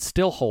declarations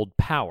still hold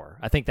power.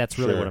 I think that's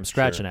really what I'm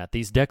scratching at.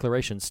 These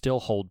declarations still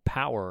hold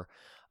power,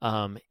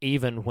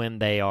 even when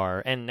they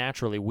are, and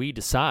naturally we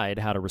decide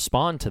how to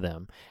respond to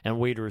them, and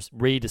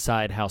we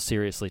decide how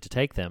seriously to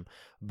take them.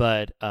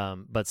 But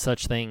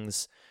such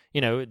things,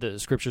 the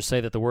scriptures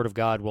say that the word of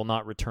God will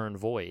not return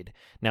void.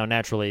 Now,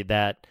 naturally,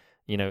 that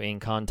in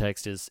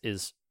context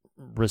is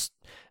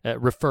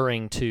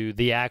referring to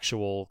the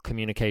actual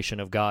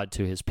communication of God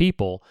to His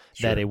people,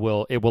 that it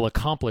will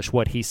accomplish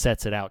what He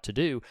sets it out to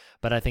do.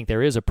 But I think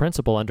there is a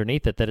principle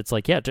underneath it that it's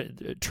like,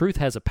 truth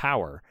has a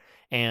power,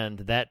 and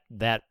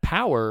that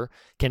power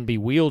can be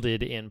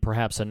wielded in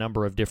perhaps a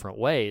number of different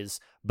ways,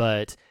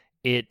 but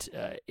it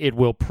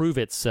will prove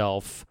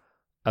itself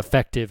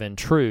effective and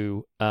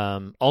true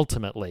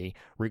ultimately,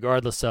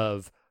 regardless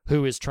of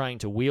who is trying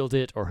to wield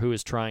it, or who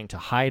is trying to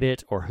hide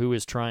it, or who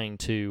is trying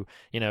to,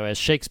 as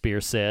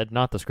Shakespeare said,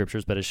 not the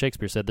scriptures, but as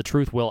Shakespeare said, the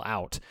truth will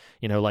out.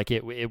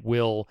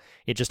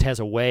 It just has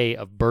a way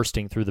of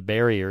bursting through the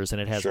barriers, and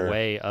it has a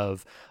way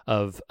of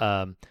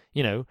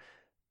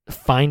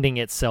finding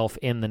itself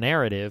in the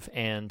narrative,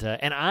 and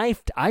I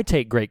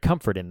take great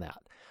comfort in that.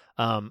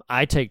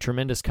 I take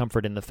tremendous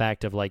comfort in the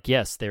fact of, like,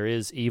 yes, there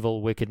is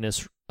evil,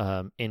 wickedness,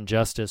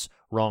 injustice,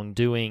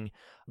 wrongdoing,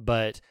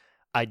 but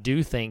I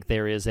do think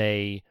there is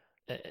a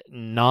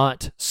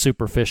not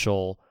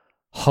superficial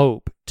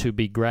hope to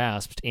be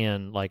grasped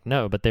in, like,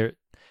 no, but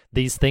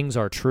these things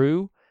are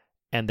true,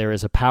 and there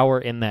is a power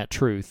in that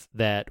truth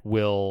that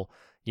will,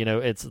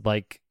 it's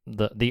like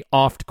the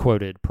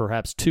oft-quoted,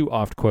 perhaps too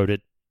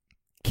oft-quoted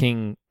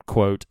King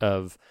quote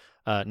of,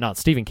 not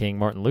Stephen King,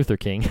 Martin Luther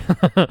King,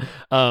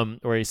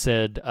 where he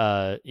said,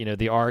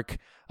 the arc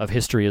of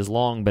history is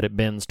long, but it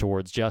bends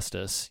towards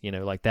justice.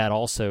 Like that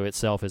also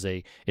itself is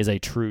a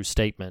true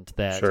statement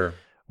that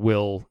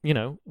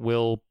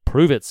will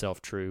prove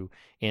itself true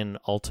in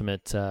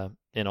ultimate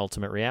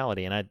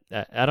reality. And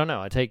I don't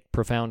know. I take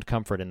profound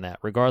comfort in that,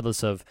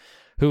 regardless of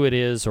who it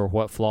is or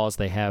what flaws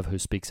they have, who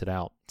speaks it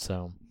out.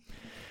 So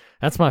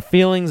that's my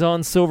feelings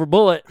on Silver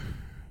Bullet.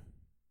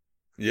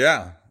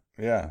 Yeah.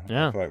 I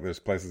feel like there's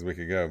places we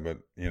could go, but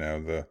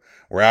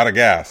we're out of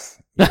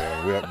gas.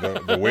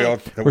 The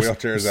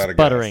wheelchair's out of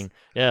sputtering. gas.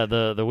 Yeah,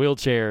 the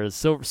wheelchair is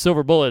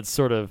Silver Bullet's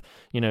sort of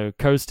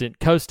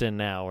coasting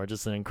now, or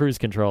just in cruise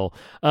control.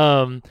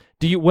 Do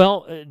you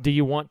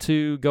want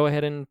to go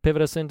ahead and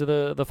pivot us into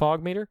the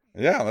fog meter?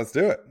 Yeah, let's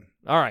do it.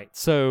 All right.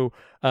 So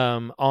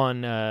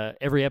on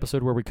every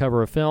episode where we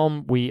cover a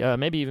film, we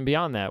maybe even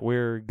beyond that,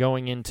 we're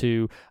going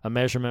into a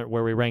measurement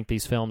where we rank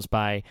these films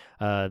by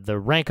the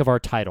rank of our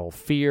title,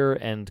 Fear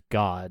and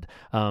God.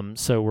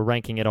 So we're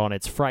ranking it on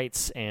its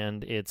frights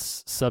and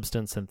its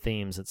substance and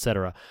themes,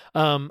 etc.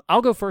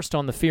 I'll go first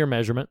on the fear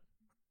measurement.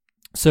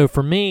 So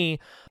for me,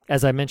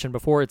 as I mentioned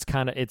before, it's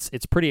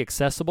pretty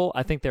accessible.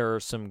 I think there are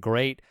some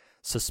great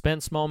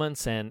suspense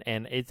moments, and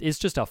it's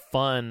just a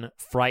fun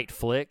fright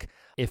flick.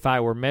 If I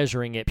were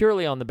measuring it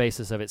purely on the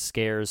basis of its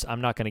scares, I'm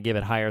not going to give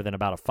it higher than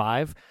about a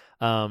 5.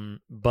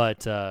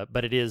 But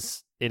it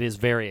is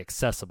very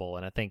accessible,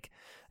 and I think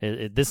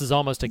this is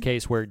almost a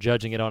case where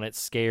judging it on its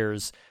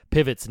scares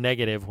pivots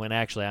negative, when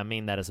actually I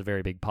mean that as a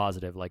very big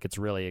positive. Like, it's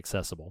really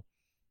accessible.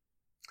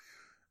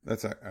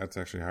 That's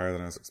actually higher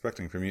than I was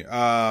expecting from you.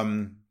 I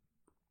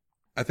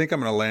think I'm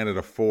going to land at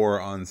a 4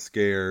 on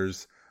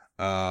scares.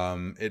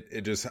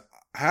 It just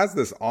has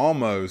this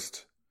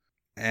almost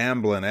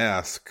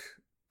Amblin-esque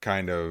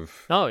kind of,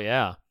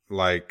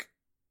 like,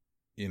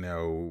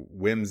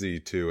 whimsy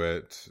to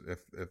it. If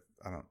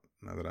I don't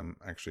know that I'm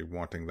actually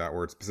wanting that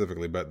word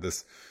specifically, but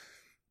this,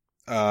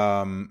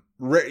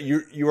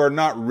 you are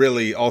not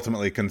really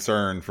ultimately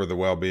concerned for the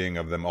well-being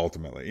of them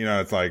ultimately.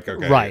 It's like,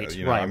 okay,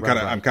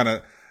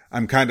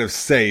 I'm kind of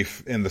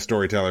safe in the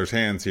storyteller's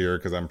hands here,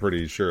 because I'm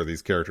pretty sure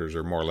these characters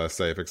are more or less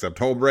safe, except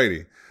Toll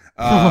Brady.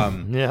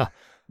 Yeah.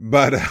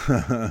 But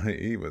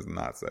he was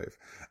not safe.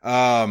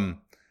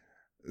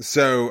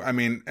 So, I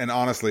mean, and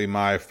honestly,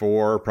 my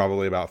 4,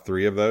 probably about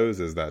 3 of those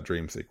is that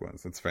dream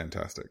sequence. It's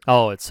fantastic.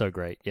 Oh, it's so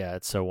great. Yeah,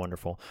 it's so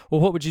wonderful.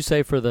 Well, what would you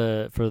say for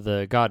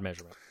the God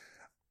measurement?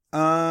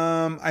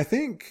 I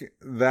think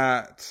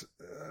that,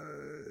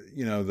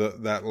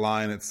 that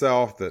line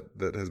itself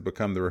that has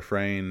become the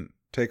refrain,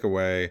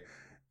 takeaway,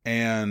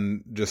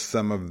 and just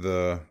some of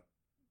the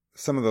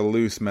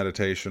loose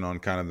meditation on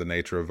kind of the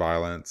nature of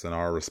violence and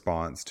our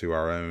response to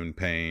our own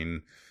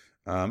pain.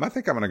 I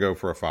think I'm going to go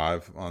for a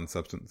 5 on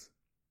substance.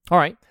 All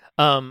right.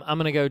 I'm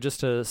going to go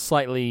just a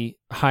slightly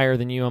higher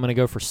than you. I'm going to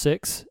go for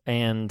 6.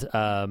 And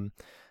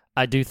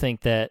I do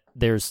think that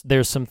there's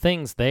some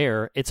things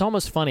there. It's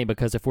almost funny,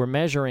 because if we're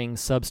measuring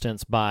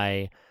substance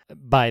by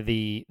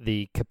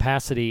the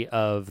capacity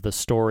of the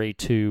story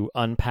to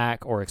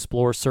unpack or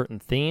explore certain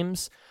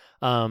themes,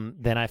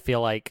 then I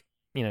feel like,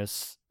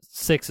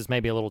 6 is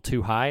maybe a little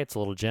too high. It's a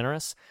little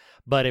generous.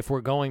 But if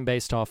we're going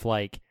based off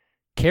like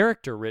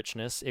character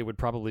richness, it would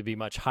probably be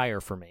much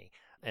higher for me.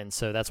 And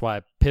so that's why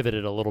I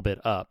pivoted a little bit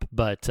up.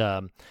 But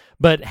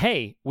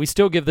hey, we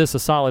still give this a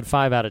solid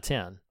 5 out of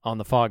 10 on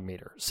the fog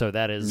meter. So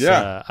that is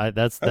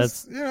that's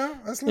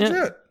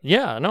legit.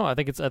 Yeah, no, I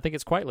think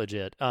it's quite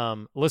legit.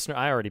 Listener,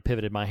 I already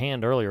pivoted my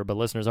hand earlier, but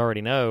listeners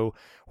already know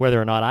whether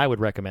or not I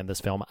would recommend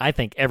this film. I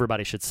think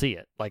everybody should see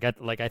it.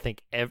 I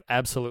think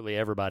absolutely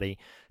everybody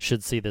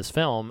should see this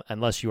film,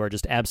 unless you are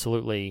just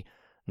absolutely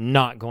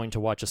not going to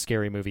watch a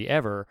scary movie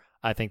ever.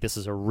 I think this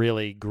is a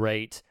really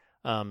great,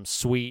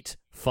 sweet,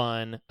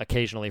 fun,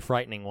 occasionally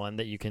frightening one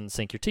that you can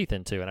sink your teeth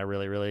into, and I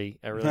really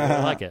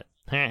like it.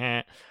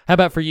 How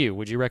about for you?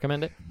 Would you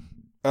recommend it?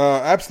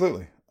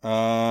 Absolutely.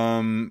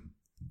 Not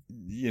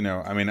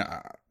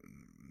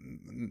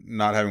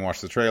having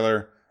watched the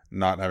trailer,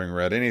 not having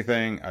read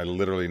anything, I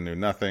literally knew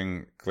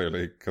nothing,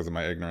 clearly because of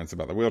my ignorance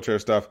about the wheelchair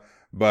stuff,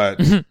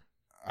 but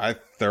I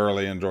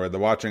thoroughly enjoyed the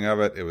watching of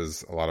it. It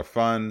was a lot of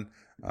fun.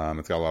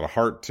 It's got a lot of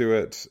heart to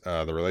it.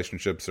 The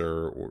relationships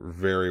are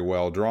very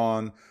well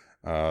drawn.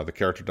 The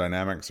character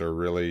dynamics are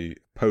really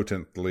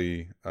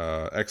potently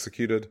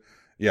executed.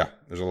 Yeah,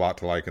 there's a lot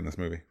to like in this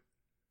movie.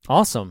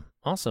 Awesome.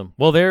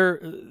 Well,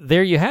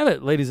 there you have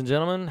it, ladies and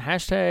gentlemen.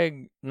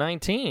 Hashtag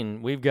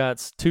 19. We've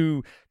got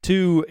two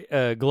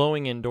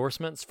glowing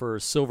endorsements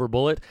for Silver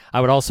Bullet. I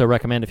would also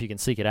recommend, if you can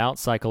seek it out,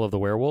 Cycle of the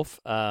Werewolf.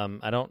 I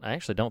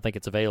actually don't think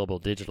it's available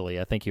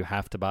digitally. I think you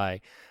have to buy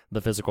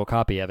the physical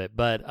copy of it.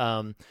 But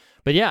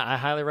yeah, I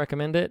highly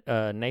recommend it.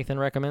 Nathan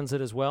recommends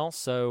it as well.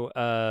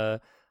 So,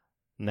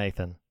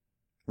 Nathan,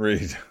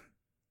 Reed,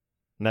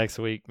 next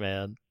week,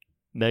 man.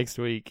 Next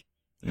week,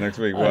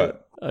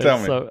 what? Tell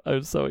me.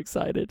 I'm so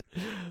excited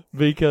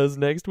because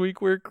next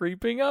week we're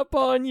creeping up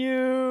on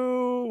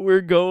you.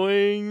 We're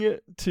going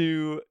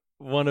to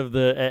one of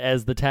the,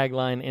 as the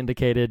tagline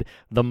indicated,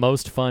 the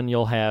most fun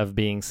you'll have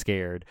being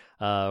scared,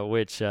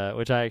 which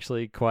I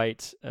actually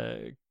quite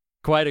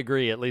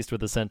agree, at least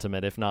with the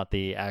sentiment, if not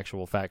the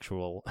actual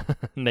factual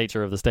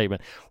nature of the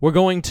statement. We're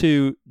going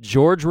to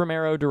George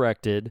Romero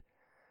directed,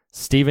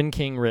 Stephen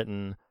King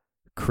written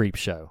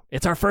Creepshow.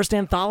 It's our first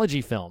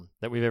anthology film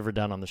that we've ever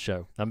done on the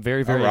show. I'm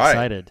very, very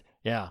excited.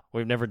 Yeah,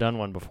 we've never done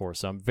one before,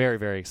 so I'm very,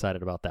 very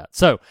excited about that.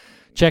 So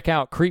check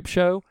out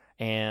Creepshow,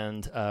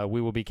 and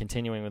we will be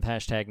continuing with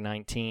hashtag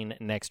 19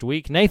 next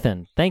week.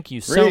 Nathan, thank you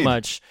so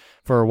much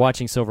for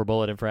watching Silver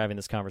Bullet and for having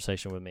this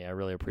conversation with me. I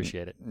really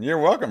appreciate it. You're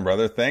welcome,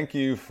 brother. Thank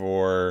you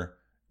for,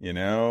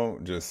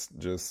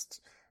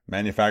 just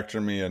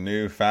manufacturing me a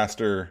new,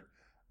 faster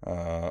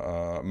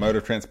mode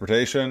of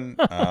transportation,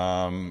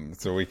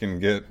 so we can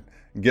get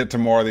to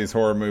more of these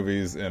horror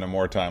movies in a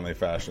more timely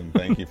fashion.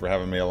 Thank you for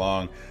having me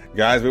along.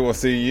 Guys, we will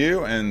see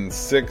you and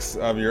 6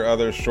 of your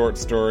other short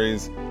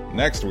stories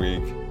next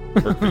week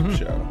for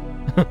Creepshow.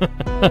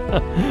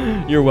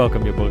 You're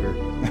welcome, you booger.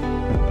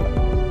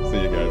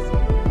 See you guys.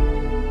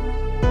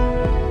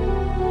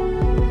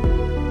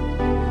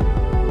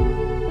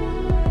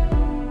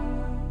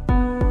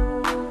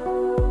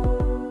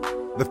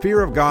 The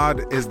fear of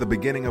God is the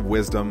beginning of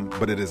wisdom,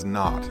 but it is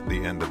not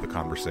the end of the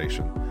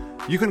conversation.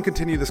 You can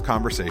continue this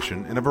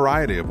conversation in a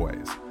variety of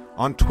ways.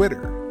 On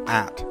Twitter,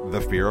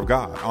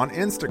 @TheFearOfGod. On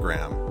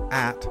Instagram,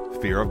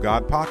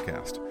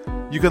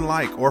 @FearOfGodPodcast. You can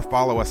like or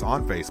follow us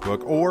on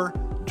Facebook or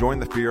join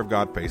the Fear of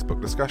God Facebook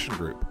discussion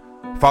group.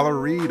 Follow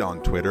Reed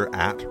on Twitter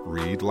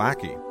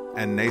 @ReedLackey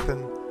and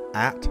Nathan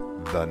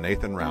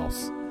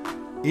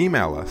 @TheNathanRouse.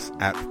 Email us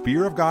at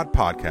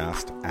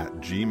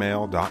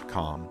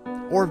fearofgodpodcast@gmail.com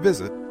or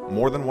visit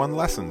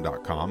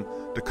morethanonelesson.com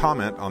to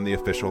comment on the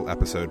official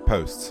episode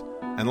posts.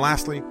 And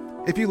lastly,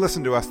 if you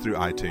listen to us through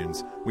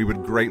iTunes, we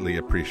would greatly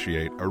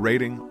appreciate a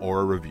rating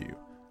or a review.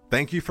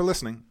 Thank you for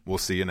listening. We'll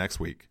see you next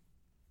week.